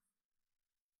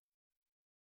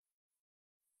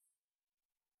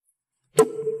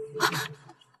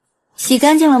洗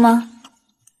干净了吗？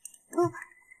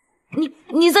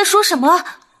你在说什么？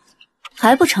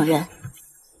还不承认？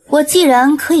我既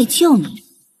然可以救你，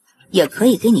也可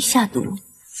以给你下毒。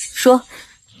说。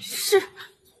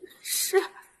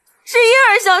是叶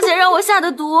儿小姐让我下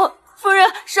的毒。夫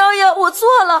人，少爷，我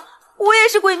错了，我也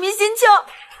是鬼迷心窍。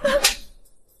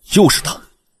又是他，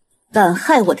敢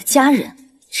害我的家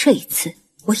人，这一次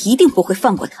我一定不会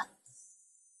放过他。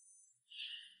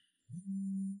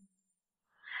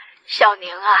小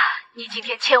宁啊，你今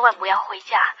天千万不要回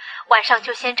家，晚上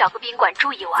就先找个宾馆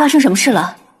住一晚。发生什么事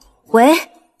了？喂，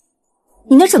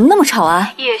你那怎么那么吵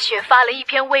啊？叶雪发了一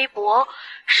篇微博，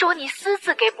说你私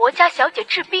自给薄家小姐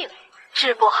治病，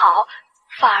治不好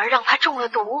反而让她中了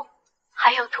毒，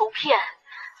还有图片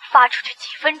发出去几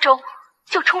分钟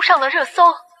就冲上了热搜。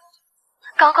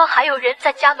刚刚还有人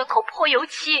在家门口泼油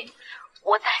漆，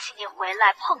我担心你回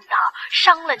来碰到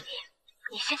伤了你，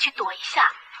你先去躲一下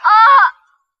啊！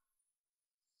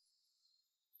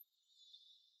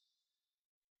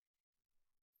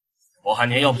薄寒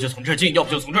年要不就从这儿进，要不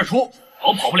就从这儿出，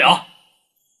老跑不了。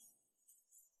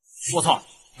我操，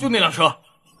就那辆车，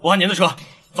薄寒年的车，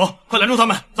走，快拦住他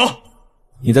们，走。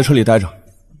你在车里待着，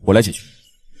我来解决。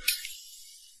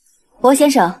薄先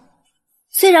生，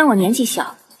虽然我年纪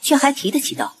小，却还提得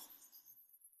起刀。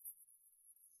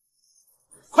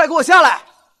快给我下来！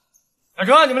下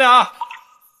车，你们俩。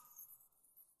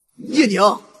叶宁，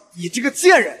你这个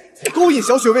贱人，勾引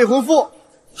小雪未婚夫，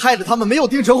害得他们没有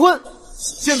订成婚。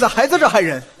现在还在这害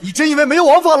人，你真以为没有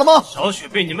王法了吗？小雪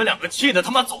被你们两个气得他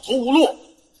妈走投无路，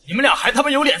你们俩还他妈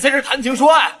有脸在这谈情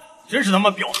说爱，真是他妈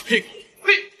婊子配狗！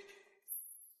呸！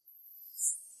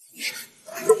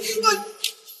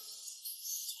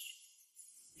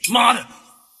妈的！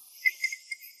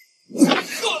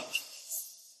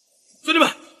兄弟们，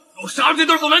给我杀了这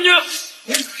对狗男女！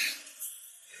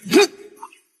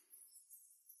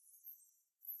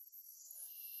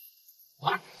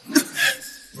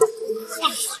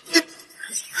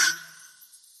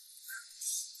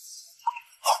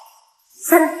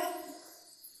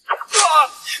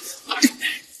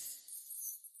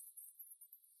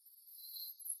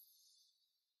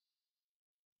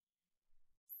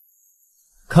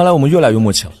看来我们越来越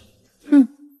默契了。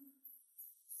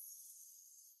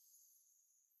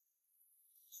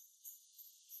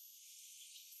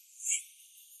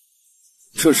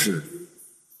这是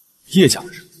叶家的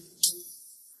人。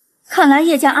看来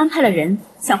叶家安排了人，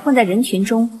想混在人群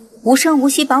中，无声无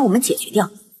息把我们解决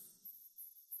掉。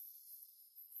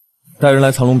带人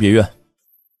来藏龙别院。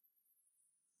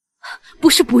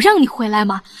不是不让你回来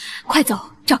吗？快走，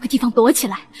找个地方躲起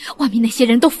来。外面那些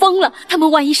人都疯了，他们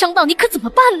万一伤到你可怎么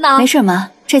办呢？没事嘛，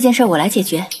这件事我来解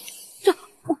决。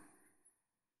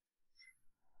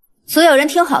所有人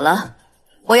听好了，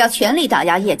我要全力打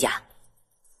压叶家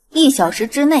，1小时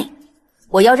之内，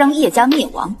我要让叶家灭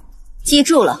亡。记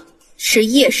住了，是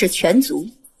叶氏全族，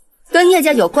跟叶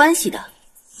家有关系的，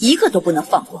一个都不能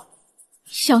放过。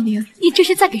小宁，你这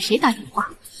是在给谁打电话？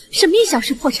什么1小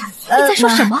时破产？你在说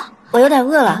什么？我有点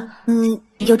饿了，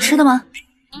有吃的吗？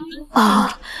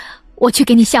我去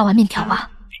给你下碗面条吧。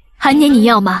韩年你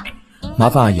要吗？麻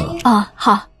烦阿姨了。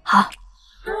好。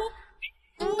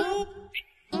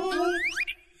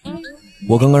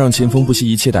我刚刚让秦风不惜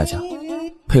一切代价，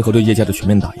配合对叶家的全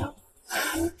面打压。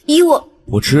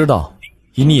我知道，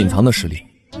以你隐藏的实力，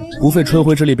不费吹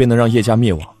灰之力便能让叶家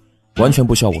灭亡，完全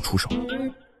不需要我出手。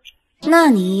那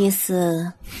你意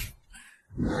思？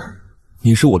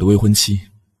你是我的未婚妻，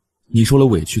你受了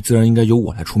委屈，自然应该由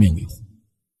我来出面维护。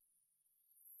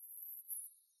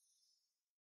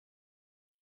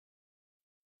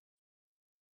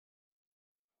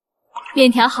面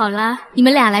条好了，你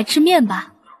们俩来吃面吧。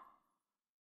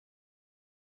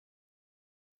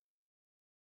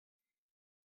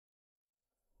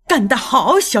干得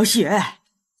好，小雪！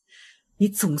你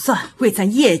总算为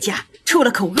咱叶家出了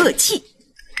口恶气。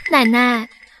奶奶，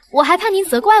我还怕您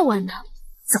责怪我呢。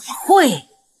怎么会？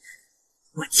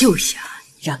我就想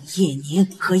让叶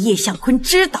宁和叶向坤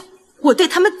知道，我对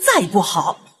他们再不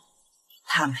好，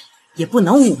他们也不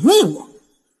能忤逆我。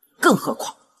更何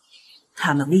况，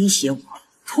他们威胁我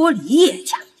脱离叶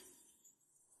家，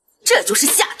这就是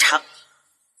下场。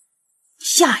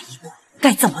下一步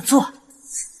该怎么做？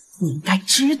你应该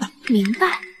知道。明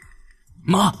白。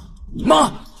妈，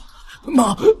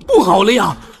不好了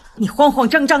呀！你慌慌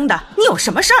张张的，你有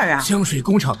什么事儿啊？香水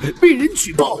工厂被人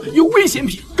举报有危险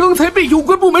品，刚才被有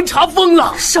关部门查封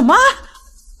了。什么？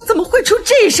怎么会出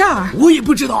这事儿？我也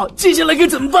不知道，接下来该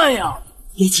怎么办呀？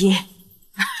别急，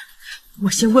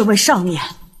我先问问上面，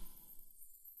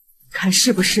看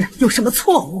是不是有什么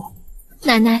错误。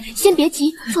奶奶，先别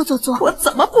急，坐。我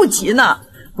怎么不急呢？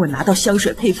我拿到香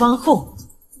水配方后，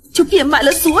就变卖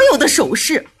了所有的首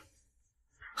饰，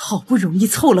好不容易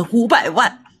凑了500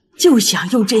万，就想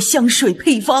用这香水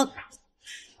配方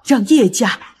让叶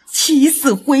家起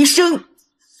死回生。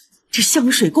这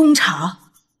香水工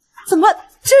厂怎么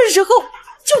这时候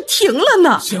就停了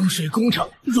呢？香水工厂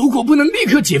如果不能立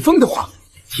刻解封的话，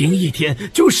停1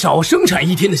天就少生产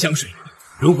1天的香水。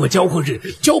如果交货日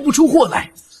交不出货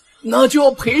来，那就要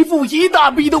赔付一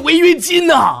大笔的违约金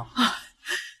呐！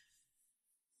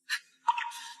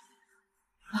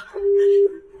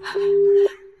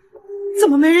怎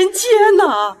么没人接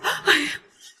呢？哎呀，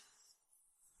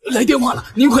来电话了，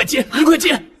您快接！喂，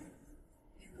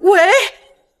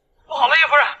不好了，叶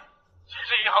夫人，金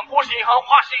市银行、国史银行、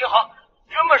华石银行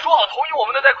原本说好同意我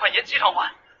们的贷款延期偿还，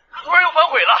可突然又反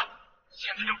悔了，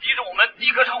现在就逼着我们立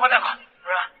刻偿还贷款，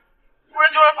不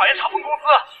然就让法院查封公司。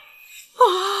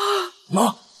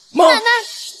妈，奶奶，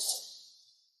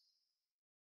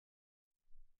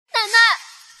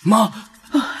妈，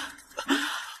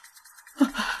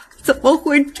怎么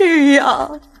会这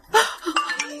样？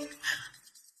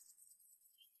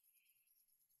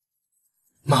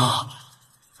妈，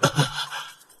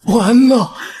完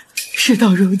了！事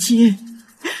到如今，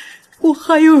我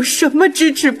还有什么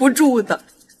支持不住的？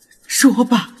说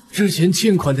吧。之前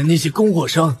欠款的那些供货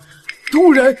商，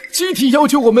突然集体要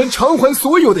求我们偿还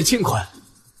所有的欠款，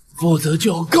否则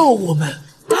就要告我们。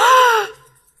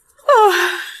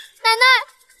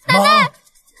奶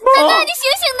奶，你醒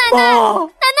醒！奶奶！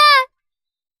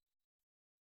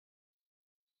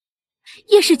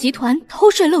叶氏集团偷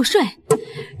税漏税，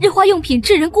日化用品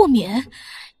致人过敏，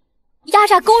压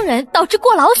榨工人导致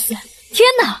过劳死。天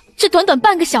哪，这短短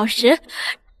半个小时，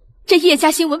这叶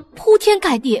家新闻铺天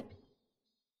盖地。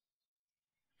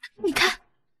你看，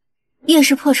叶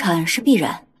氏破产是必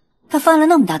然，他犯了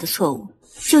那么大的错误，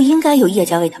就应该由叶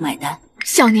家为他买单。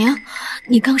小宁，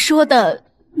你刚说的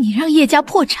你让叶家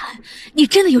破产，你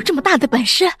真的有这么大的本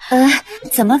事？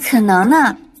怎么可能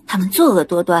呢？他们作恶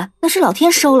多端，那是老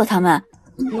天收了他们，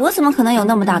我怎么可能有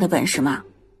那么大的本事嘛？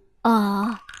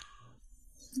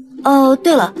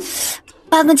对了，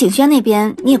爸跟景轩那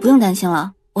边你也不用担心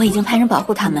了，我已经派人保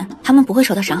护他们，他们不会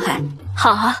受到伤害。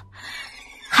好啊，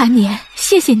韩年，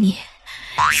谢谢你。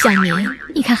小宁，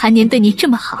你看韩年对你这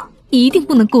么好，你一定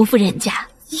不能辜负人家。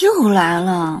又来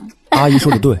了。阿姨说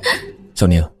的对，小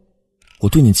宁，我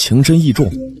对你情深意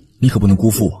重，你可不能辜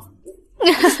负我。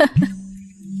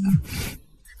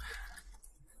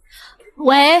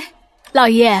喂，老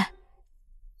爷，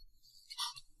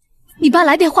你爸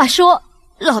来电话说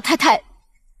老太太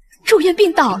住院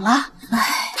病倒了，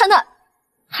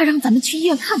他让咱们去医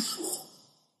院看看。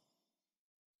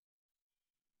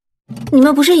你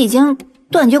们不是已经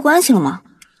断绝关系了吗？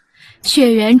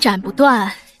血缘斩不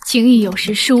断，情义有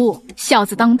时疏，孝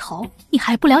子当头。你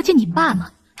还不了解你爸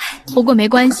吗？不过没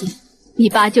关系，你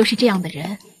爸就是这样的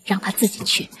人，让他自己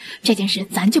去，这件事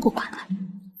咱就不管了。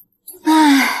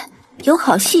唉，有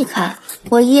好戏看，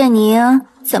我叶宁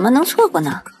怎么能错过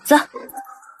呢？走。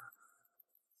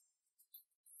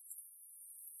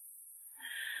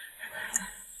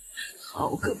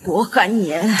好个薄寒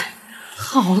年，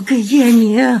好个叶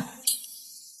宁。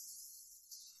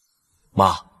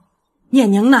妈，叶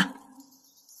宁呢？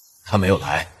他没有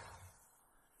来。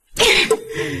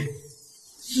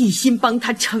一心帮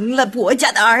他成了薄家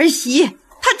的儿媳，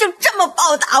他就这么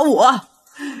报答我，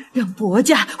让薄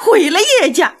家毁了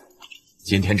叶家。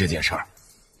今天这件事儿，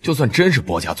就算真是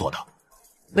薄家做的，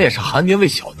那也是韩年为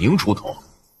小宁出头。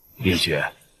叶雪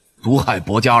毒害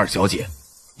薄家二小姐，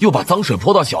又把脏水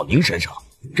泼到小宁身上，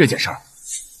这件事儿，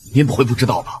您不会不知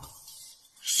道吧？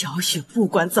小雪不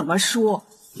管怎么说，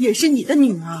也是你的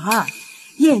女儿，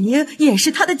叶宁也是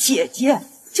她的姐姐。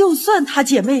就算她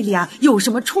姐妹俩有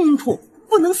什么冲突，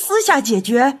不能私下解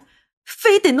决，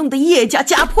非得弄得叶家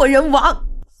家破人亡。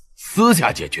私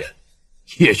下解决？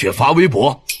叶雪发微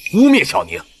博污蔑小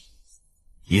宁，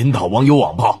引导网友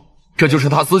网暴，这就是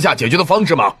她私下解决的方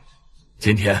式吗？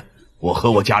今天我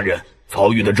和我家人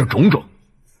遭遇的这种种，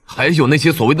还有那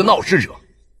些所谓的闹事者，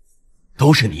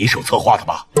都是你一手策划的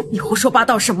吧？你胡说八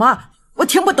道什么？我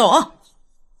听不懂。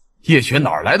叶雪哪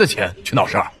儿来的钱去闹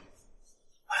事儿？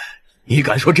你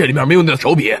敢说这里面没有你的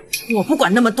手笔？我不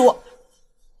管那么多，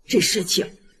这事情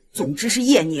总之是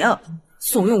叶宁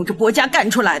怂恿着薄家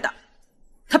干出来的，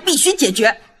他必须解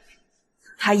决。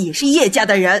他也是叶家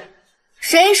的人。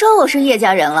谁说我是叶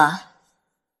家人了？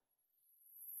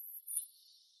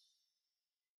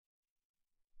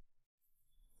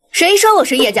谁说我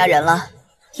是叶家人了？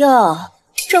哟，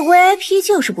这 VIP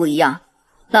就是不一样，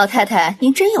老太太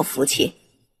您真有福气，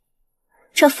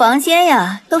这房间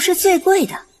呀都是最贵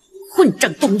的。混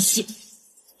账东西，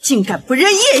竟敢不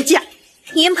认叶家！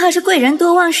您怕是贵人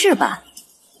多忘事吧？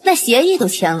那协议都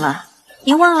签了，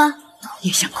您忘了？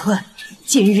叶向坤，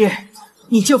今日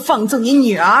你就放纵你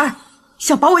女儿，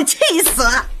想把我气死！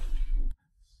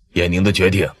叶宁的决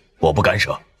定我不干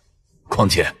涉，况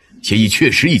且协议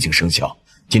确实已经生效。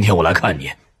今天我来看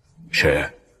你，是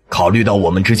考虑到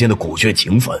我们之间的骨血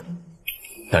情分，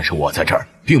但是我在这儿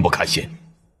并不开心，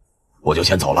我就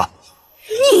先走了。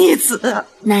逆子！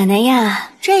奶奶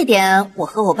呀，这点我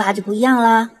和我爸就不一样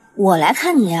了。我来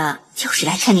看你啊，就是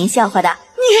来看您笑话的。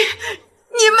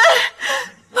你们，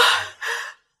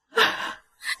奶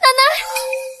奶，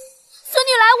孙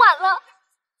女来晚了。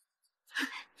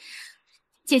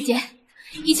姐姐，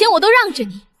以前我都让着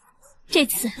你，这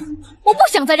次我不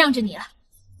想再让着你了，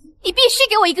你必须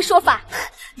给我一个说法。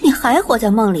你还活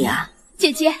在梦里啊？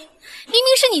姐姐，明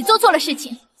明是你做错了事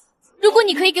情，如果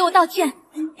你可以给我道歉，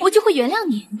我就会原谅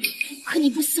你。可你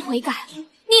不思悔改，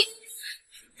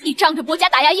你仗着薄家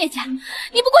打压叶家，你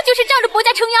不过就是仗着薄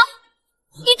家撑腰。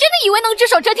你真的以为能只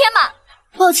手遮天吗？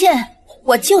抱歉，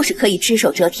我就是可以只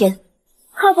手遮天。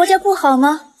靠薄家不好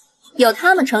吗？有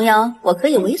他们撑腰，我可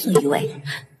以为所欲为。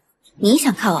你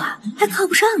想靠啊，还靠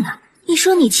不上呢。你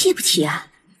说你气不气啊？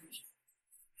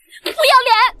不要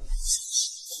脸！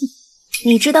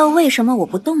你知道为什么我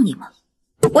不动你吗？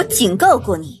我警告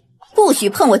过你，不许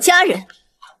碰我家人。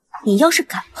你要是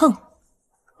敢碰，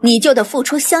你就得付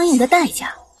出相应的代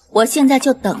价。我现在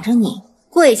就等着你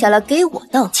跪下来给我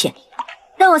道歉。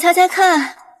让我猜猜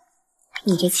看，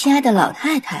你这亲爱的老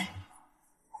太太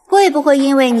会不会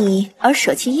因为你而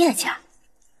舍弃叶家？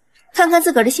看看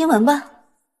自个儿的新闻吧。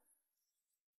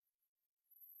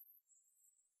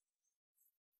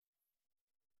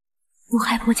毒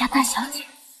害薄家大小姐，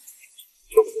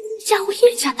嫁祸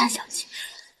叶家大小姐。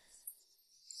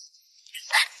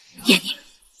叶宁，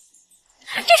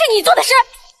这是你做的事！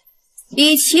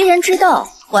以其人之道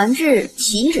还治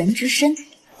其人之身，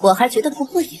我还觉得不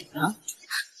过瘾呢。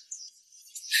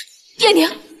叶宁，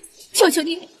求求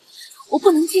你，我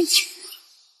不能进去。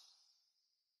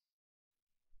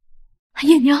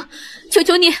叶宁，求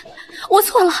求你，我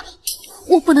错了，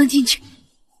我不能进去，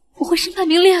我会身败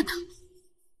名裂的，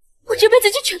我这辈子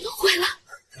就全都毁了。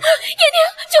叶宁，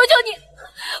求求你，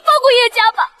放过叶家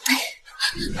吧。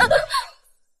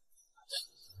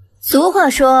俗话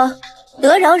说，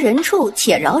得饶人处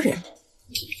且饶人。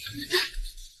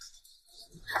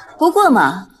不过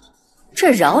嘛，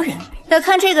这饶人，得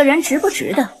看这个人值不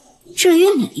值得。至于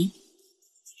你，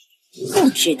不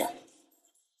值得。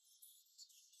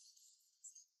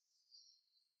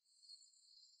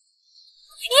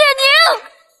叶宁，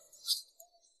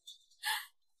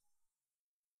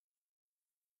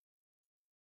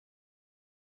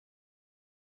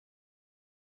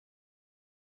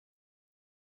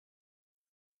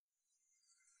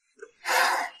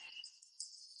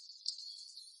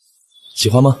喜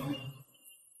欢吗？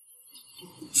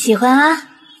喜欢啊。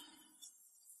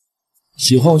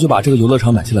喜欢我就把这个游乐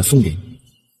场买下来送给你。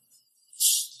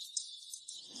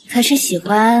可是喜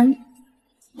欢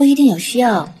不一定有需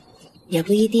要，也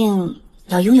不一定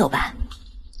要拥有吧？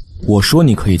我说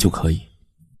你可以就可以。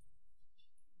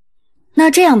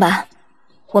那这样吧，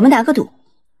我们打个赌，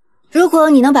如果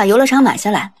你能把游乐场买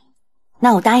下来，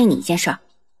那我答应你一件事儿；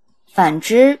反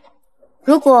之，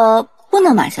如果不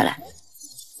能买下来，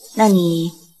那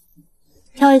你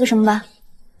挑一个什么吧？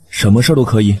什么事都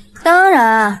可以。当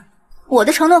然，我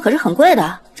的承诺可是很贵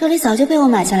的，这里早就被我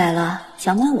买下来了。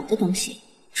想买我的东西，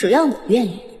只要我愿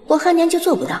意，我韩年就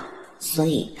做不到，所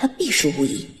以他必输无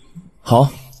疑。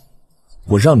好，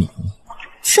我让你赢。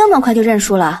这么快就认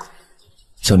输了？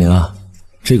小宁啊，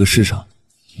这个世上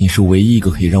你是唯一一个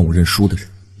可以让我认输的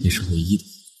人，也是唯一的，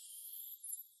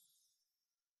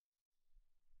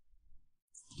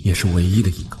也是唯一的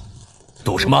一个。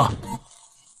赌什么？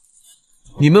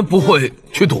你们不会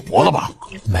去赌博了吧？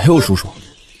没有，叔叔，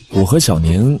我和小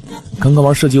宁刚刚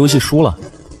玩射击游戏输了。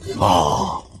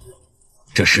哦，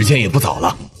这时间也不早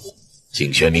了，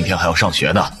景轩明天还要上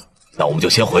学呢，那我们就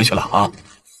先回去了啊。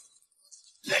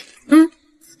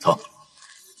走。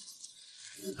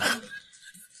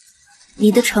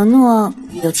你的承诺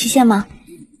有期限吗？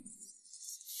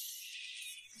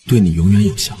对你永远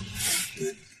有效。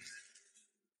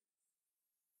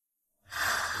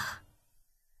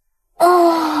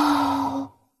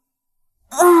哦，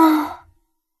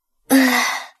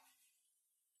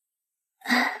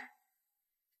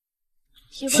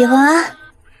喜欢啊，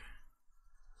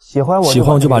喜欢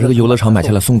我就把这个游乐场买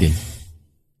下来送给你。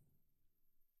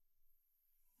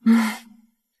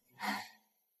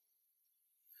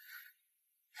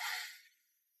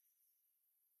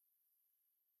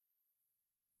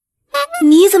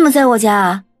你怎么在我家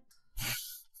啊？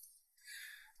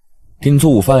给你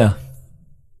做午饭呀。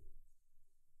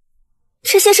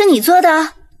这些是你做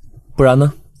的？不然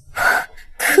呢？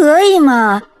可以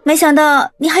嘛，没想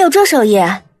到你还有这手艺。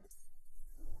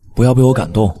不要被我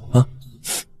感动啊！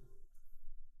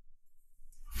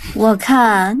我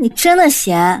看你真的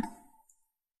闲。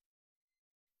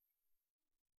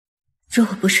如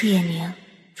果不是叶宁，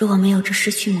如果没有这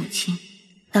失去母亲、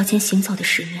刀尖行走的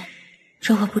10年，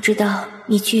如果不知道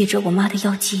你居于着我妈的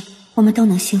腰际，我们都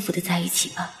能幸福的在一起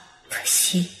吧。可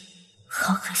惜，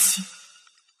好可惜。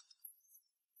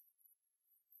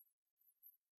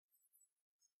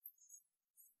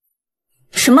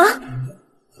什么？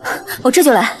我这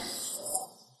就来。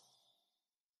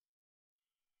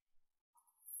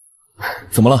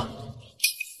怎么了？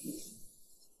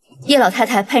叶老太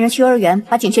太派人去幼儿园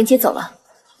把景轩接走了，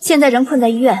现在人困在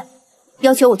医院，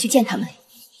要求我去见他们。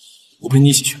我陪你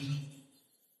一起去。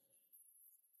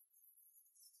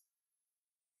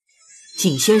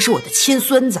景轩是我的亲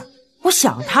孙子，我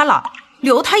想他了，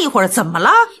留他一会儿怎么了？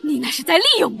你那是在利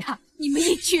用他，你们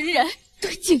一群人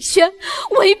对景轩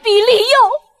威逼利诱，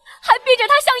还逼着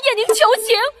他向叶宁求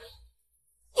情。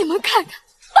你们看看，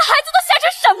把孩子都吓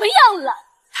成什么样了！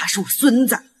他是我孙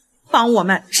子，帮我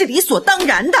们是理所当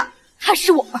然的。他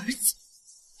是我儿子，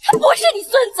他不是你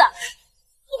孙子，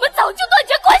我们早就断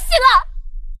绝关系了。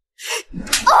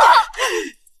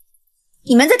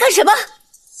你们在干什么？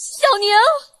小宁，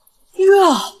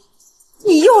哟，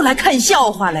你又来看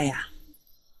笑话了呀？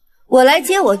我来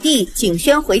接我弟景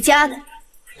轩回家的，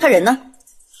他人呢？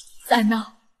在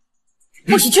那。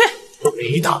不许去！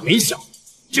没大没小，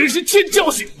真是欠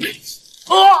教训！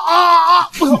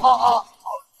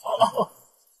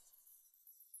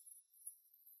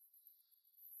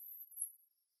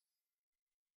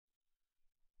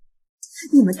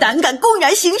你们胆敢公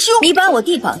然行凶！你把我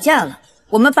弟绑架了，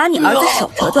我们把你儿子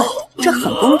手折断，这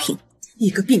很公平。一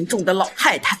个病重的老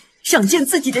太太想见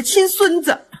自己的亲孙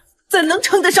子，怎能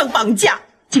称得上绑架？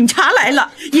警察来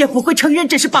了也不会承认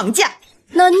这是绑架。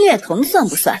那虐童算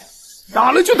不算？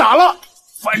打了就打了，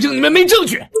反正你们没证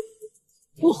据。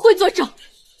我会作证，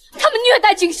他们虐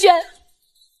待景轩。二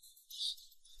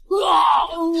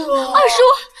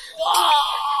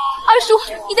叔，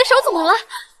你的手怎么了？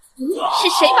是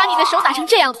谁把你的手打成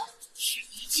这样的？是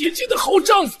你姐姐的好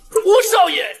丈夫吴少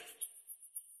爷。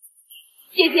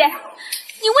姐姐，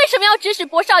你为什么要指使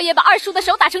薄少爷把二叔的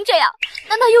手打成这样？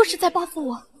难道又是在报复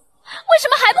我？为什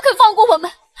么还不肯放过我们？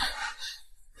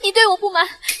你对我不满，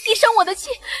你生我的气，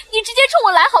你直接冲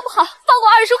我来好不好？放过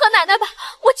二叔和奶奶吧，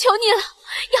我求你了，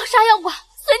要杀要剐，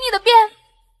随你的便。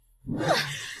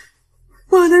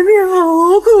我的命好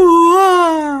苦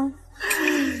啊！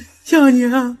小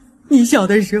宁，你小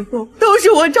的时候都是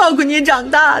我照顾你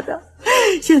长大的，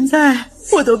现在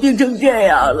我都病成这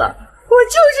样了，我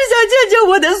就是想见见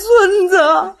我的孙子。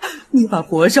你把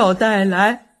薄少带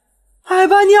来，还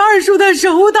把你二叔的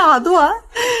手打断，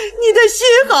你的心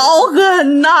好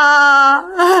狠呐！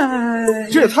哎，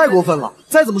这也太过分了，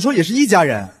再怎么说也是一家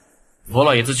人。薄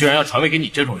老爷子居然要传位给你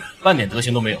这种人，半点德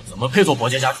行都没有，怎么配做薄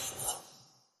家家主？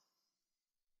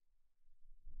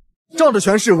仗着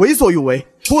权势为所欲为，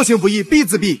不行不义必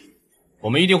自毙。我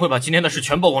们一定会把今天的事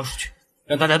全曝光出去，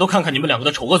让大家都看看你们两个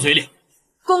的丑恶嘴脸。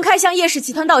公开向叶氏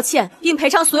集团道歉，并赔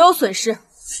偿所有损失。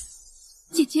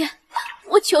姐姐，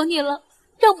我求你了，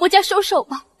让薄家收手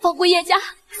吧，放过叶家，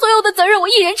所有的责任我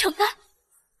一人承担。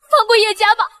放过叶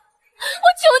家吧，我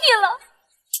求你了，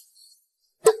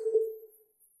求你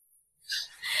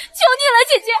了，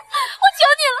姐姐，我求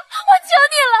你了，我求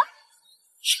你了。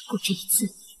只不过这一次，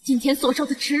今天所受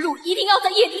的耻辱一定要在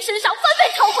叶宁身上翻倍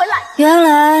偿回来。原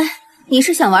来你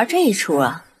是想玩这一出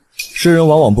啊！世人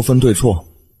往往不分对错，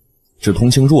只同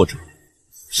情弱者，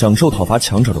享受讨伐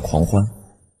强者的狂欢。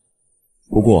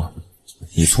不过，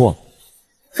你错了。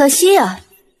可惜啊，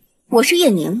我是叶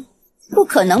宁，不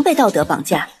可能被道德绑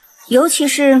架，尤其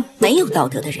是没有道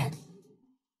德的人。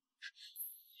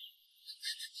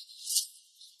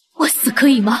我死可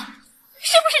以吗？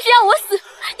是不是只要我死，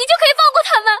你就可以放过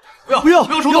他们？不要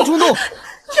冲动！小雪，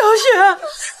不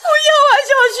要啊，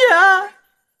小雪！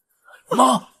妈，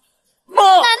奶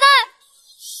奶，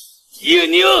叶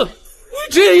宁，你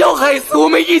这样害死我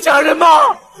们一家人吗？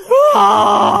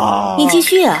啊！你继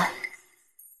续啊！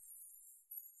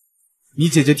你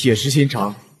姐姐铁石心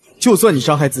肠，就算你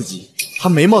伤害自己，她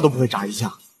眉毛都不会眨一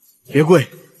下。别跪，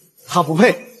她不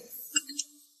配。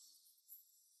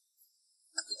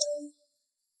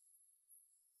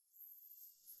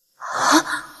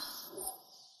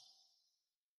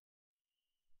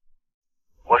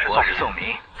我是宋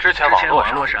明，之前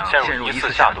网络上陷入疑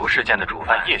似下毒事件的主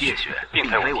犯叶雪，并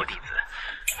非我弟子。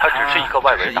他只是一个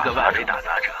外围打杂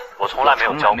者，我从来没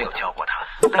有教过他。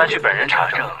但据本人查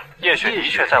证，叶雪的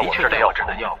确在我这的药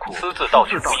库私自盗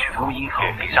取毒引后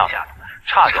给上下毒，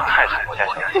差点害死我家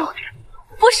小姐。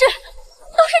不是，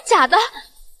都是假的。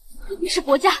你是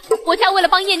薄家为了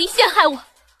帮叶宁陷害我，买通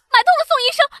了宋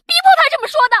医生，逼迫他这么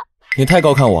说的。你太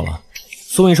高看我了，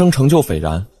宋医生成就斐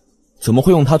然，怎么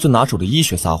会用他最拿手的医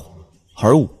学撒谎？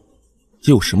而我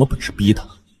又有什么本事逼他？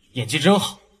演技真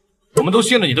好，我们都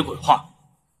信了你的鬼话。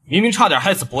明明差点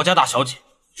害死薄家大小姐，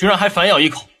居然还反咬一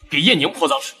口给叶宁泼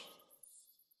脏水。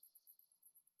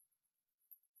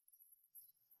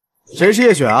谁是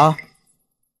叶雪啊？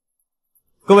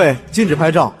各位禁止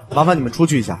拍照，麻烦你们出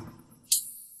去一下。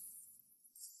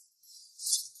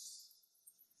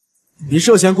你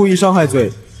涉嫌故意伤害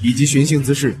罪以及寻衅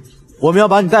滋事，我们要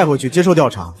把你带回去接受调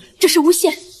查。这是诬陷，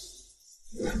一定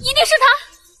是他，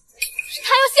是他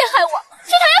要陷害我，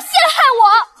是他要陷害我。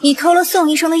你偷了宋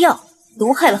医生的药，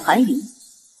毒害了韩云，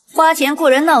花钱雇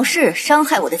人闹事，伤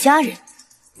害我的家人。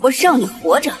我让你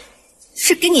活着，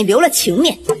是给你留了情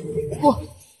面。不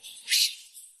是，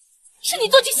是你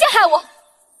做去陷害我。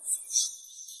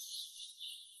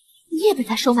你也被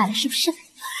他收买了是不是？跟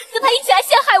他一起来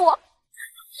陷害我。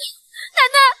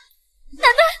奶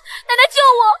奶救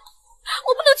我！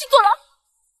我不能去坐牢，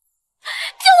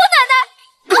救我奶奶！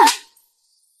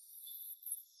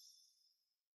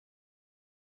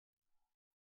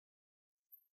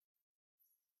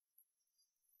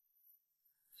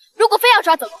如果非要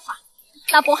抓走的话，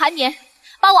那薄寒年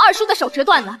把我二叔的手折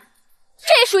断了，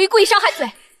这也属于故意伤害罪。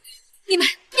你们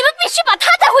必须把他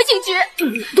带回警局。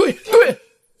对，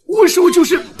我叔就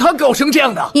是他搞成这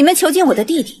样的。你们囚禁我的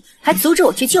弟弟，还阻止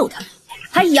我去救他，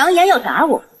还扬言要打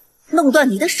我，弄断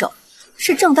你的手，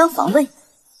是正当防卫。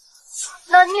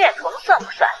那虐童算不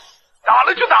算？打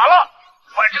了就打了，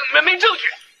反正你们没证据。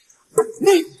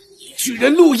你居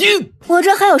然录音！我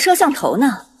这还有摄像头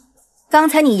呢。刚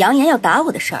才你扬言要打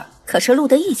我的事儿，可是录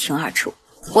得一清二楚。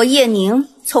我叶宁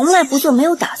从来不做没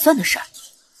有打算的事儿。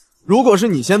如果是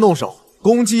你先动手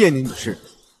攻击叶宁女士，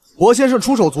薄先生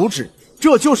出手阻止，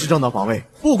这就是正当防卫。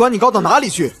不管你告到哪里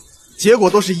去，结果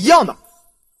都是一样的。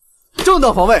正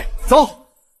当防卫，走。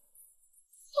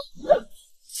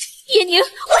叶宁，我杀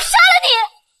了你！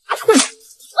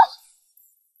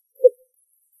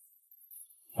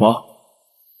妈，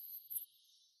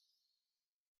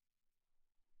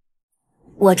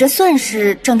我这算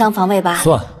是正当防卫吧？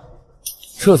算，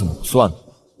这怎么不算呢？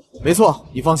没错，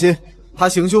你放心，他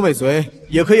行凶未遂，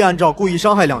也可以按照故意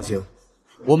伤害量刑。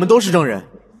我们都是证人。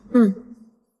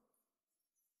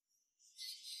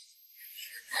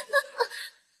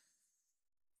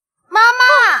妈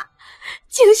妈，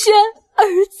景轩，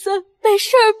儿子没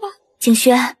事吧？景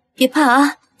轩，别怕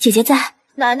啊，姐姐在。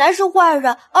奶奶是坏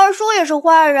人，二叔也是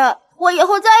坏人，我以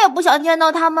后再也不想见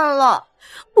到他们了。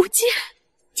不见。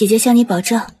姐姐向你保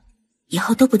证，以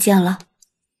后都不见了。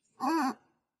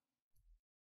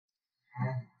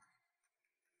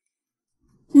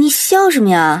你笑什么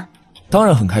呀？当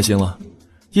然很开心了，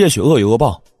叶雪恶有恶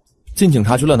报，进警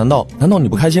察局了，难道你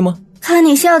不开心吗？看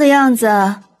你笑的样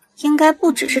子，应该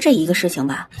不只是这一个事情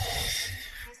吧？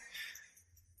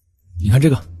你看这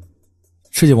个，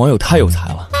世界网友太有才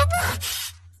了。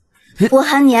薄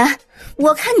寒年，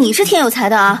我看你是挺有才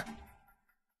的啊。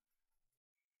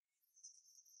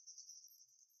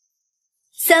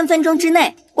3分钟之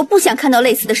内，我不想看到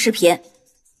类似的视频。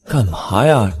干嘛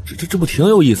呀？这不挺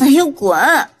有意思？哎呦，滚！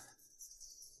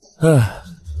哎，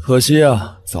可惜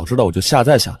啊，早知道我就下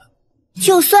载下来。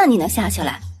就算你能下下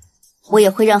来，我也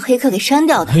会让黑客给删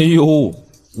掉的。哎呦，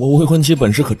我未婚妻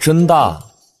本事可真大。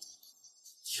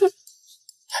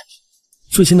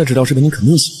最新的纸条视频你肯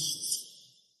定喜欢。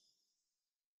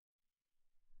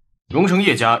荣成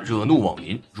叶家惹怒网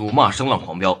民，辱骂声浪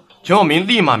狂飙，全网民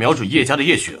立马瞄准叶家的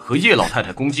叶雪和叶老太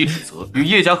太攻击指责。与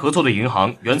叶家合作的银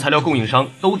行、原材料供应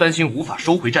商都担心无法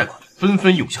收回债款，纷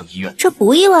纷涌向医院。这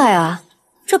不意外啊，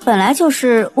这本来就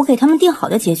是我给他们定好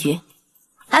的结局，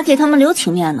还给他们留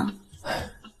情面呢。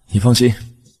你放心，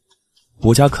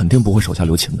我家肯定不会手下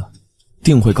留情的，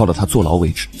定会告到他坐牢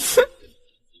为止。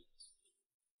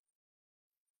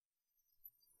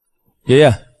爷爷，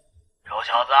臭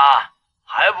小子，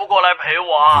还不过来陪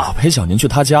我？我陪小宁去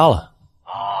他家了。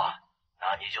哦，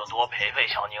那你就多陪陪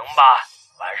小宁吧，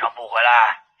晚上不回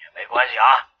来也没关系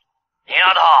啊。宁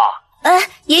丫头，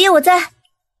爷爷我在。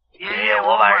爷爷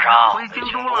我晚上回京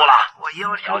都了，我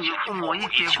邀请你父母一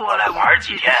起过来玩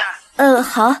几天。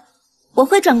好，我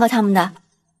会转告他们的。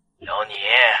有你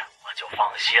我就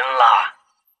放心了。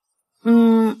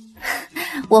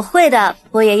我会的，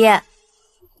博爷爷。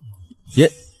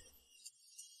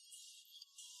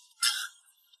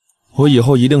我以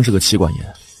后一定是个妻管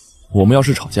严，我们要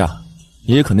是吵架，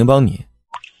爷爷肯定帮你。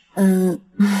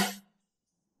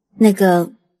那个，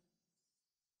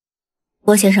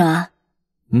博先生啊，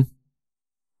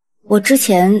我之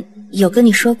前有跟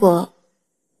你说过，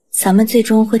咱们最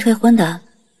终会退婚的，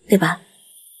对吧？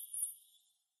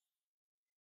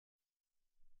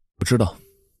我知道。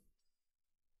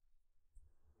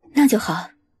那就好。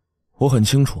我很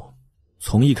清楚，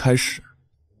从一开始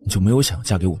你就没有想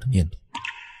嫁给我的念头。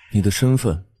你的身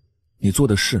份，你做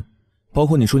的事，包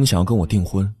括你说你想要跟我订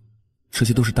婚，这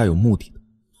些都是带有目的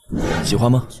的。喜欢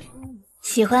吗？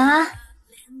喜欢啊。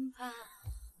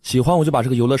喜欢我就把这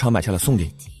个游乐场买下来送给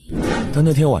你。但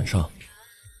那天晚上，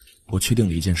我确定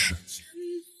了一件事，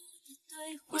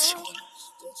我喜欢你。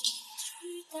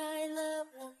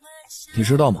你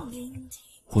知道吗？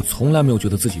我从来没有觉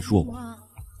得自己弱过，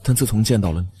但自从见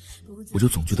到了你，我就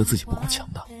总觉得自己不够强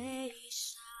大。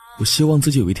我希望自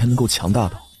己有一天能够强大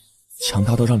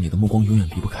到让你的目光永远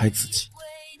离不开自己。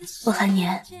薄寒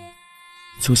年，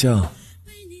就像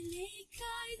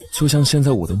现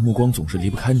在我的目光总是离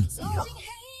不开你一样。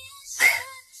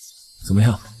怎么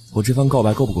样，我这番告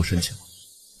白够不够深情？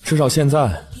至少现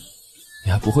在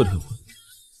你还不会退婚，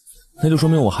那就说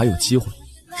明我还有机会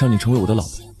让你成为我的老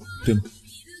婆，对吗？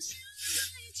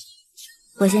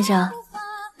薄先生，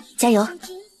加油！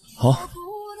好。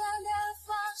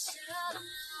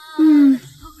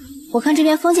我看这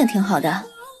边风景挺好的，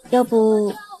要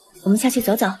不我们下去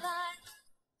走走？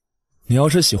你要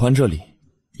是喜欢这里，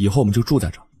以后我们就住在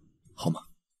这儿，好吗？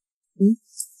等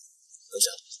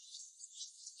下，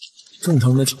正常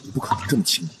人的脚步不可能这么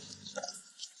轻，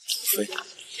除非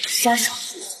杀手。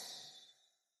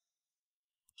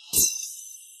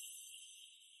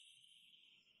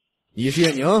你是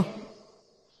叶宁？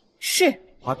是。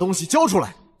把东西交出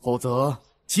来，否则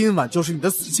今晚就是你的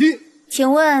死期。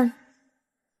请问，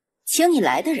请你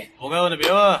来的人，我该问的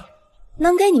别问。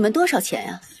能给你们多少钱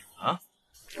呀？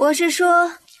我是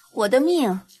说，我的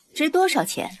命值多少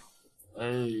钱？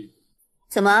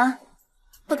怎么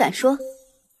不敢说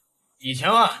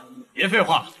？1000万，别废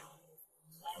话，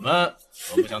我们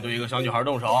都不想对一个小女孩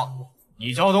动手。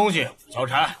你交东西，我交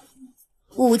差。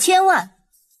5000万，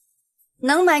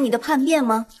能买你的叛变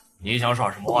吗？你想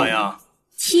耍什么花样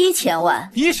？7000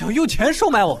万，你想用钱收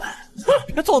买我们？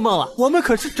别做梦了，我们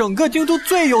可是整个京都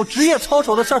最有职业操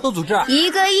守的杀手组织。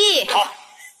1个亿。好，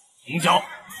成交。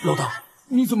老大，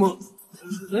你怎么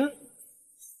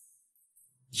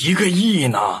1个亿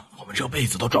呢？我们这辈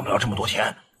子都赚不了这么多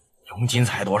钱，佣金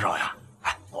才多少呀？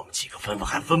哎，我们几个分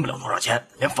还分不了多少钱，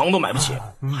连房都买不起，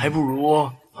还不如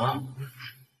啊。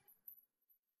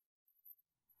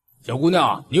小姑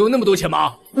娘，你有那么多钱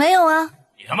吗？没有啊。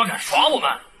你他妈敢耍我们！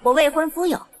我未婚夫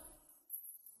有。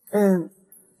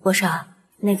博少，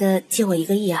那个借我1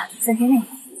个亿啊，3天内。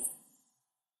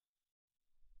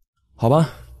好吧，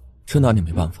真拿你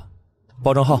没办法。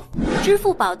报账号。支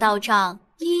付宝到账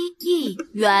1亿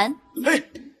元。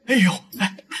哎呦！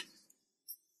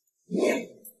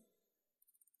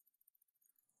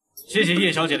谢谢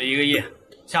叶小姐的1个亿，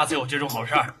下次有这种好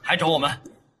事儿还找我们，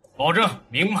保证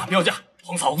明码标价，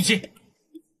横扫无期。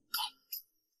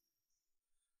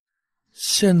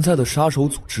现在的杀手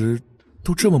组织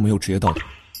都这么没有职业道德，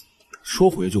说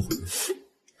毁约就毁约，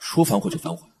说反悔就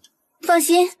反悔。放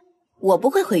心，我不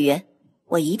会毁约，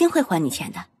我一定会还你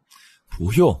钱的。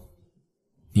不用，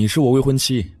你是我未婚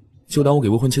妻，就当我给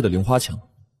未婚妻的零花钱了。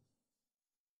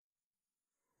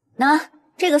那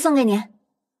这个送给你，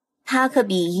它可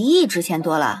比1亿值钱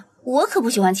多了，我可不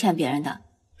喜欢欠别人的。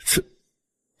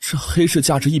这黑市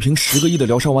价值1瓶10个亿的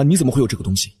疗伤丸，你怎么会有这个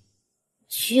东西？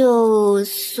就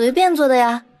随便做的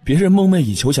呀。别人梦寐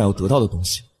以求想要得到的东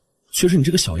西，却是你这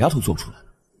个小丫头做不出来的，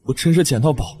我真是捡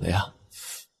到宝了呀。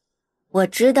我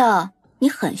知道你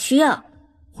很需要，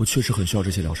我确实很需要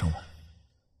这些疗伤丸，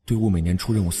队伍每年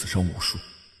出任务死伤无数，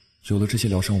有了这些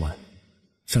疗伤丸，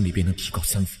战力便能提高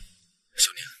3分。小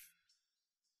宁，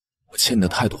我欠你的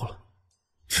太多了，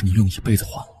是你用一辈子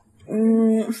还了。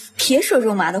别说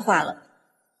肉麻的话了。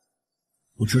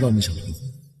我知道你想退婚，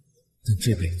但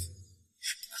这辈子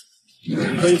是不可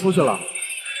能。可以出去了。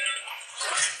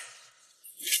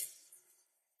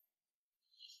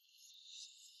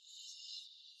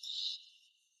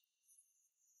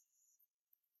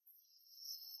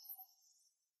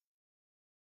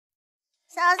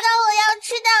嫂嫂，我要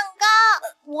吃蛋糕。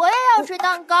我也要吃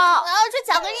蛋糕。我要吃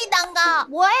巧克力蛋糕。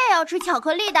我也要吃巧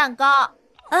克力蛋糕。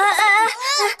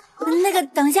那个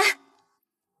等一下，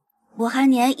我韩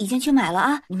年已经去买了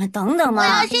啊，你们等等嘛。我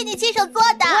要吃你亲手做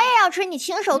的。我也要吃你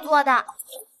亲手做的。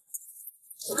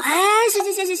哎，行，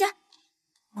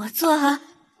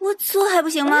我做还不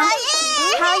行吗？好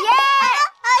耶！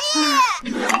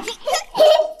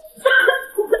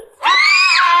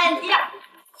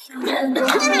小很多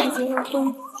还没结过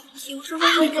婚，有时候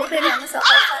会就被2个小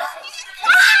孩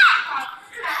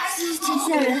烦，真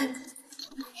吓人。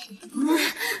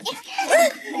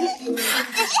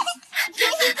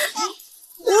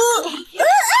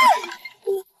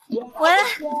喂，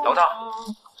老大，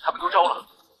他们都招了。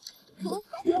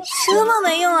什么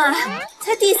没用啊，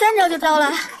才第3招就招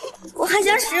了，我还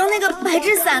想使用那个百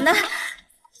治伞呢。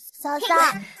嫂嫂，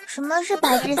什么是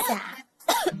百治伞？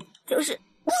就是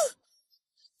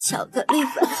巧克力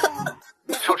粉。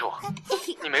少主，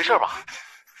你没事吧？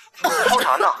说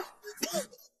啥呢？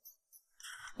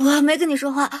我没跟你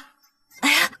说话。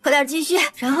哎呀，快点继续。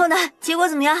然后呢？结果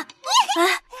怎么样？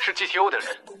是 GTO 的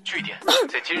人，据点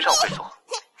在金上会所。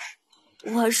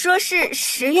我说是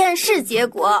实验室结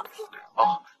果。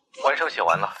哦，晚上写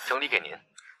完了，整理给您。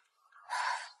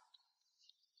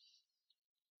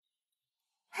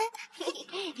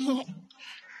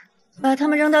把他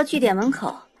们扔到据点门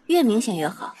口，越明显越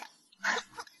好。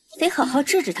得好好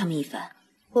治治他们一番，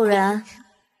不然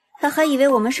他还以为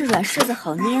我们是软柿子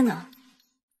好捏呢。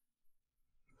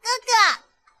哥哥，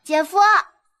姐夫。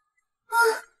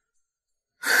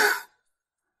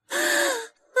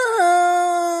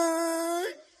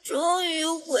终于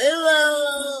回来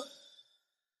了，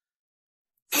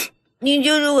你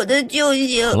就是我的救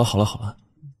星。好了，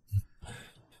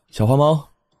小花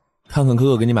猫，看看哥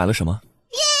哥给你买了什么。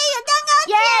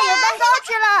有蛋糕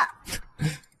吃了。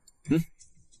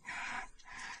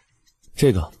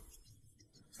这个，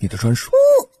你的专属。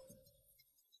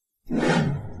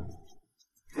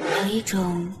有一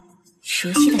种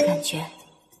熟悉的感觉。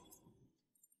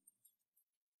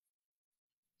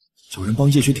有人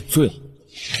帮叶雪顶罪了，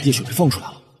叶雪被放出来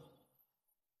了。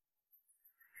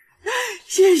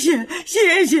谢谢，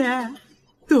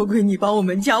多亏你帮我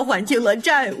们家还清了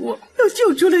债务，又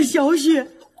救出了小雪，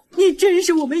你真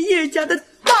是我们叶家的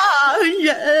大恩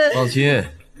人。放心，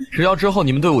只要之后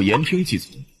你们对我言听计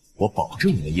从，我保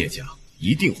证你们叶家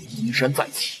一定会衣衫再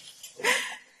起。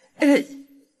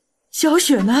小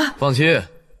雪呢？放心，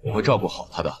我会照顾好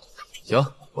她的。行，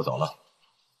我走了。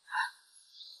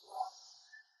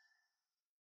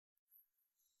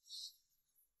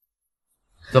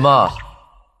怎么，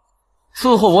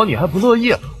伺候我你还不乐意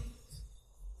了？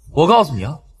我告诉你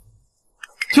啊，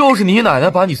就是你奶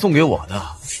奶把你送给我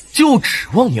的，就指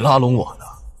望你拉拢我的。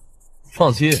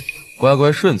放心，乖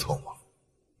乖顺从我，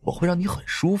我会让你很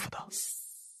舒服的。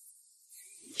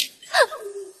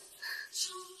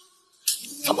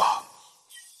怎么，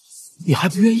你还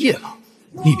不愿意了？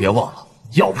你别忘了，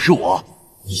要不是我，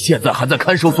你现在还在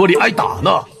看守所里挨打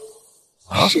呢。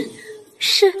啊？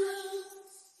是。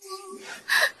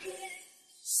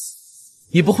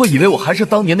你不会以为我还是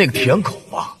当年那个舔狗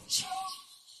吧？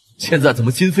现在怎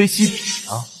么今非昔比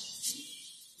呢？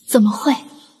怎么会？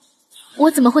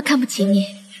我怎么会看不起你？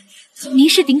您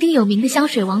是鼎鼎有名的香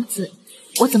水王子，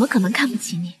我怎么可能看不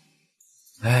起你？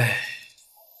哎，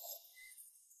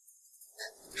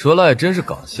说来也真是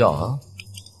搞笑啊！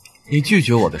你拒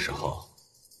绝我的时候，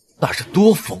那是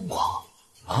多疯狂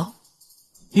啊！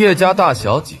叶家大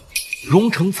小姐，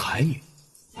荣成才女，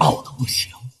傲得不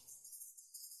行。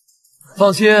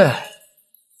放心，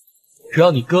只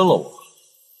要你跟了我，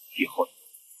以后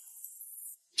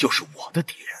就是我的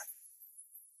敌人。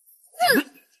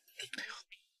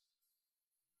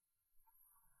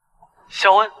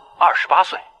肖恩，28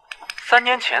岁，3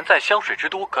年前在香水之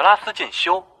都格拉斯进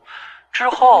修，之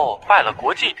后拜了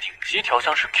国际顶级调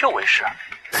香师 Q 为师。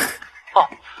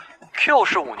Q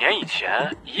是5年以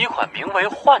前以一款名为《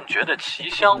幻觉》的奇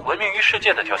香闻名于世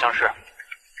界的调香师。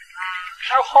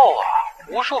之后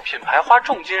无数品牌花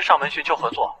重金上门寻求合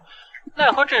作，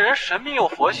奈何这人神秘又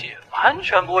佛系，完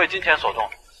全不为金钱所动。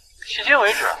迄今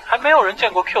为止，还没有人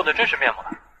见过 Q 的真实面目呢。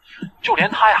就连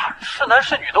他是男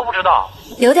是女都不知道。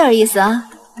有点意思啊，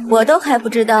我都还不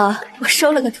知道我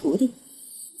收了个徒弟。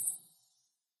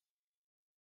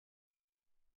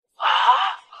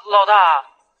老大，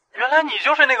原来你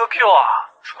就是那个 Q 啊！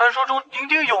传说中鼎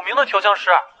鼎有名的调香师。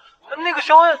那个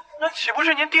肖恩，那岂不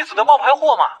是您弟子的冒牌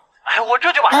货吗？哎，我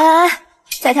这就把他……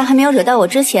在他还没有惹到我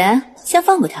之前，先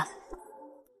放过他。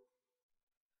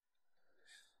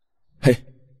嘿，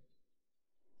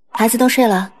孩子都睡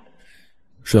了？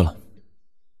睡了。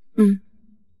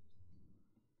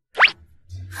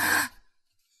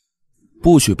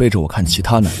不许背着我看其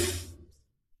他男人。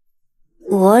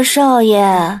国少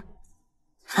爷，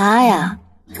他呀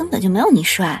根本就没有你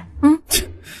帅。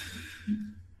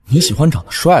你喜欢长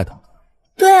得帅的？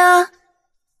对啊，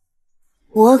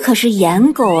我可是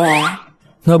颜狗哎。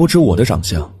那不知我的长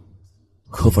相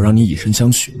可否让你以身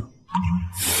相许呢？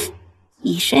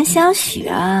以身相许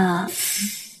啊，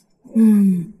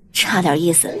差点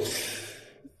意思。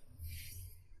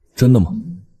真的吗？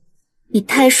你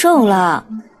太瘦了，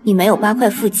你没有8块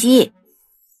腹肌，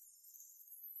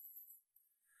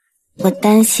我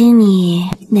担心你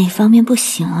哪方面不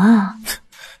行啊。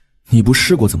你不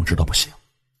试过怎么知道不行？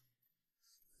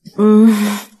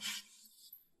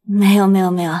没有。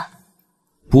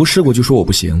不试过就说我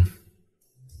不行，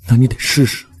那你得试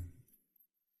试。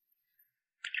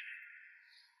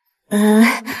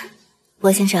郭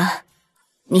先生，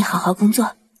你好好工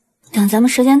作，等咱们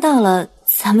时间到了，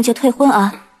咱们就退婚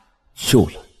啊。又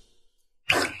来。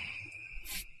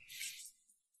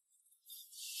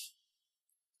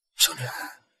小莲，我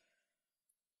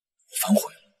反悔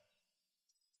了，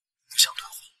不想退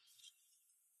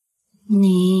婚。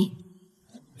你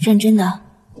认真的？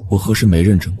我何时没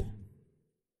认真过？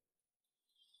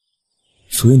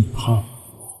所以你怕？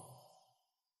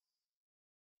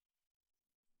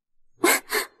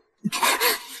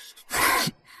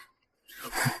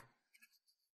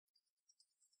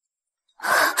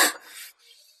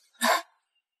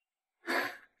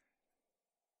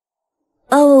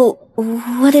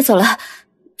我得走了，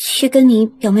去跟你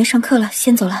表妹上课了，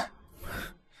先走了。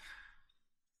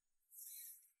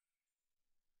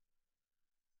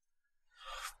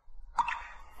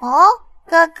哦，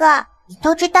哥哥，你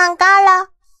偷吃蛋糕了？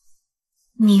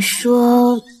你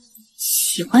说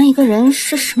喜欢一个人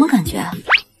是什么感觉？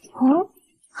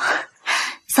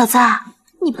嫂子，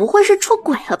你不会是出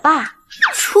轨了吧？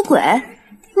出轨？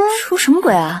出什么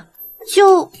轨啊？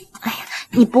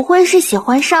你不会是喜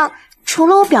欢上除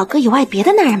了我表哥以外别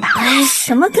的男人吧？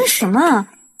什么跟什么？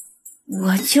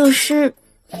我就是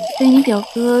对你表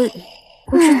哥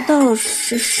不知道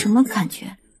是什么感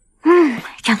觉。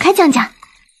展开讲讲。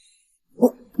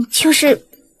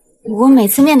我每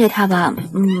次面对他吧，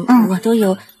我都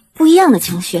有不一样的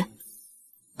情绪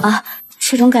啊，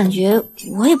这种感觉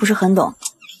我也不是很懂，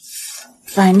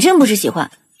反正不是喜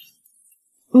欢。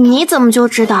你怎么就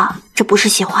知道这不是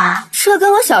喜欢？这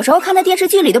跟我小时候看的电视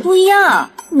剧里的不一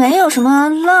样，没有什么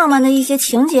浪漫的一些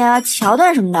情节啊、桥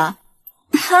段什么的，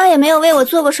他也没有为我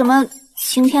做过什么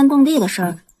惊天动地的事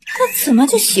儿，他怎么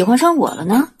就喜欢上我了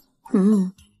呢？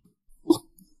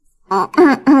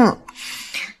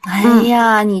哎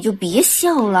呀，你就别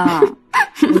笑了，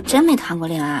我真没谈过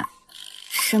恋爱，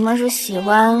什么是喜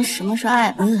欢，什么是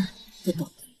爱，不懂。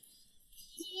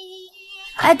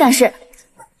但是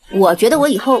我觉得我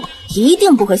以后一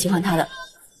定不会喜欢他的。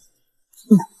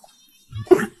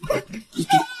一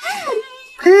定。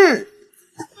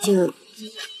就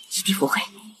一定不会。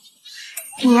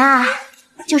你啊，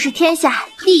就是天下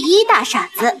第一大傻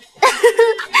子。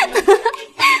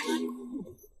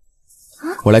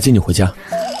我来接你回家。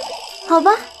好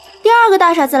吧，第二个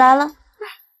大傻子来了。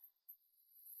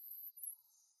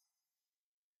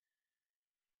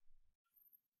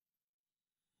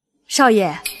少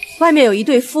爷，外面有一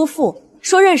对夫妇，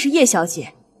说认识叶小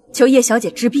姐，求叶小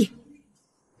姐治病。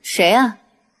谁啊？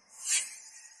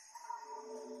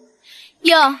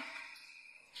哟，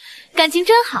感情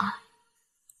真好。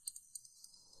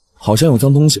好像有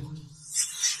脏东西。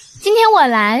今天我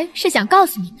来是想告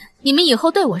诉你们，你们以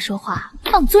后对我说话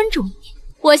放尊重一点。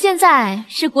我现在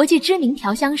是国际知名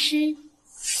调香师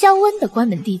萧温的关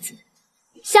门弟子，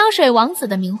香水王子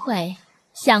的名讳，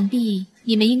想必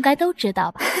你们应该都知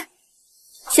道吧？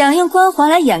想用光环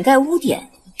来掩盖污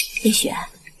点，叶雪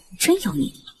真有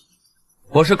你。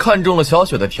我是看中了小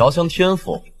雪的调香天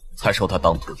赋，才收她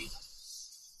当徒弟的。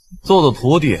做的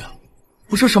徒弟，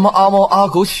不是什么阿猫阿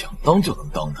狗想当就能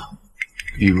当的，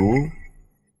比如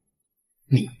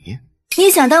你。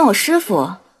你想当我师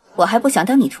傅，我还不想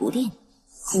当你徒弟呢。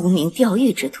沽名钓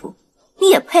誉之徒，你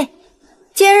也配？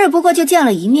今日不过就见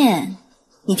了一面，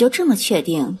你就这么确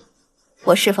定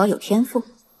我是否有天赋？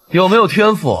有没有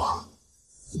天赋，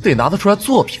得拿得出来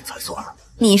作品才算。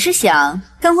你是想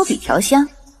跟我比调香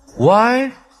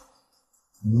 ？Why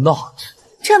not？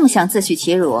 这么想自取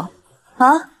其辱？好，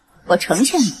我成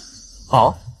全你。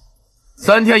好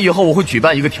，3天以后我会举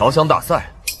办一个调香大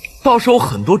赛，到时候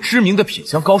很多知名的品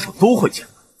香高手都会前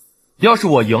来。要是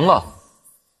我赢了，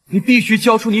你必须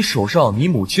交出你手上你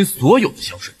母亲所有的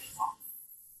香水配方，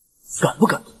敢不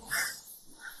敢？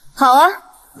好啊，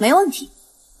没问题。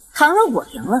倘若我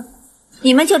赢了，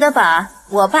你们就得把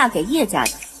我爸给叶家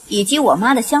的以及我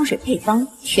妈的香水配方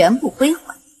全部归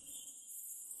还，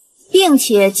并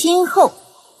且今后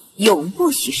永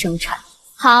不许生产。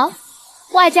好，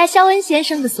外加萧恩先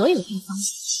生的所有配方。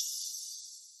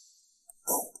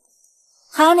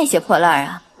他那些破烂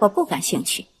啊，我不感兴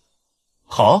趣。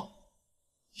好，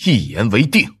一言为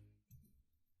定。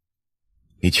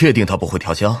你确定他不会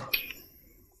调香？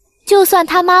就算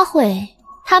他妈会，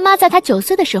他妈在他9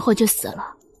岁的时候就死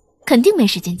了，肯定没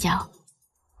时间教。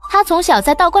他从小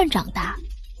在道观长大，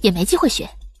也没机会学。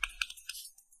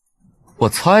我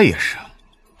猜也是，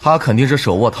他肯定是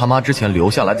手握他妈之前留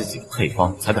下来的几个配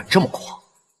方，才敢这么狂。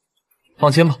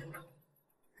放心吧，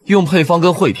用配方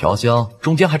跟会调香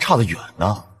中间还差得远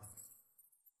呢。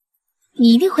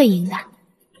你一定会赢的，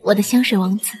我的香水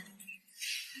王子。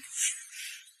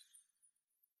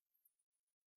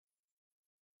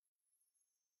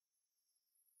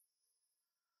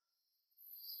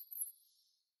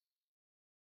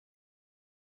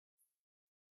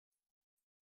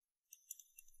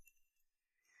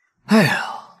哎呀，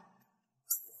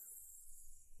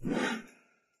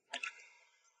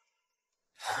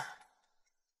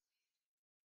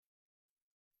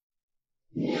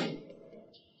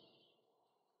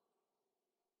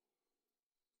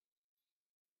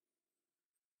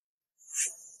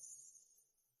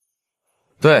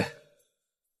对，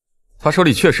他手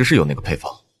里确实是有那个配方，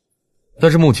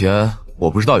但是目前我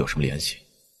不知道有什么联系，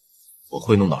我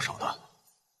会弄到手的。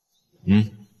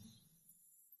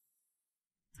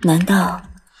难道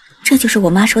这就是我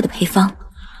妈说的配方？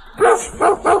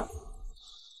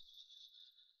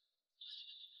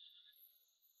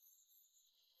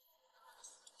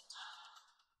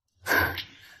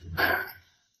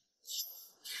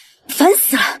烦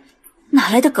死了！哪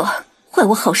来的狗坏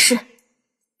我好事？嫂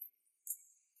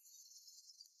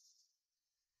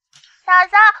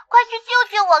嫂，快去救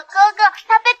救我哥哥，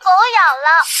他被狗咬了！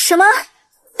什么？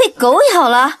被狗咬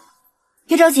了？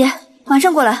别着急，马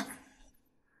上过来。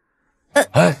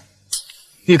哎，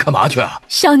你干嘛去啊？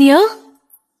小宁，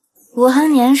武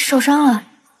汉年受伤了，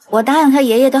我答应他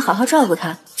爷爷得好好照顾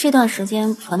他，这段时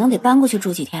间可能得搬过去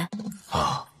住几天。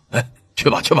啊，哎，去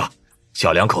吧去吧，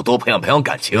小两口多培养培养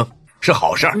感情是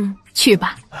好事儿。去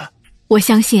吧，我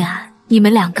相信啊，你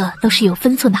们2个都是有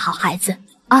分寸的好孩子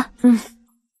啊。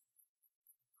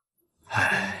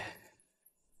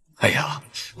哎呀，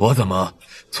我怎么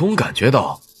总感觉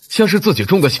到像是自己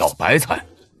种的小白菜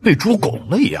被猪拱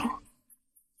了一样？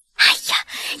哎呀，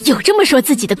有这么说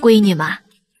自己的闺女吗？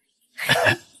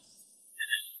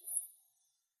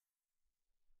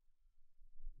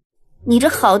你这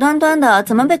好端端的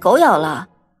怎么被狗咬了？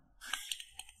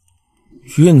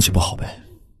运气不好呗。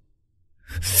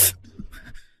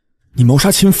你谋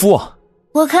杀亲夫啊？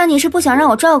我看你是不想让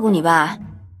我照顾你吧？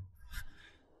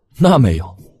那没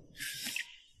有，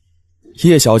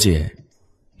叶小姐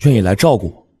愿意来照顾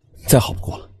我，再好不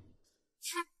过了。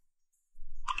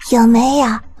有没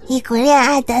有一股恋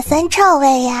爱的酸臭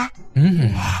味呀？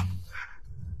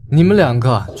你们两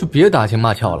个就别打情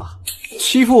骂俏了，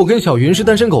欺负我跟小云是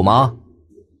单身狗吗？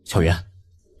小云，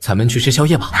咱们去吃宵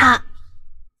夜吧。好。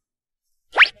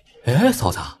哎，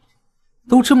嫂子，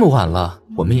都这么晚了，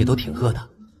我们也都挺饿的，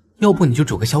要不你就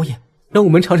煮个宵夜，让我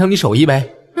们尝尝你手艺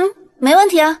呗。没问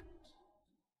题啊。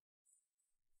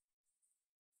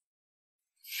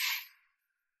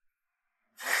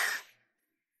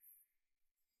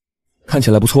看起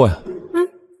来不错呀。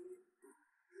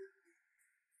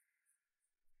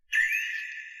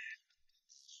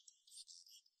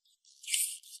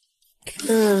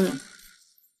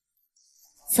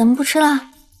怎么不吃了？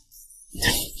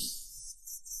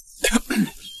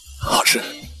好吃。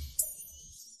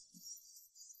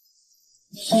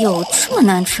有这么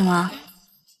难吃吗？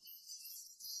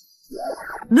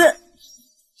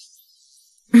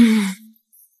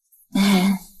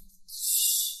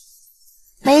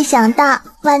没想到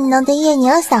万能的叶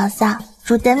宁嫂嫂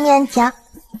煮的面条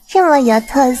这么有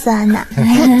特色呢。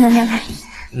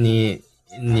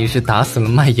你是打死了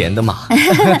卖盐的吗？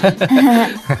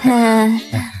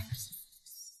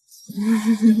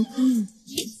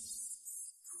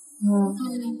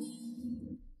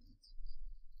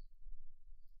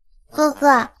哥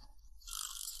哥，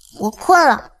我困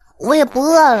了，我也不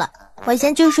饿了，我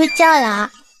先去睡觉了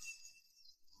啊。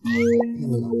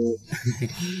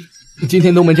今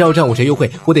天东门加油站5折优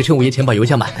惠，我得趁午夜前把油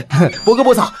加满。波哥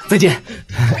波嫂，再见。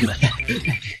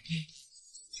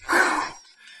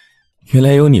原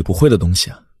来有你不会的东西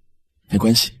啊，没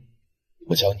关系，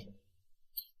我教你。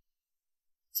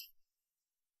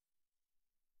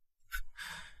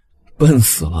笨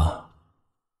死了。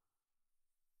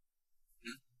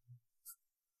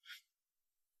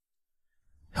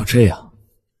要这样，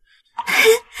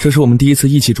这是我们第一次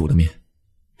一起煮的面，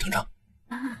尝尝。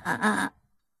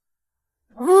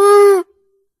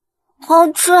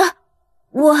好吃，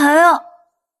我还要。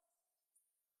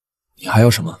你还要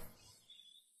什么？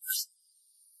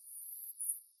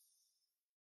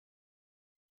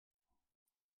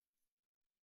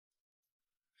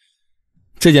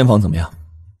这间房怎么样？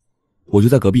我就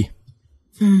在隔壁。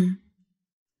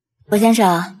罗先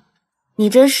生，你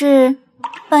这是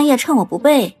半夜趁我不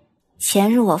备，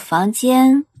潜入我房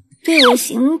间，对我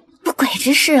行不轨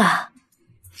之事啊！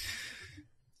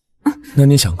那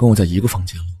你想跟我在一个房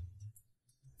间了？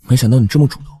没想到你这么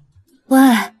主动。喂，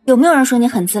有没有人说你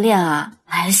很自恋啊？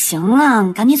哎，行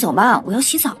了，赶紧走吧，我要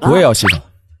洗澡了。我也要洗澡。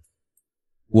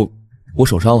我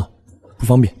手伤了，不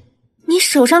方便。你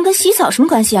手伤跟洗澡什么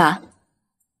关系啊？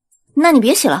那你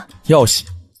别洗了。要洗，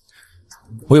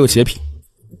我有洁癖，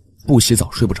不洗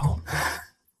澡睡不着。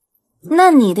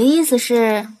那你的意思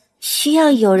是需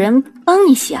要有人帮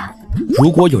你洗啊？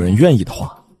如果有人愿意的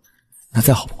话，那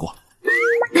再好不过了。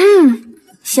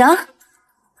行，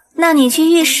那你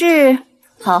去浴室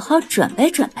好好准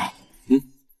备准备。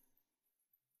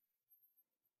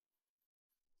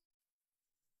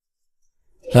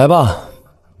来吧，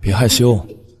别害羞。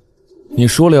你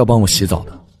说了要帮我洗澡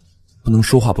的，不能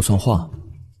说话不算话。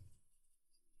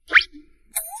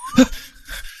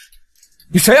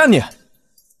你谁呀你？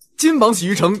金榜洗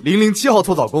浴城007号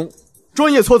搓澡工，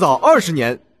专业搓澡20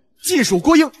年，技术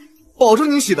过硬，保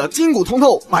证你洗得筋骨通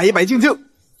透，白白净净。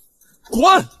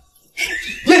滚！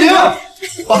叶宁，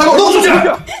把他给我弄出去！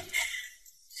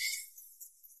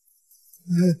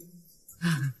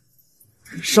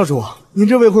少主，您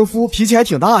这未婚夫脾气还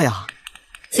挺大呀。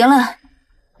行了，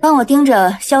帮我盯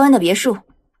着肖恩的别墅，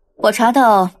我查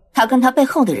到他跟他背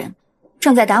后的人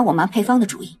正在打我妈配方的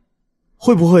主意。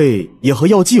会不会也和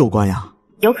药剂有关呀？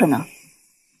有可能，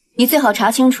你最好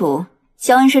查清楚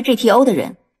肖恩是 GTO 的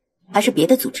人，还是别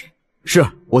的组织。是，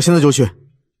我现在就去。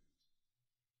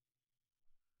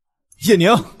叶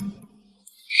宁，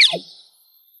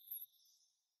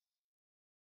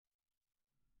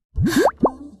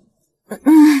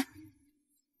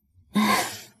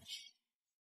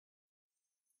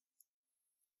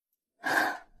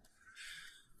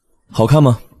好看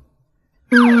吗？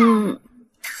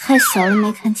太小了，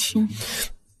没看清。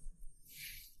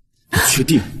你确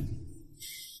定？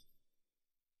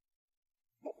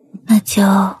那就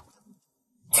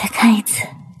再看一次。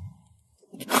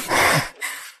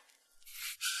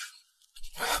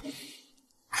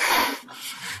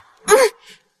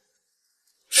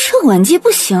这吻技不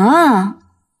行啊！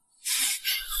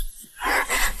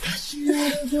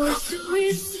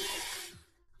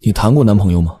你谈过男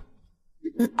朋友吗？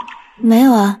没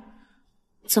有啊，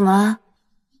怎么了？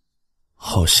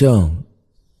好像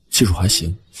技术还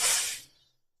行。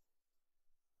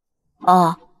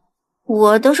哦，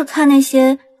我都是看那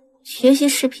些学习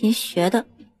视频学的。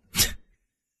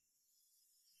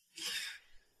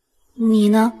你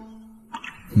呢？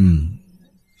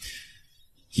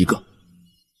一个。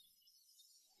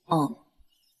哦，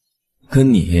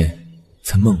跟你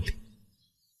在梦里。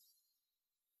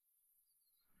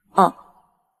哦。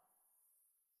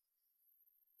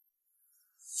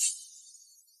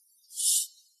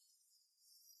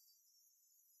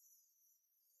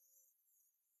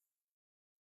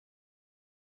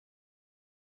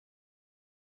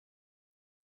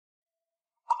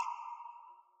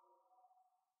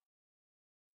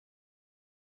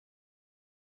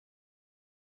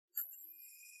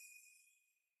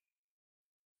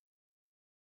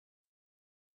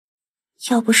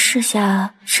要不试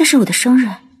试我的生日？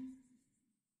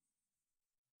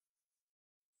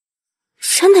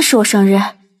真的是我生日？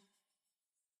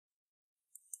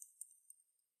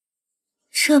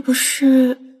这不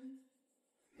是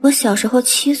我小时候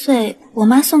7岁我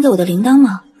妈送给我的铃铛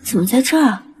吗？怎么在这儿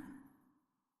啊？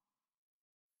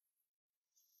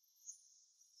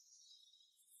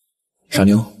傻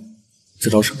妞，在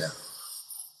找什么呀？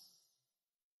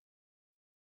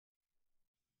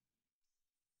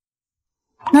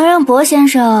能让博先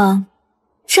生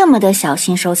这么的小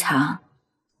心收藏，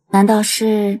难道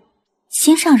是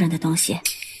心上人的东西？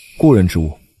故人之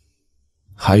物。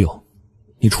还有，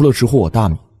你除了直呼我大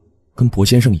名跟博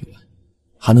先生以外，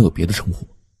还能有别的称呼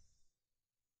吗？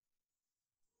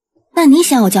那你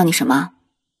想我叫你什么？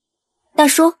大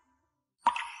叔？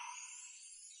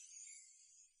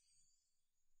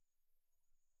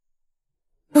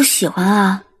不喜欢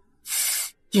啊？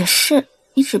也是，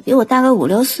你只比我大个5、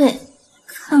6岁，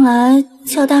看来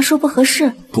叫大叔不合适。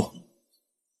不，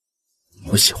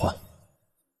我喜欢。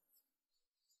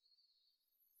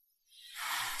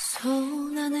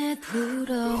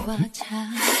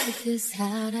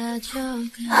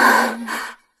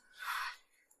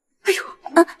哎呦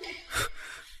啊！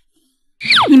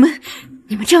你们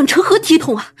这样成何体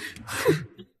统啊！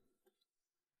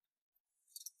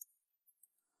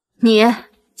你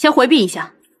先回避一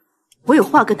下，我有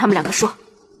话跟他们两个说。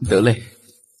得嘞。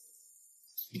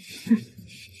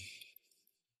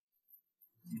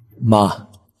妈，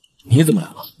你怎么来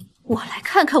了？我来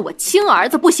看看我亲儿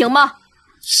子，不行吗？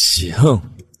行，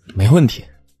没问题。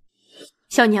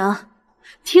小娘，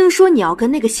听说你要跟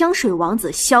那个香水王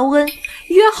子肖恩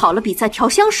约好了比赛调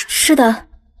香水。是的。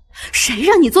谁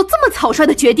让你做这么草率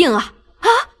的决定啊？啊！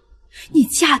你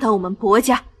嫁到我们博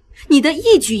家，你的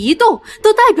一举一动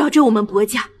都代表着我们博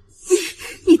家。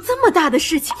你这么大的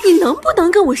事情，你能不能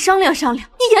跟我商量商量？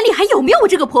你眼里还有没有我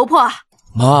这个婆婆啊？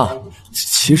妈，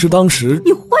其实当时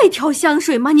你会调香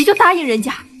水吗？你就答应人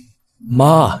家？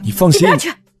妈，你放心。你不要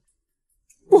去！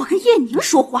我跟叶宁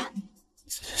说话。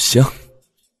行，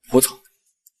我走。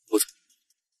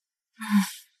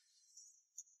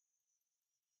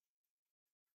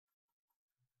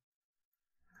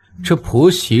这婆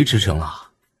媳之争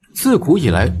啊，自古以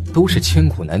来都是千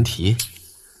古难题，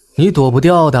你躲不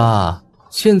掉的。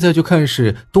现在就看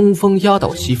是东风压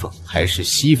倒西风，还是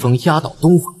西风压倒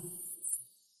东风。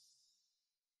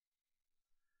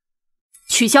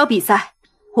取消比赛，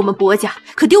我们博家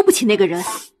可丢不起那个人。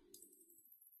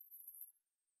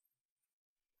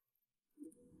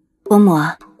伯母，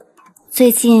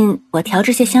最近我调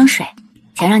这些香水，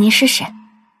想让您试试。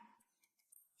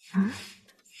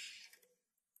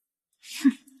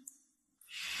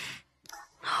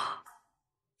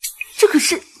这可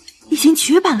是已经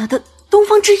绝版了的东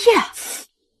方之夜。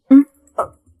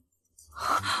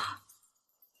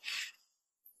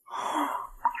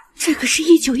这可是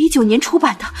1919年出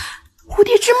版的《蝴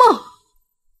蝶之梦》。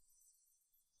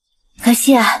可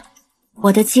惜啊，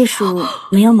我的技术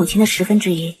没有母亲的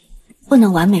1/10，不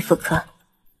能完美复刻。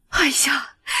哎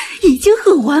呀，已经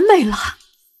很完美了。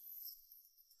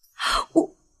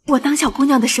我当小姑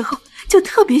娘的时候就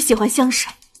特别喜欢香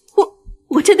水，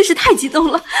我真的是太激动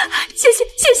了，谢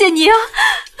谢你啊！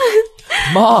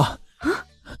妈，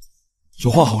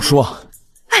有话好说。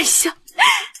哎呀，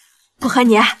不和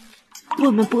年，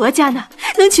我们博家呢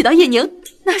能娶到叶宁，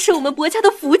那是我们博家的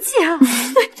福气啊！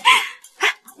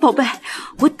宝贝，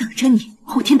我等着你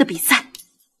后天的比赛，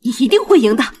你一定会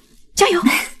赢的，加油！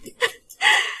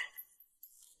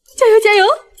加油！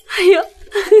哎呀，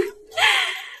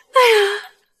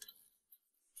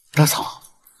大嫂，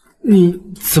你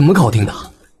怎么搞定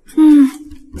的？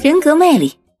人格魅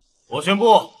力。我宣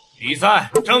布，比赛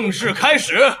正式开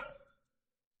始。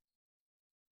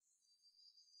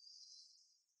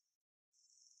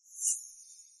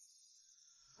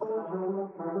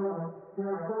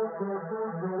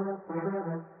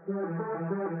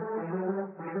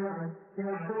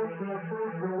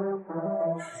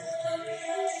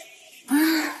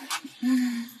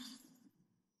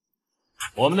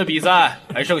我们的比赛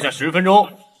还剩下10分钟，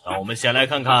让我们先来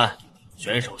看看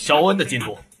选手肖恩的进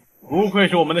度。不愧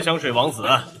是我们的香水王子，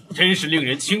真是令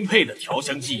人钦佩的调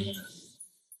香技艺，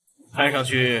看上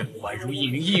去宛如一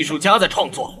名艺术家在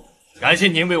创作。感谢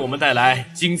您为我们带来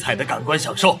精彩的感官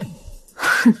享受。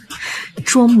哼，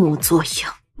装模作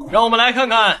样。让我们来看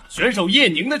看选手叶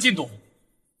宁的进度。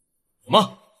什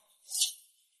么？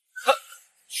他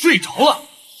睡着了。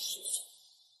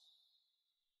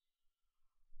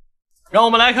让我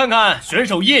们来看看选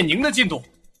手叶宁的进度。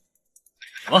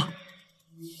什么？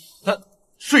他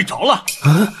睡着了。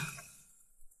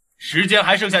时间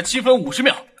还剩下7分50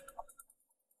秒。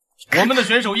我们的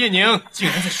选手叶宁竟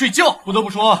然在睡觉，不得不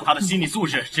说他的心理素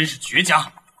质真是绝佳。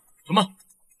什么？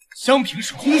香瓶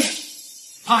是空的，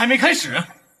他还没开始。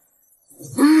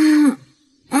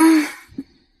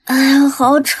哎呀，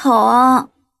好吵啊！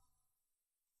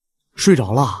睡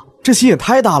着了，这心也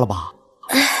太大了吧！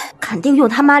肯定用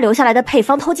他妈留下来的配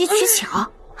方投机取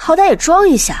巧，好歹也装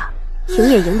一下，赢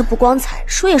也赢得不光彩，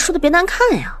输也输得别难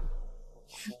看呀！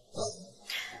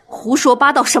胡说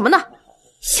八道什么呢？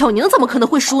小宁怎么可能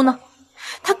会输呢？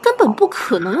他根本不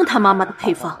可能用他妈妈的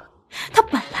配方，他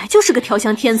本来就是个调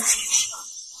香天才。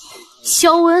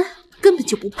肖恩根本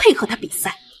就不配和他比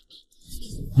赛。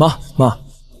妈，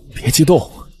别激动。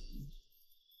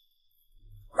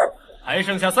还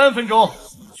剩下3分钟，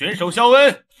选手肖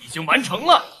恩已经完成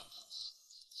了。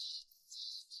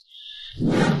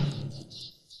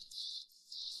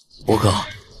博哥，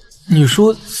你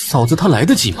说嫂子她来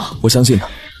得及吗？我相信她。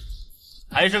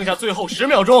还剩下最后10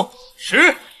秒钟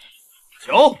，10、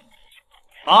9、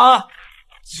8、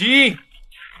7、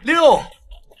6、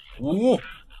5、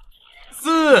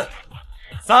4、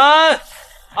3、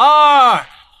2、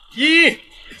1，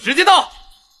时间到！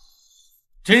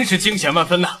真是惊险万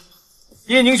分呐！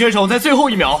叶宁选手在最后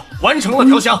1秒完成了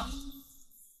调香。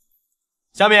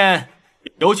下面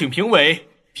有请评委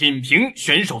品评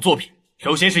选手作品。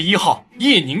首先是1号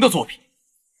叶宁的作品。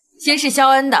先是肖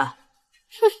恩的。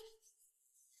哼。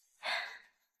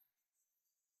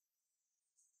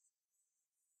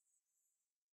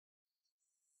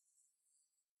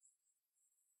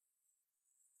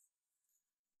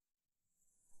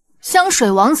香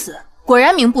水王子果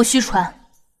然名不虚传。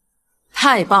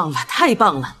太棒了，太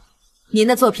棒了！您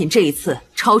的作品这一次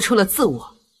超出了自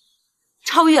我，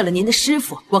超越了您的师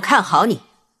傅，我看好你。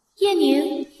叶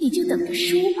宁，你就等着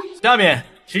输吧。下面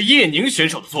是叶宁选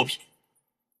手的作品。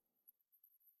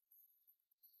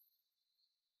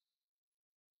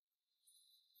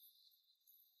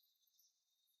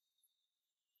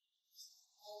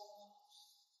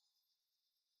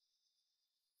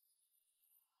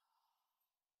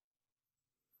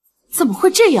怎么会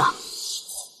这样？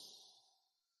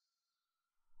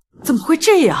怎么会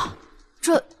这样？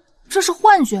这是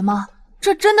幻觉吗？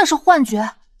这真的是幻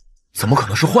觉？怎么可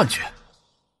能是幻觉？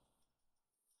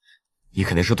你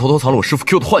肯定是偷偷藏了我师傅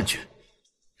Q 的幻觉，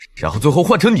然后最后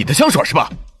换成你的香水是吧？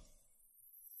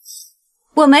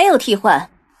我没有替换，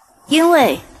因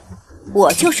为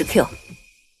我就是 Q。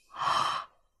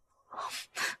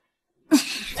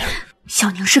小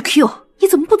宁是 Q， 你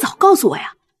怎么不早告诉我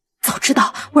呀？早知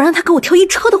道我让他给我调一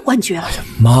车的幻觉了。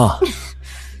妈，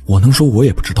我能说我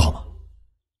也不知道吗？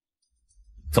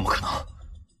怎么可能？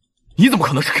你怎么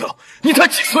可能是 Q？ 你才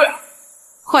几岁啊？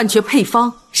幻觉配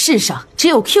方世上只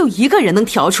有 Q 一个人能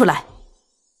调出来。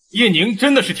叶宁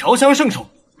真的是调香圣手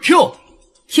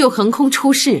Q 横空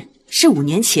出世是5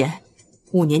年前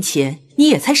，5年前你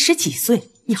也才10几岁，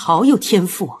你好有天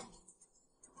赋。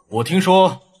我听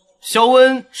说肖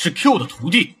恩是 Q 的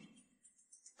徒弟。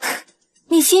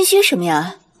你心虚什么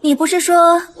呀？你不是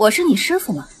说我是你师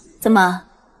傅吗？怎么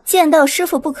见到师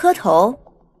傅不磕头，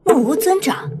目无尊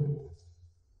长？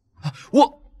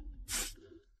我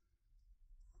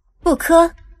不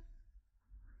磕。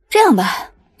这样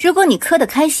吧，如果你磕得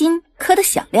开心，磕得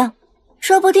响亮，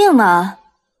说不定嘛，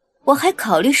我还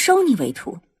考虑收你为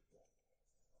徒。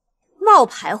冒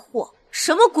牌货，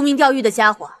什么沽名钓誉的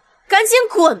家伙，赶紧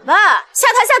滚吧！下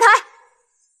台下台！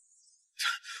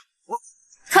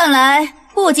看来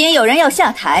不仅有人要下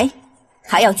台，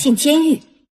还要进监狱。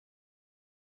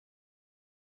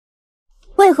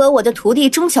为何我的徒弟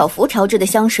钟小福调制的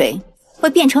香水会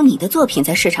变成你的作品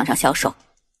在市场上销售？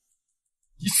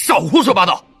你少胡说八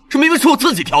道，这明明是我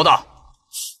自己调的。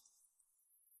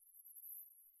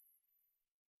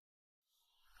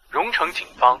荣城警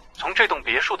方从这栋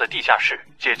别墅的地下室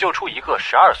解救出一个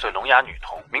12岁聋哑女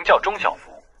童，名叫钟小福，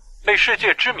被世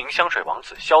界知名香水王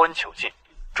子肖恩囚禁，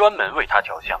专门为她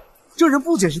调香。这人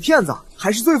不仅是骗子，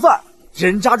还是罪犯，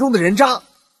人渣中的人渣。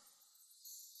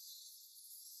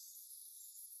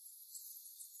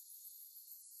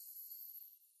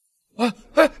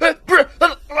不是，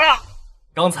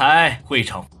刚才会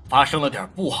场发生了点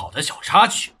不好的小插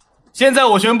曲，现在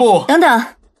我宣布……等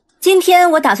等，今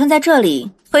天我打算在这里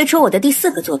推出我的第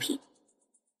4个作品。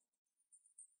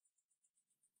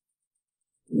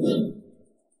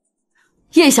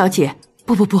叶小姐，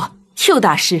不 ，Q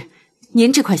大师，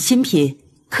您这款新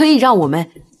品可以让我们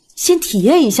先体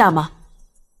验一下吗？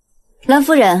蓝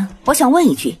夫人，我想问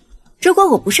一句，如果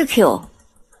我不是 Q，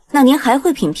 那您还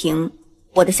会品评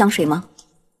我的香水吗？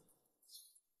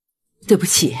对不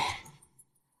起，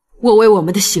我为我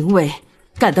们的行为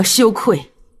感到羞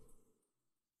愧。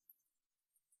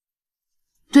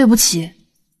对不起，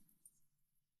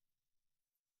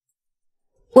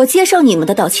我接受你们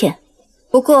的道歉。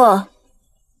不过，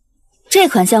这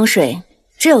款香水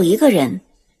只有一个人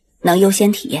能优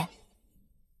先体验，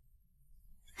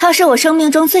他是我生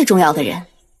命中最重要的人。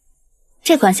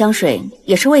这款香水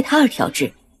也是为他而调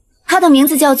制，他的名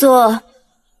字叫做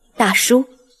大叔。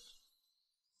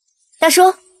大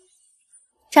叔，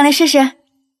上来试试。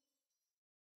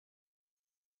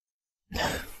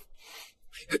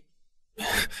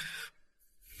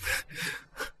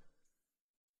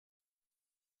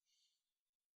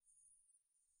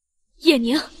叶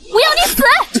宁，我要你死！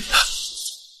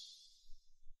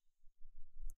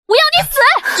我要你死！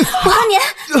我和你，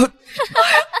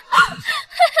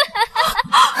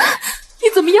你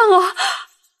怎么样啊？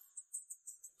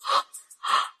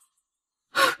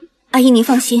阿姨，您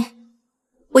放心，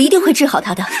我一定会治好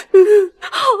他的。好。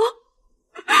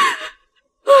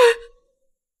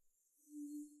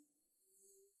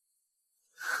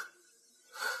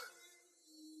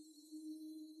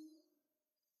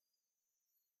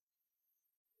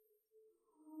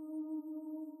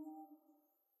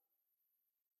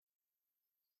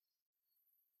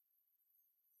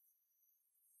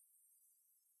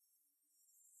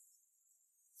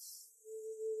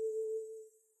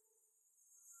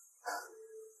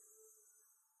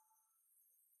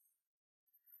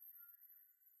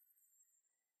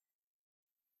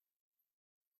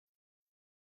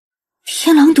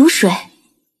天狼毒水，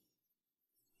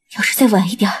要是再晚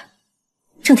一点，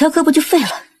整条胳膊就废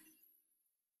了。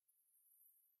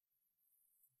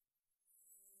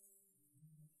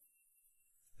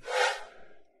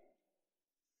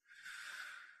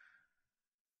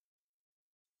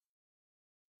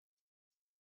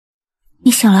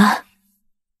你醒了，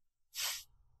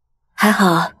还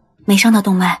好没伤到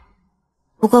动脉，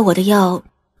不过我的药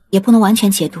也不能完全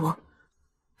解毒，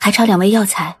还差2味药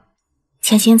材，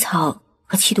千心草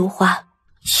和七毒花。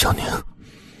小宁，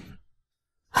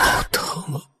好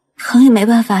疼啊！疼也没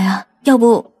办法呀，要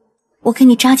不我给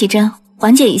你扎几针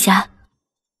缓解一下。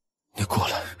你过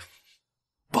来，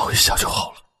抱一下就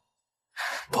好了，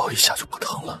抱一下就不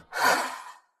疼了。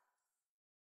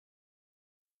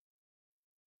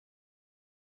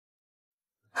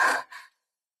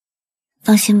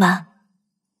放心吧，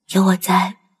有我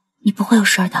在，你不会有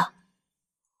事的。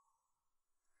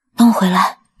等我回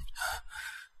来。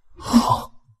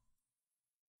好。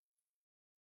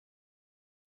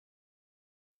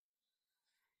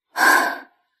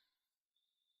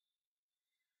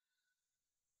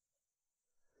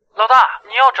老大，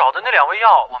你要找的那2味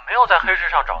药我没有在黑市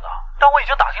上找到，但我已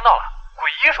经打听到了，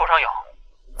鬼医手上有。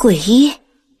鬼医？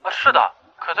是的，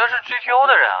可他是 GTO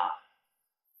的人啊。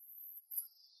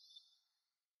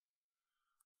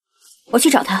我去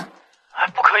找他。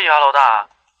不可以啊，老大，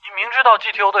你明知道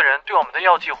GTO 的人对我们的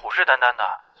药剂虎视眈眈的，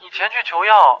你前去求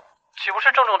药，岂不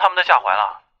是正中他们的下怀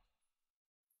了？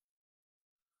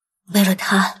为了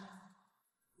他，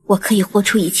我可以豁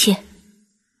出一切。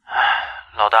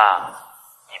老大，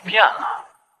你变了，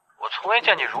我从未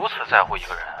见你如此在乎一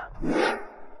个人。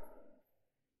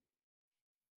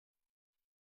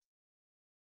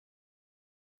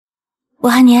我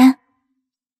还年，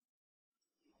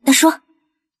大叔。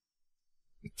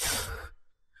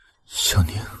小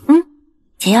宁，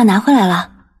解药拿回来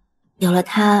了，有了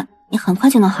它，你很快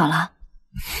就能好了。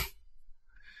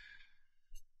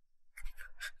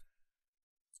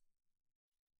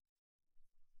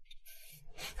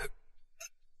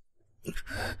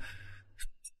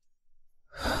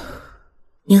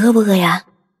你饿不饿呀？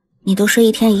你都睡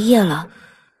1天1夜了，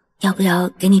要不要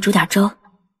给你煮点粥？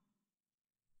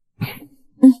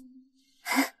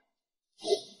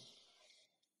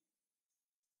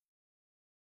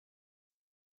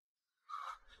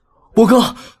波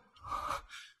哥，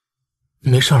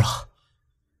没事了，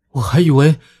我还以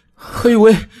为，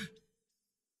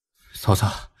嫂子，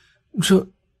这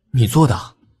你做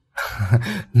的，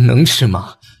能吃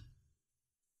吗？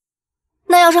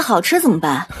那要是好吃怎么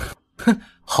办？哼，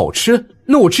好吃，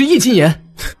那我吃1斤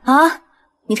盐。啊，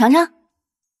你尝尝。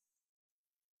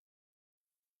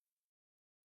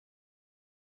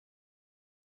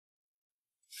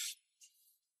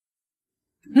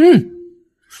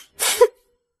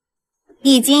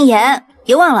一斤盐，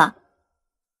别忘了。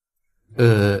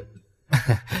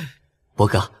博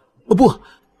哥，不，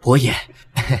博爷。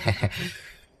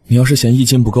你要是嫌1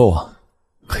斤不够啊，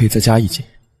可以再加1斤。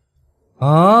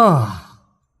啊！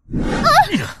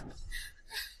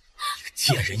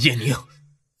贱人叶宁，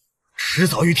迟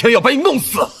早一天要把你弄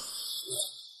死！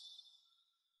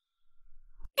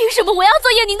凭什么我要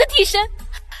做叶宁的替身，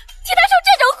替他受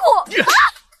这种苦？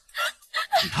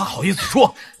他好意思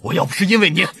说，我要不是因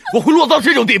为你，我会落到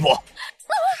这种地步。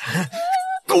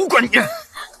都怪你！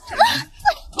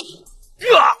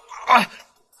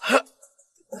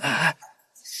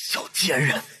小贱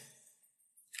人！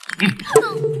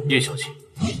叶小姐，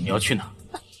你要去哪？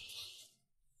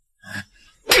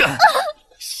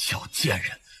小贱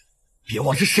人，别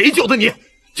忘是谁救的你，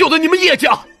救的你们叶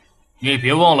家！你也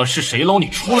别忘了是谁捞你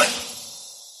出来的。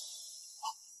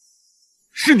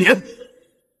是你！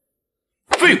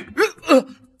废物！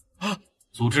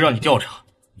组织让你调查，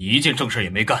你一件正事也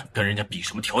没干，跟人家比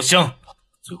什么调香，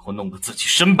最后弄得自己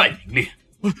身败名裂。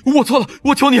我错了，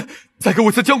我求你再给我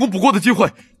一次将功补过的机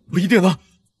会，我一定能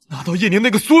拿到叶宁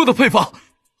那个所有的配方。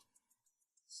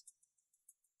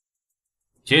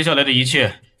接下来的一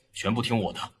切全部听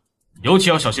我的，尤其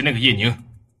要小心那个叶宁，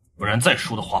不然再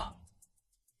输的话，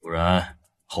不然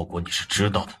后果你是知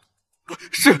道的。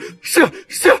是，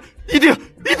一定！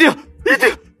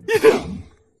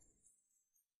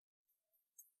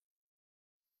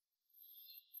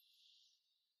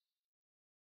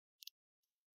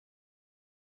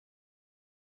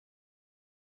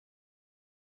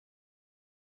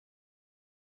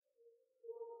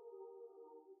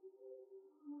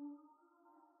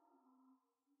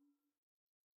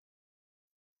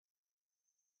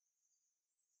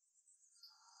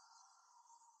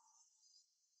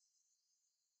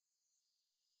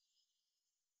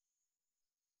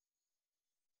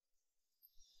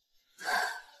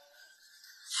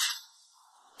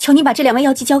求你把这2味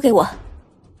药剂交给我，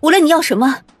无论你要什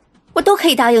么，我都可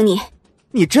以答应你。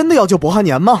你真的要救薄寒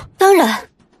年吗？当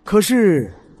然。可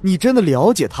是你真的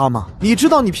了解他吗？你知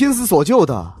道你拼死所救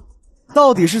的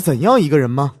到底是怎样一个人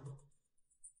吗？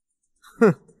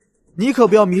哼，你可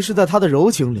不要迷失在他的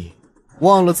柔情里，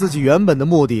忘了自己原本的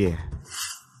目的。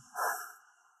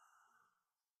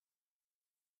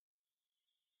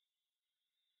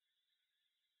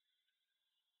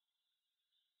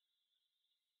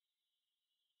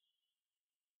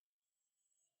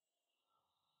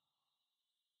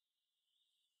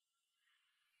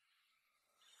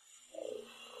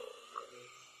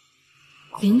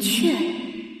云雀，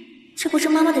这不是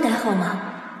妈妈的代号吗？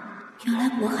原来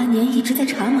薄寒年一直在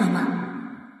查妈妈。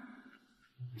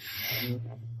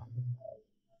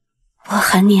薄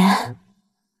寒年，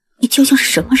你究竟是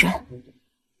什么人？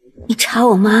你查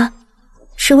我妈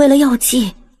是为了药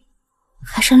剂，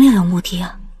还是另有目的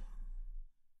啊？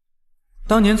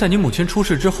当年在你母亲出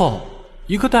事之后，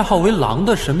一个代号为狼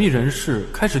的神秘人士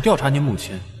开始调查你母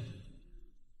亲。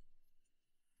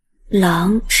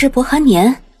狼是薄寒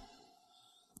年？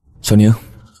小宁，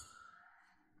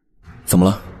怎么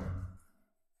了？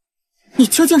你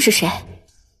究竟是谁？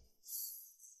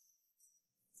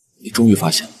你终于发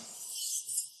现了。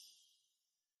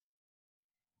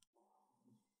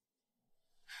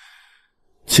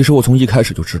其实我从一开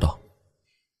始就知道，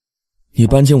你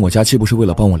搬进我家既不是为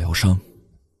了帮我疗伤，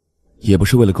也不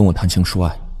是为了跟我谈情说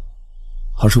爱，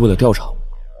而是为了调查我。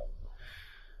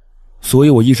所以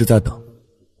我一直在等，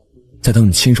在等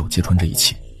你亲手揭穿这一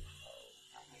切。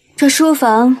这书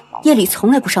房夜里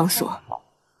从来不上锁，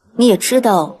你也知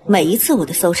道每一次我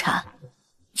的搜查，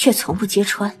却从不揭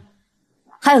穿。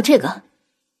还有这个，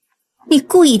你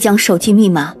故意将手机密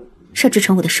码设置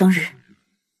成我的生日，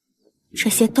这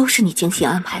些都是你精心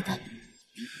安排的。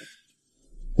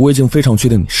我已经非常确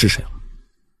定你是谁了，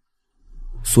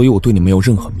所以我对你没有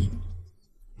任何秘密。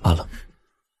阿冷，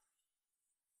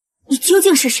你究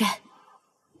竟是谁？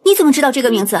你怎么知道这个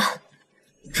名字？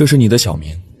这是你的小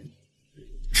名，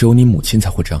只有你母亲才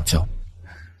会这样叫。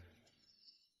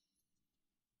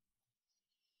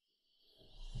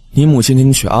你母亲给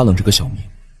你取阿冷这个小名，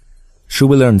是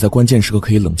为了让你在关键时刻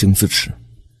可以冷静自持，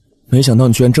没想到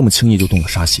你居然这么轻易就动了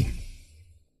杀心。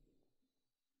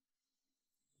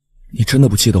你真的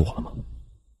不记得我了吗？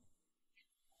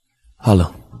阿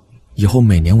冷，以后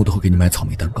每年我都会给你买草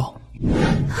莓蛋糕。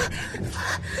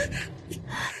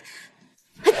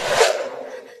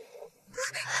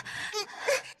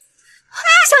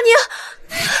小宁，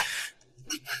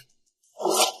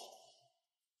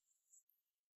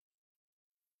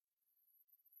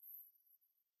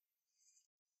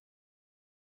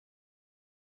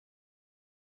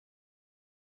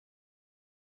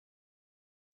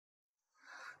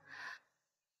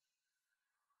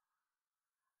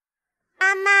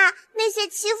妈妈，那些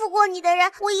欺负过你的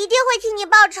人，我一定会替你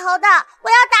报仇的，我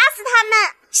要打死他们。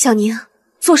小宁，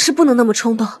做事不能那么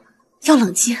冲动，要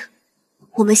冷静。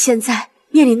我们现在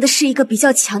面临的是一个比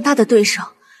较强大的对手，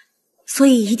所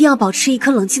以一定要保持一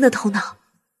颗冷静的头脑。啊，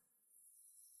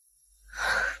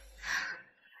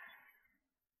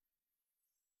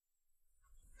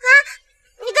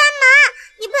你干嘛？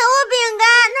你赔我饼干，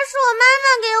那是我妈妈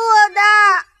给我的。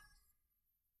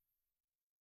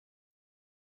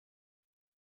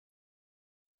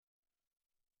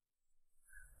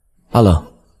阿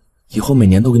冷，以后每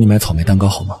年都给你买草莓蛋糕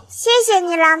好吗？谢谢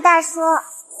你，狼大叔。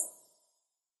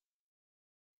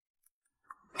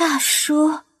大叔，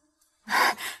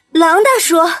狼大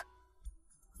叔，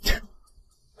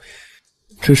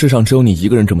这世上只有你一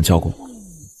个人这么叫过我，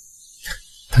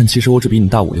但其实我只比你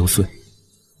大5、6岁。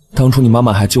当初你妈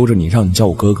妈还揪着你让你叫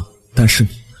我哥哥，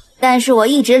但是我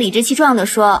一直理直气壮地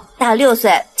说，大6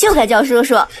岁就该叫叔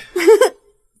叔。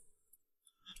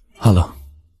阿冷，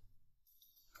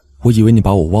我以为你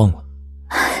把我忘了。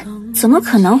怎么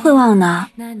可能会忘呢？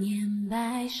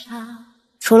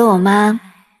除了我妈，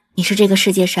你是这个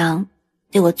世界上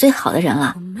对我最好的人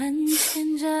了。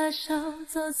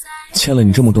欠了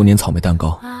你这么多年草莓蛋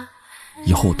糕，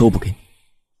以后我都不给你。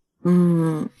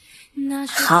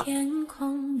好。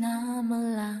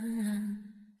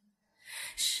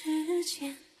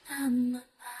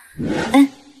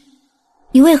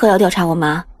你为何要调查我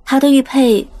妈？她的玉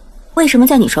佩为什么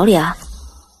在你手里啊？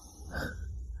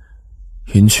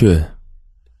云雀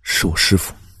是我师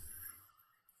父。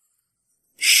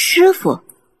师父？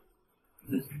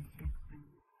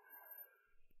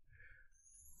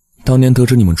当年得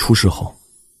知你们出事后，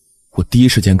我第一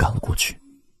时间赶了过去，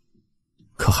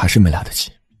可还是没来得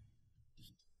及。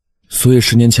所以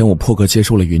10年前我破格接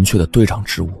受了云雀的队长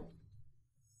职务，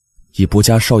以伯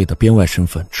家少爷的编外身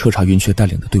份彻查云雀带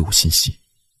领的队伍信息，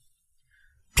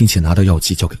并且拿到药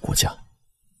剂交给国家。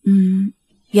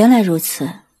原来如此。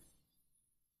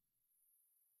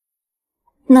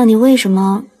那你为什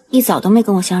么一早都没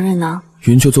跟我相认呢？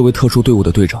云雀作为特殊队伍的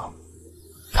队长，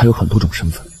他有很多种身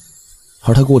份，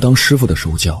而他给我当师傅的时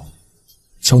候叫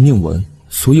宁文，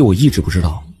所以我一直不知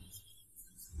道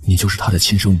你就是他的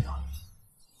亲生女儿，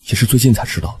也是最近才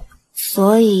知道的。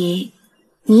所以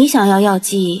你想要药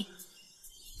剂？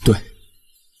对，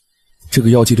这个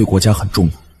药剂对国家很重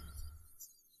要，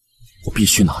我必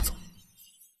须拿走。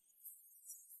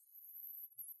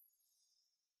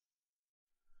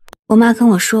我妈跟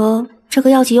我说，这个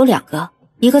药剂有2个，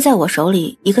一个在我手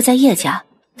里，一个在叶家，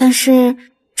但是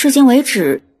至今为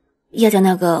止，叶家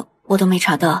那个我都没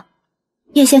查到。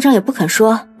叶先生也不肯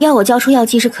说，要我交出药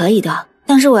剂是可以的，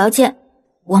但是我要见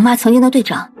我妈曾经的队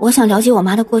长，我想了解我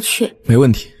妈的过去。没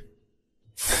问题。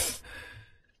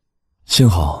幸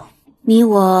好你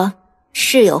我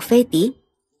室友非敌。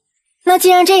那既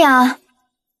然这样，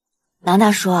狼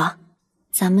大叔，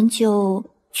咱们就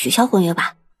取消婚约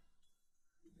吧。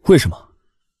为什么？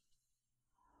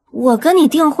我跟你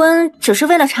订婚只是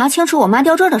为了查清楚我妈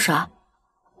掉坠的事儿，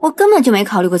我根本就没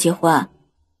考虑过结婚。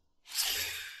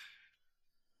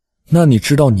那你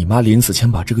知道你妈临死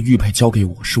前把这个玉佩交给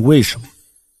我是为什么？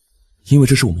因为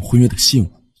这是我们婚约的信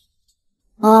物。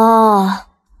哦，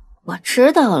我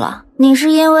知道了，你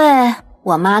是因为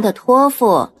我妈的托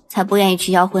付才不愿意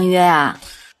取消婚约啊？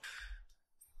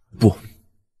不，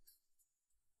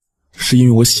是因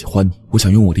为我喜欢你，我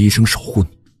想用我的一生守护你。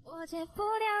我戒不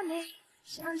了你，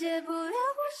像戒不了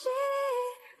呼吸，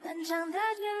漫长的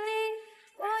距离，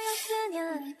我用思念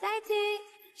来代替，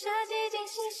这寂静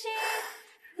星星，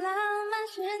浪漫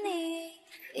是你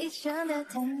一生的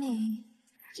甜蜜，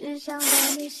只想被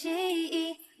你吸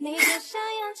引，你就像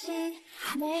氧气，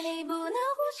没你不能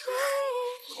呼吸，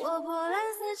我波澜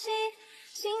四起，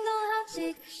心动好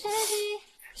几个世纪，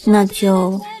那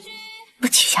就不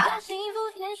取消了。幸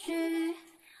福延续，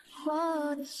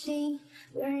我的心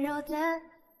温柔的。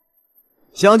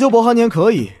想救薄寒年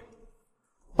可以，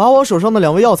把我手上的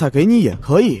2味药材给你也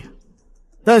可以，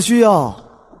但需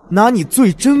要拿你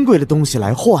最珍贵的东西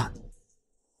来换。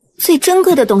最珍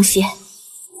贵的东西？